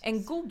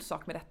 En god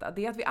sak med detta,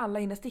 det är att vi alla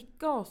hinner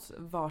sticka oss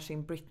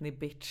varsin Britney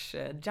Bitch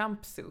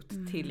jumpsuit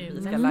till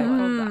vi ska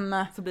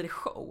livepodda. Så blir det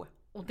show.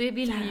 Och det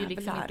vill vi ju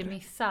liksom inte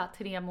missa.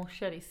 3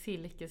 morsor i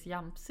silkes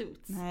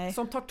jumpsuits. Nej.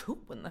 Som tar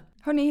ton.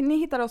 Hörrni, ni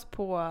hittar oss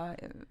på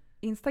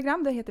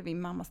Instagram, där heter vi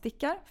Mamma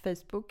Stickar.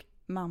 Facebook,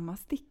 Mamma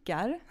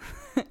Stickar.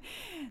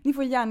 Ni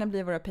får gärna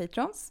bli våra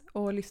patrons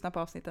och lyssna på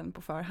avsnitten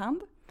på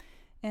förhand.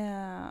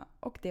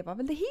 Och det var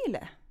väl det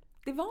hela.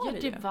 Det var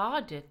det. Det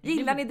var det.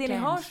 Gillar ni det ni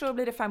hör så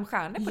blir det 5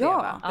 stjärnor på det,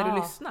 va? Där du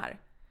lyssnar.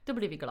 Då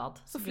blir vi glad.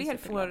 Så fler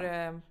får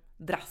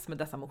dras med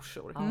dessa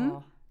morsor.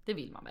 Ja, det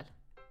vill man väl.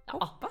 Ja.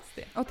 Hoppas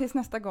det. Och tills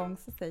nästa gång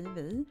så säger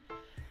vi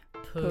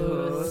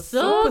puss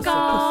och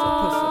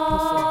gam!